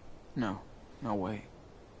 No. No way.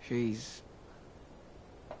 She's...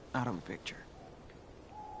 out of the picture.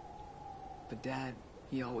 But Dad,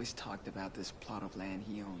 he always talked about this plot of land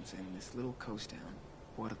he owns in this little coast town,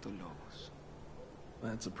 Puerto Lobos.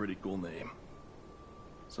 That's a pretty cool name.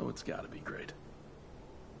 So it's gotta be great.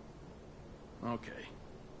 Okay,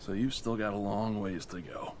 so you've still got a long ways to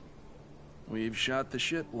go. We've shot the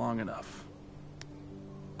shit long enough.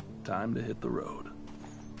 Time to hit the road.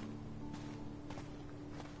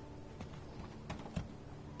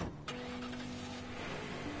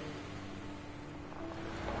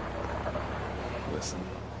 Listen,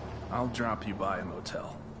 I'll drop you by a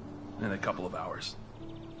motel in a couple of hours.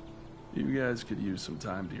 You guys could use some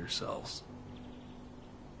time to yourselves.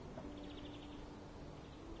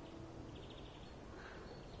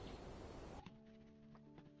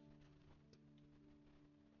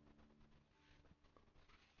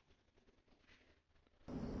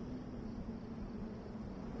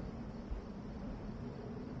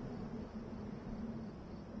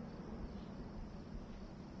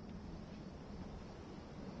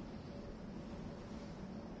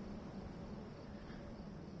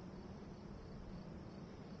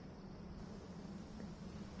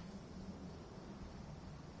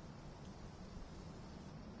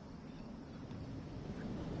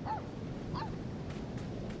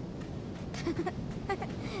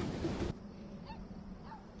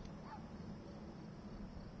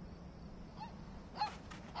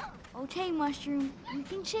 Okay, Mushroom, you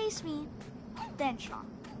can chase me. Then, Sean.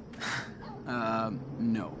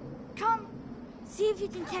 No. Come, see if you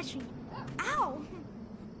can catch me. Ow!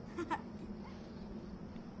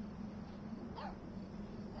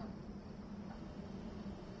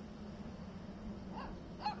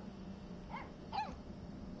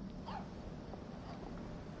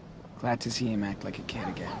 Glad to see him act like a kid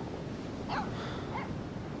again. How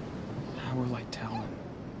will I tell him?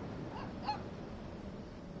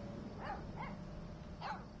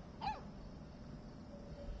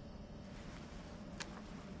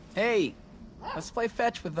 Hey, let's play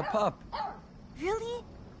fetch with the pup. Really?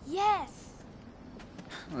 Yes.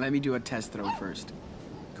 Let me do a test throw first.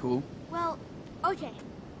 Cool? Well, okay,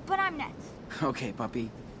 but I'm next. Okay,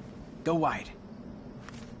 puppy. Go wide.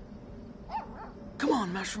 Come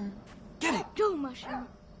on, Mushroom. Get it. Go, Mushroom.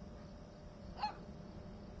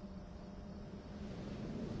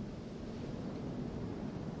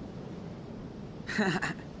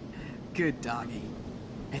 Good doggy.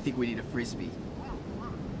 I think we need a frisbee.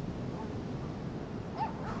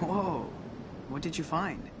 Whoa. What did you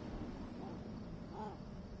find?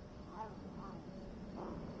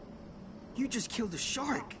 You just killed a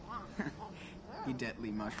shark. You deadly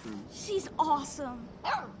mushroom. She's awesome.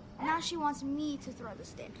 Now she wants me to throw the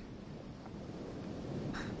stick.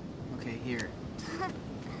 Okay, here.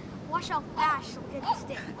 Watch how fast she'll get the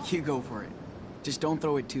stick. You go for it. Just don't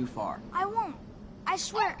throw it too far. I won't. I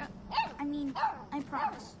swear. I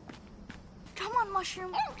promise. Come on,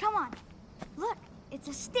 Mushroom. Come on. Look, it's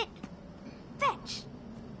a stick. Fetch.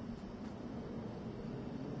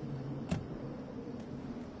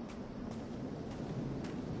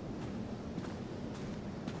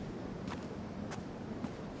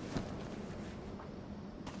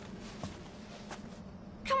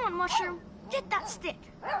 Come on, Mushroom. Get that stick.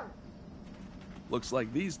 Looks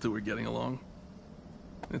like these two are getting along.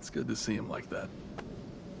 It's good to see him like that.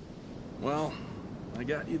 Well, I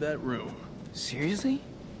got you that room. Seriously?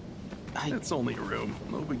 It's only a room,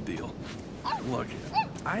 no big deal. Look,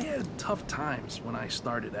 I had tough times when I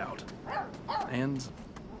started out. And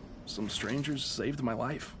some strangers saved my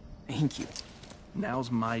life. Thank you.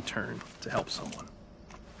 Now's my turn to help someone.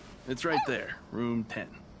 It's right there, room 10.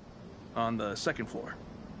 On the second floor.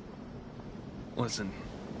 Listen,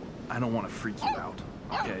 I don't want to freak you out,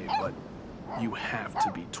 okay? But you have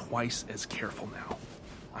to be twice as careful now.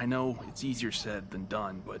 I know it's easier said than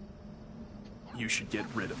done, but you should get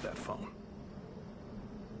rid of that phone.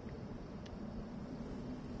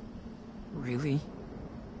 Really?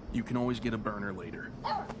 You can always get a burner later.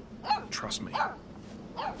 Trust me.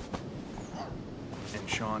 And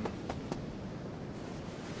Sean,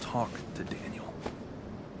 talk to Daniel.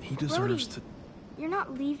 He deserves Brody, to... You're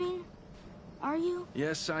not leaving, are you?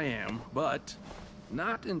 Yes, I am, but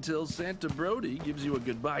not until Santa Brody gives you a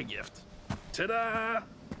goodbye gift. Ta-da!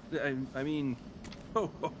 I mean,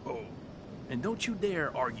 ho, ho, ho. And don't you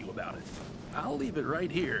dare argue about it. I'll leave it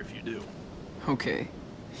right here if you do. Okay,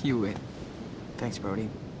 you win. Thanks, Brody.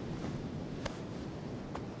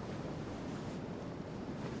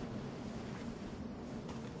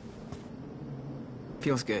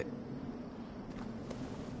 Feels good.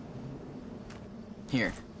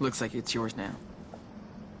 Here, looks like it's yours now.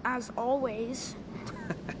 As always.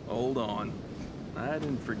 Hold on. I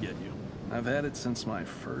didn't forget you. I've had it since my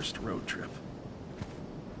first road trip.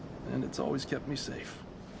 And it's always kept me safe.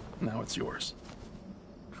 Now it's yours.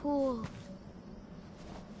 Cool.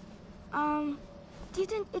 Do you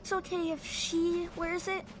think it's okay if she wears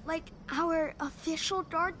it? Like our official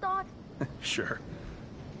guard dog? Sure.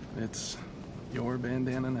 It's your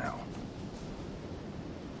bandana now.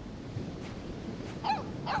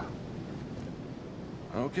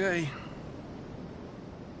 Okay.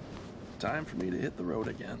 Time for me to hit the road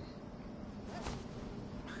again.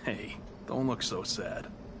 Hey, don't look so sad.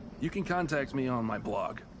 You can contact me on my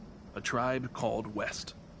blog, A Tribe Called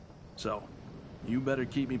West. So, you better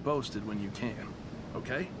keep me posted when you can,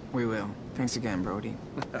 okay? We will. Thanks again, Brody.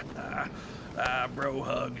 Bro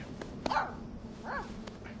hug.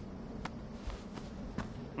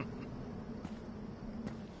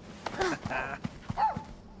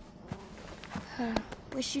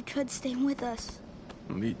 Wish you could stay with us.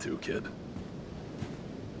 Me too, kid.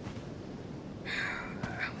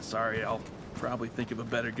 Sorry, I'll probably think of a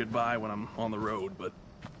better goodbye when I'm on the road, but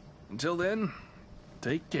until then,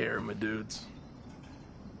 take care, my dudes.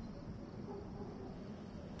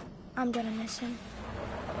 I'm gonna miss him.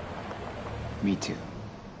 Me too.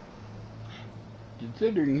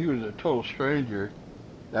 Considering he was a total stranger,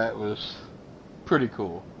 that was pretty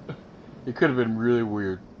cool. It could have been really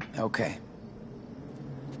weird. Okay.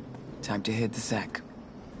 Time to hit the sack.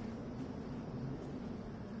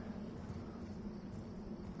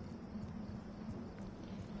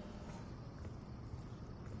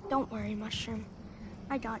 Don't worry, Mushroom.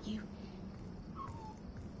 I got you.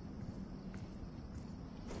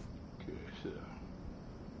 Okay, so...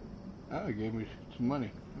 Oh, he gave me some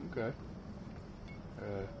money. Okay.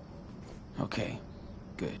 Okay,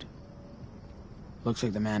 good. Looks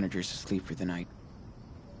like the manager's asleep for the night.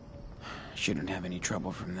 Shouldn't have any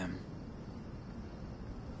trouble from them.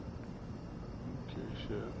 Okay,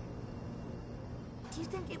 so... Do you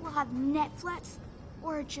think it will have Netflix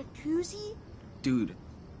or a jacuzzi? Dude,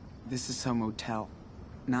 this is some motel,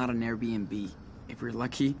 not an Airbnb. If we're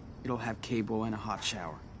lucky, it'll have cable and a hot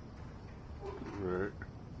shower. Right.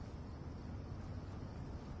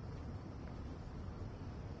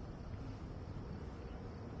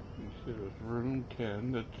 You said it was room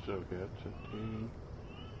 10, that's okay, that's 15.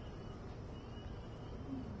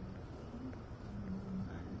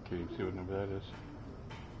 I can't see what number that is.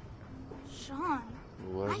 Sean,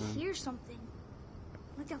 11. I hear something.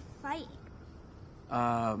 Like a fight.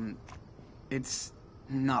 It's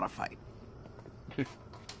not a fight.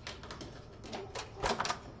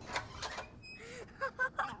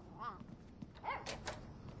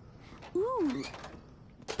 Ooh.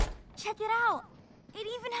 Check it out. It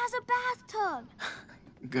even has a bathtub.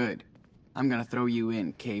 Good. I'm gonna throw you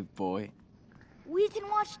in, cave boy. We can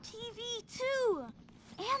watch TV too.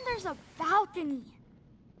 And there's a balcony.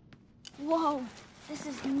 Whoa, this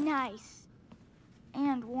is nice.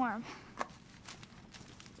 And warm.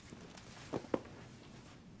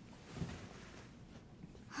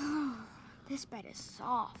 This bed is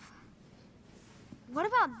soft. What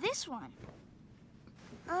about this one?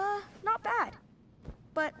 Not bad.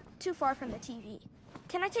 But too far from the TV.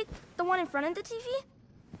 Can I take the one in front of the TV?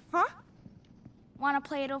 Huh? Wanna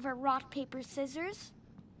play it over rock, paper, scissors?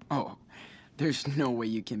 Oh, there's no way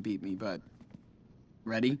you can beat me, but...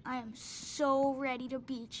 Ready? I am so ready to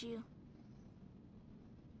beat you.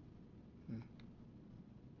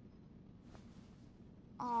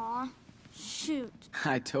 Aw, shoot.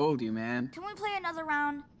 I told you, man. Can we play another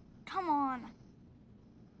round? Come on.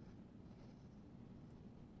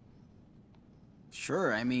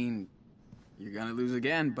 Sure, I mean, you're gonna lose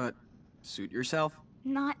again, but suit yourself.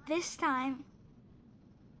 Not this time.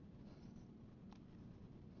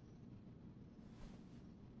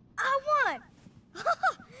 I won!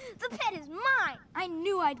 The pet is mine! I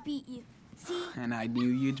knew I'd beat you. See? And I knew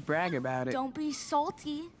you'd brag about it. Don't be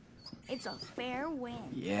salty. It's a fair win.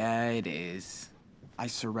 Yeah, it is. I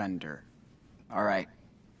surrender. All right,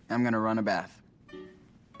 I'm gonna run a bath.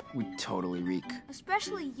 We totally reek.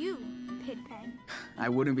 Especially you, Pigpen. I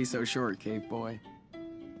wouldn't be so sure, cave boy.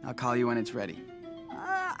 I'll call you when it's ready.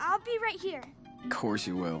 I'll be right here. Of course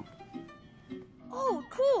you will. Oh,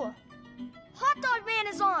 cool. Hot Dog Man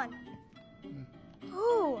is on.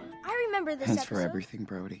 Ooh, I remember this Thanks episode. for everything,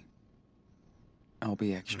 Brody. I'll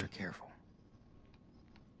be extra careful.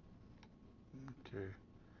 Okay.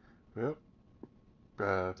 Well,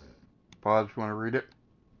 Boz, you want to read it?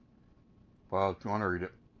 Boz, you want to read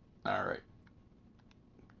it? All right.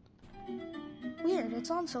 Weird,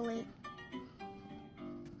 it's on so late.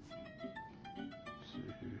 Let's see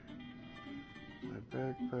here. My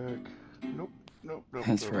backpack. Nope.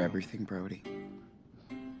 Thanks for everything, Brody.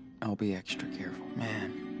 I'll be extra careful.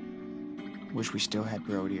 Man, wish we still had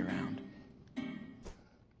Brody around.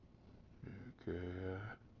 Okay.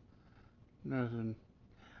 Nothing.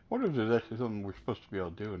 What if there's actually something we're supposed to be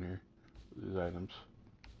able to do in here? These items.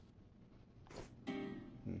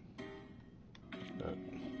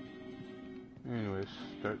 Anyways,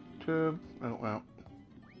 start tube. Oh, well.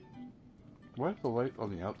 Why is the light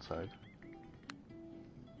on the outside?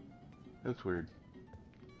 That's weird.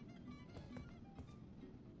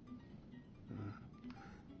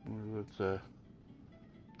 Let's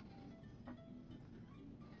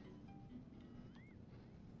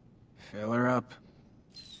Fill her up.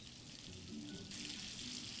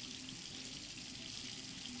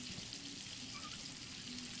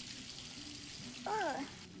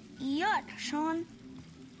 Yuck, Sean.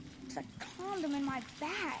 It's a condom in my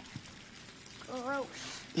bag.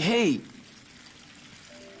 Gross. Hey!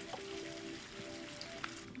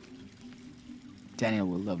 Daniel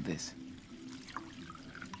will love this.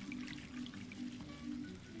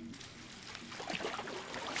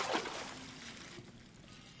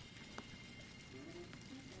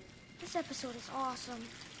 This episode is awesome.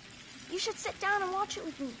 You should sit down and watch it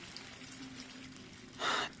with me.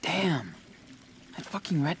 Damn! That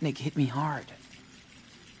fucking redneck hit me hard.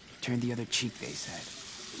 Turn the other cheek, they said.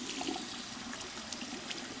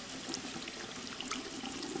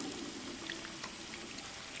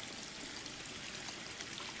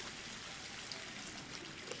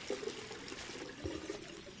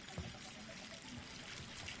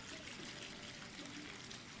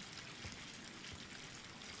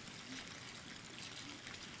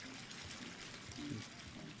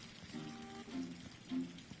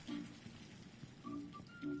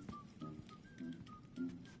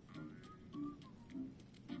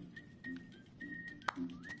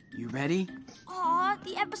 You ready? Aw,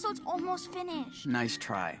 the episode's almost finished. Nice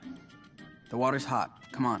try. The water's hot.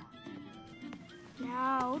 Come on.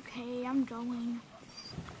 Yeah, okay, I'm going.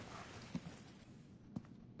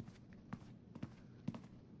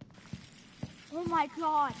 Oh my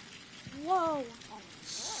god. Whoa.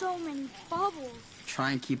 So many bubbles.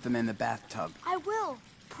 Try and keep them in the bathtub. I will.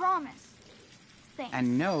 Promise. Thanks.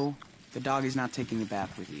 And no, the dog is not taking a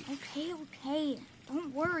bath with you. Okay.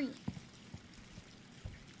 Don't worry.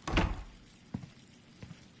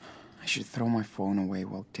 I should throw my phone away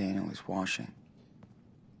while Daniel is washing.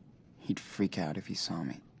 He'd freak out if he saw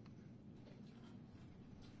me.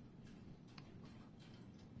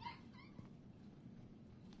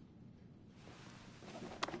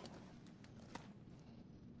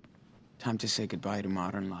 Time to say goodbye to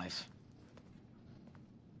modern life.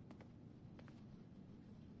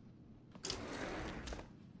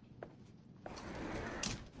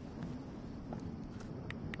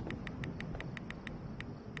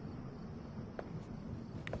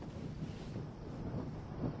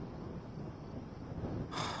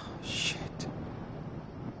 Shit.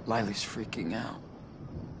 Lila's freaking out.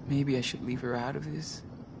 Maybe I should leave her out of this,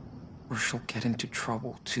 or she'll get into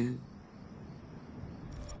trouble too.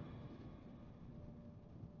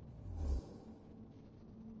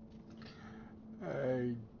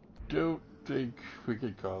 I don't think we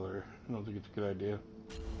could call her. I don't think it's a good idea.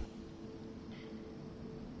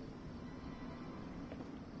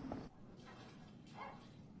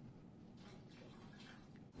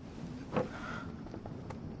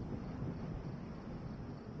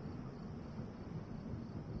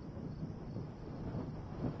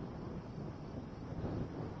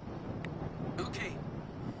 Okay.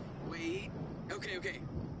 Wait. Okay.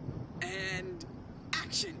 And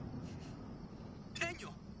action.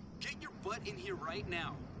 Daniel, get your butt in here right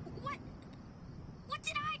now. What? What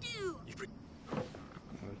did I do?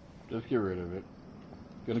 Just get rid of it.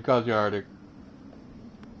 It's gonna cause you heartache.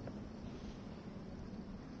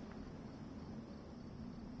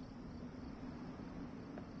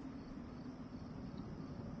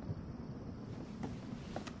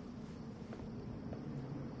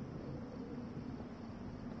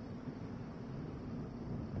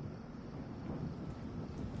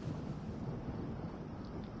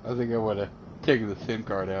 I think I would have taken the SIM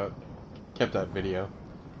card out, kept that video.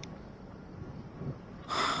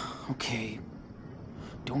 Okay.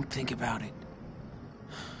 Don't think about it.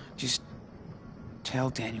 Just tell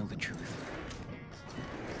Daniel the truth.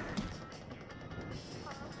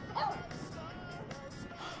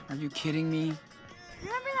 Are you kidding me?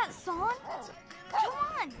 Remember that song? Come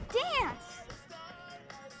on, dance!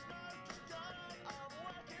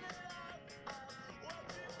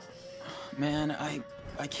 Man, I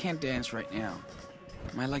can't dance right now.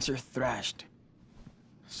 My legs are thrashed.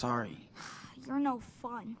 Sorry. You're no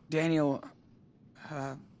fun. Daniel,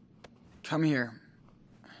 come here.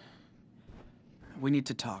 We need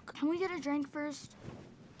to talk. Can we get a drink first?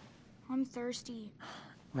 I'm thirsty.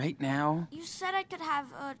 Right now? You said I could have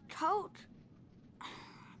a Coke.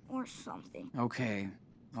 Or something. Okay,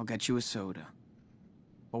 I'll get you a soda.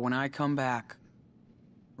 But when I come back,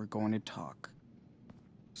 we're going to talk.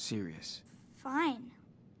 Serious. Fine.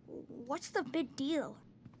 What's the big deal?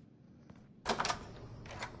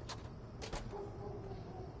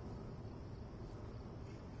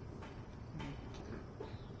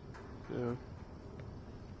 So,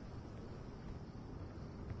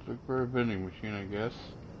 look for a vending machine, I guess.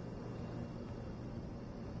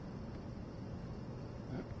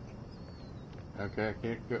 Okay, I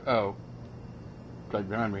can't go. Oh, it's like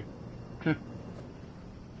behind me.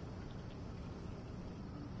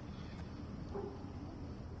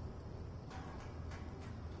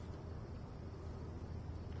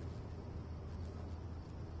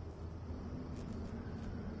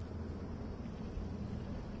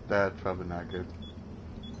 That's probably not good.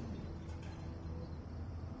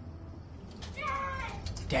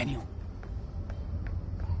 Daniel.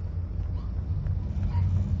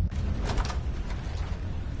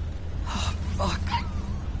 Oh, fuck.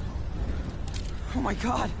 Oh my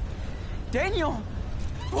god. Daniel!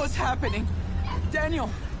 What's happening? Daniel,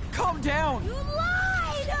 calm down. You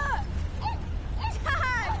lied! Dad!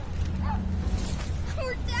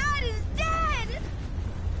 Your dad is dead!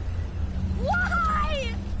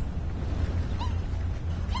 Why?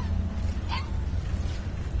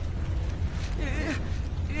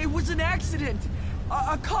 It was an accident.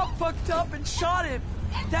 A cop fucked up and shot him.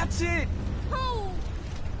 That's it. No!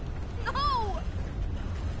 No!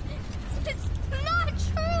 It's not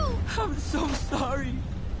true! I'm so sorry.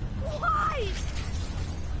 Why?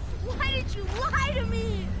 Why did you lie to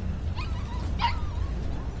me?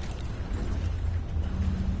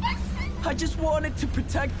 I just wanted to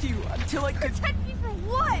protect you until I could... Protect me from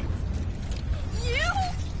what? You?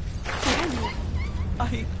 I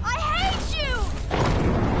hate you!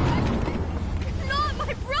 You're not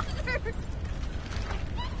my brother!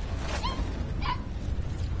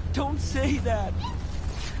 Don't say that.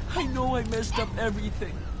 I know I messed up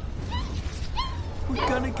everything. We're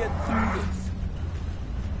gonna get through this.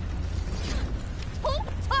 Don't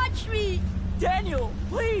touch me! Daniel,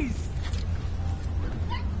 please!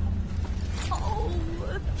 Oh.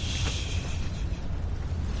 Shh.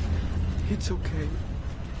 It's okay.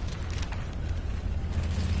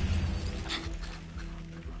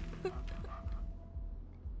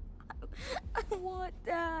 I want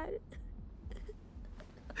Dad.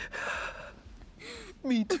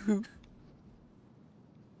 Me too.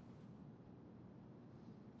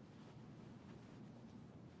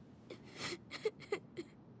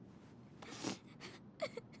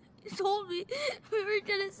 You told me we were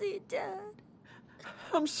gonna see Dad.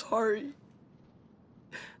 I'm sorry.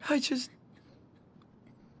 I just...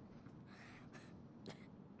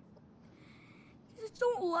 Just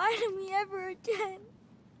don't lie to me ever again.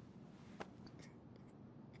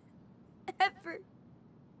 Ever.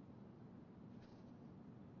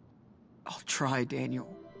 I'll try, Daniel.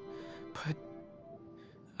 But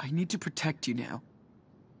I need to protect you now.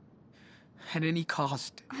 At any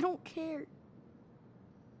cost. I don't care.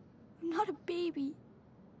 I'm not a baby.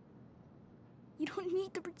 You don't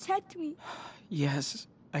need to protect me. Yes,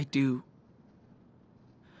 I do.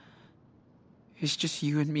 It's just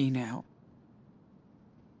you and me now.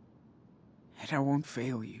 And I won't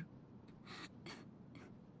fail you.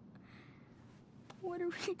 What are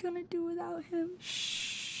we gonna do without him?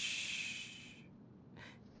 Shh.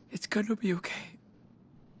 It's gonna be okay.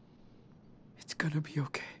 It's gonna be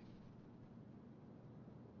okay.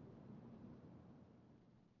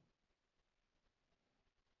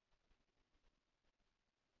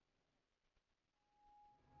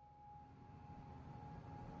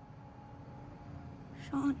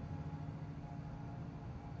 Sean.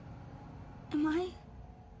 Am I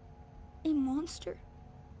a monster?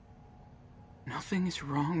 Nothing is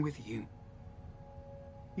wrong with you.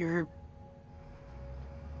 You're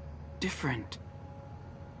different.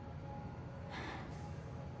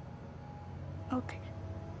 Okay.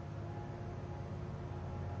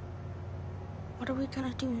 What are we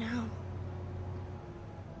gonna do now?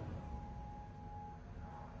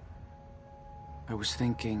 I was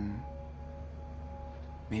thinking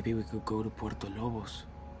maybe we could go to Puerto Lobos.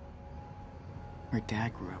 Where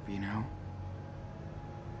Dad grew up, you know?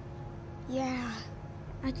 Yeah,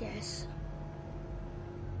 I guess.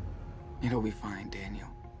 It'll be fine, Daniel.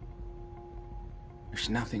 There's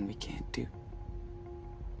nothing we can't do.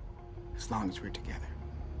 As long as we're together.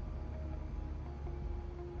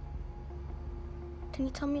 Can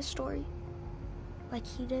you tell me a story? Like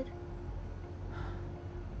he did?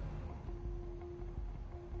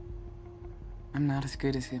 I'm not as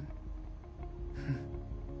good as him.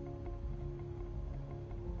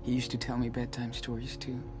 He used to tell me bedtime stories,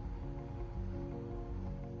 too.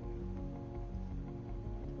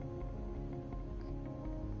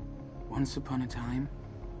 Once upon a time,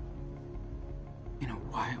 in a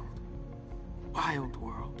wild, wild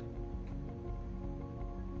world,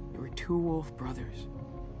 there were two wolf brothers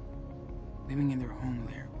living in their home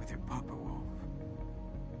lair with their papa wolf.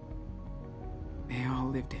 They all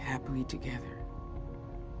lived happily together.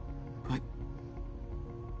 But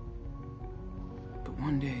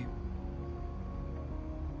one day,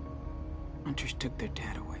 hunters took their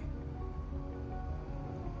dad away.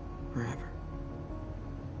 Forever.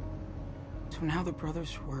 So now the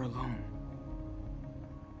brothers were alone.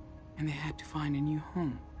 And they had to find a new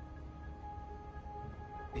home.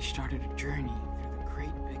 They started a journey through the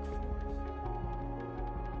great big forest.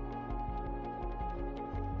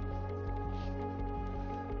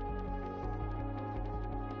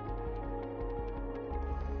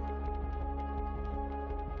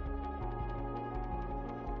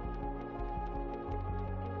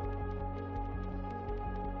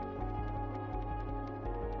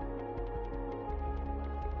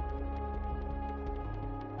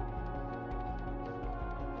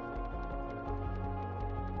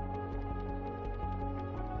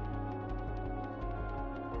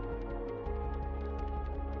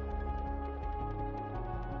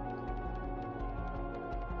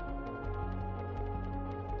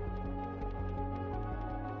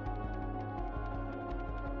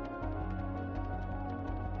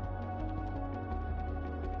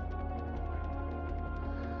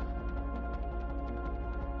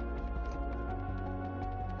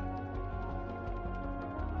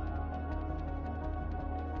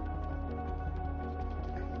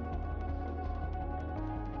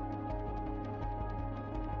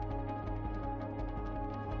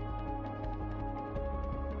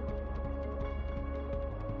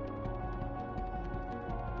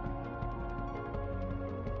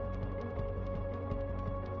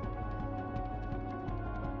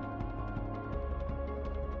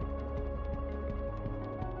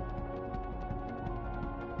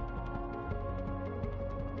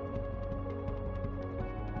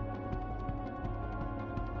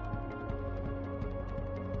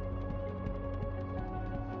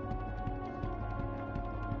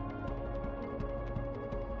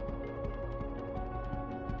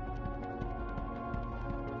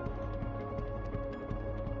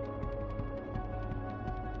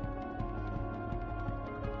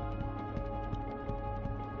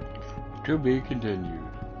 To be continued.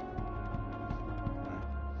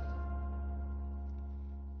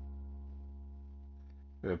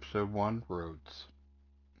 Episode 1, Roads.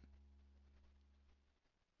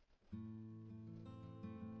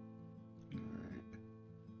 Alright.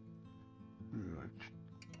 Let's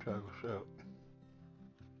try this out.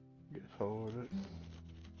 Get hold of it.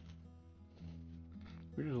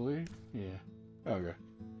 We just leave? Yeah. Okay.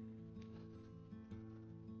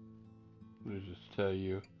 Let me just tell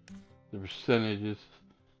you the percentages.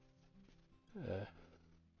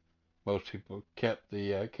 Most people kept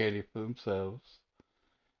the candy for themselves,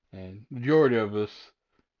 and majority of us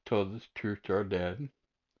told the truth to our dad,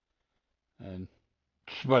 and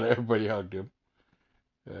just about everybody hugged him.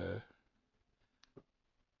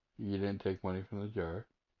 You didn't take money from the jar.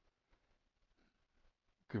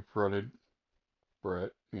 Confronted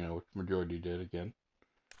Brett, which majority did again,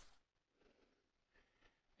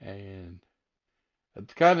 and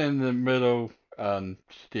it's kind of in the middle on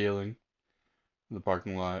stealing in the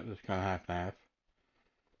parking lot. It's kind of half and half.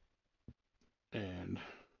 And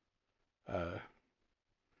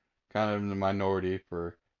kind of in the minority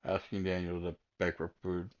for asking Daniel to beg for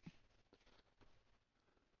food.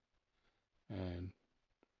 And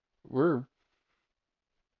we're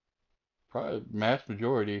probably mass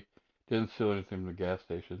majority didn't steal anything from the gas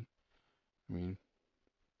station. I mean,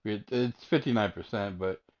 it's 59%,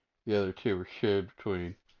 but the other two were shared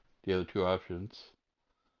between the other two options.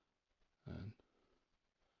 And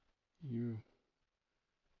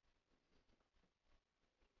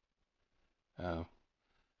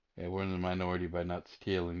Yeah, we're in the minority by not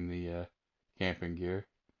stealing the camping gear.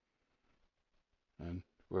 And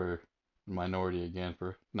we're the minority again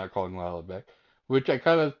for not calling Lila back. Which I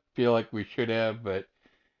kind of feel like we should have, but,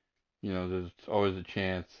 you know, there's always a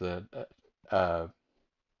chance that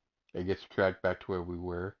it gets tracked back to where we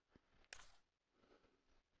were.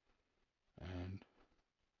 And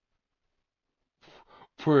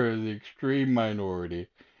for the extreme minority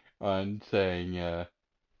on saying,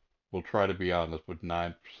 we'll try to be honest with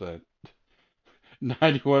 9%.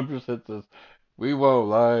 91% says, we won't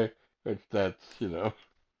lie. That's, you know,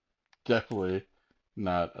 definitely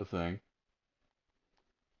not a thing.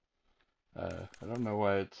 I don't know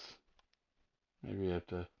why it's... Maybe I have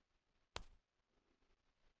to...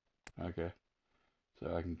 Okay.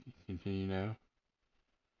 So I can continue now.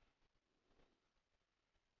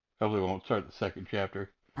 Hopefully it won't start the second chapter.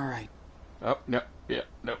 Alright. Oh, no. Yeah,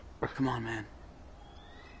 no. Come on, man.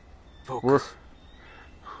 Focus.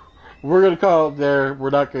 We're gonna call it there. We're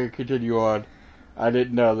not gonna continue on. I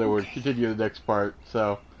didn't know that we'd continue the next part,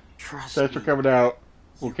 so... Trust thanks for coming out.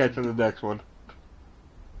 We'll catch you in the next one.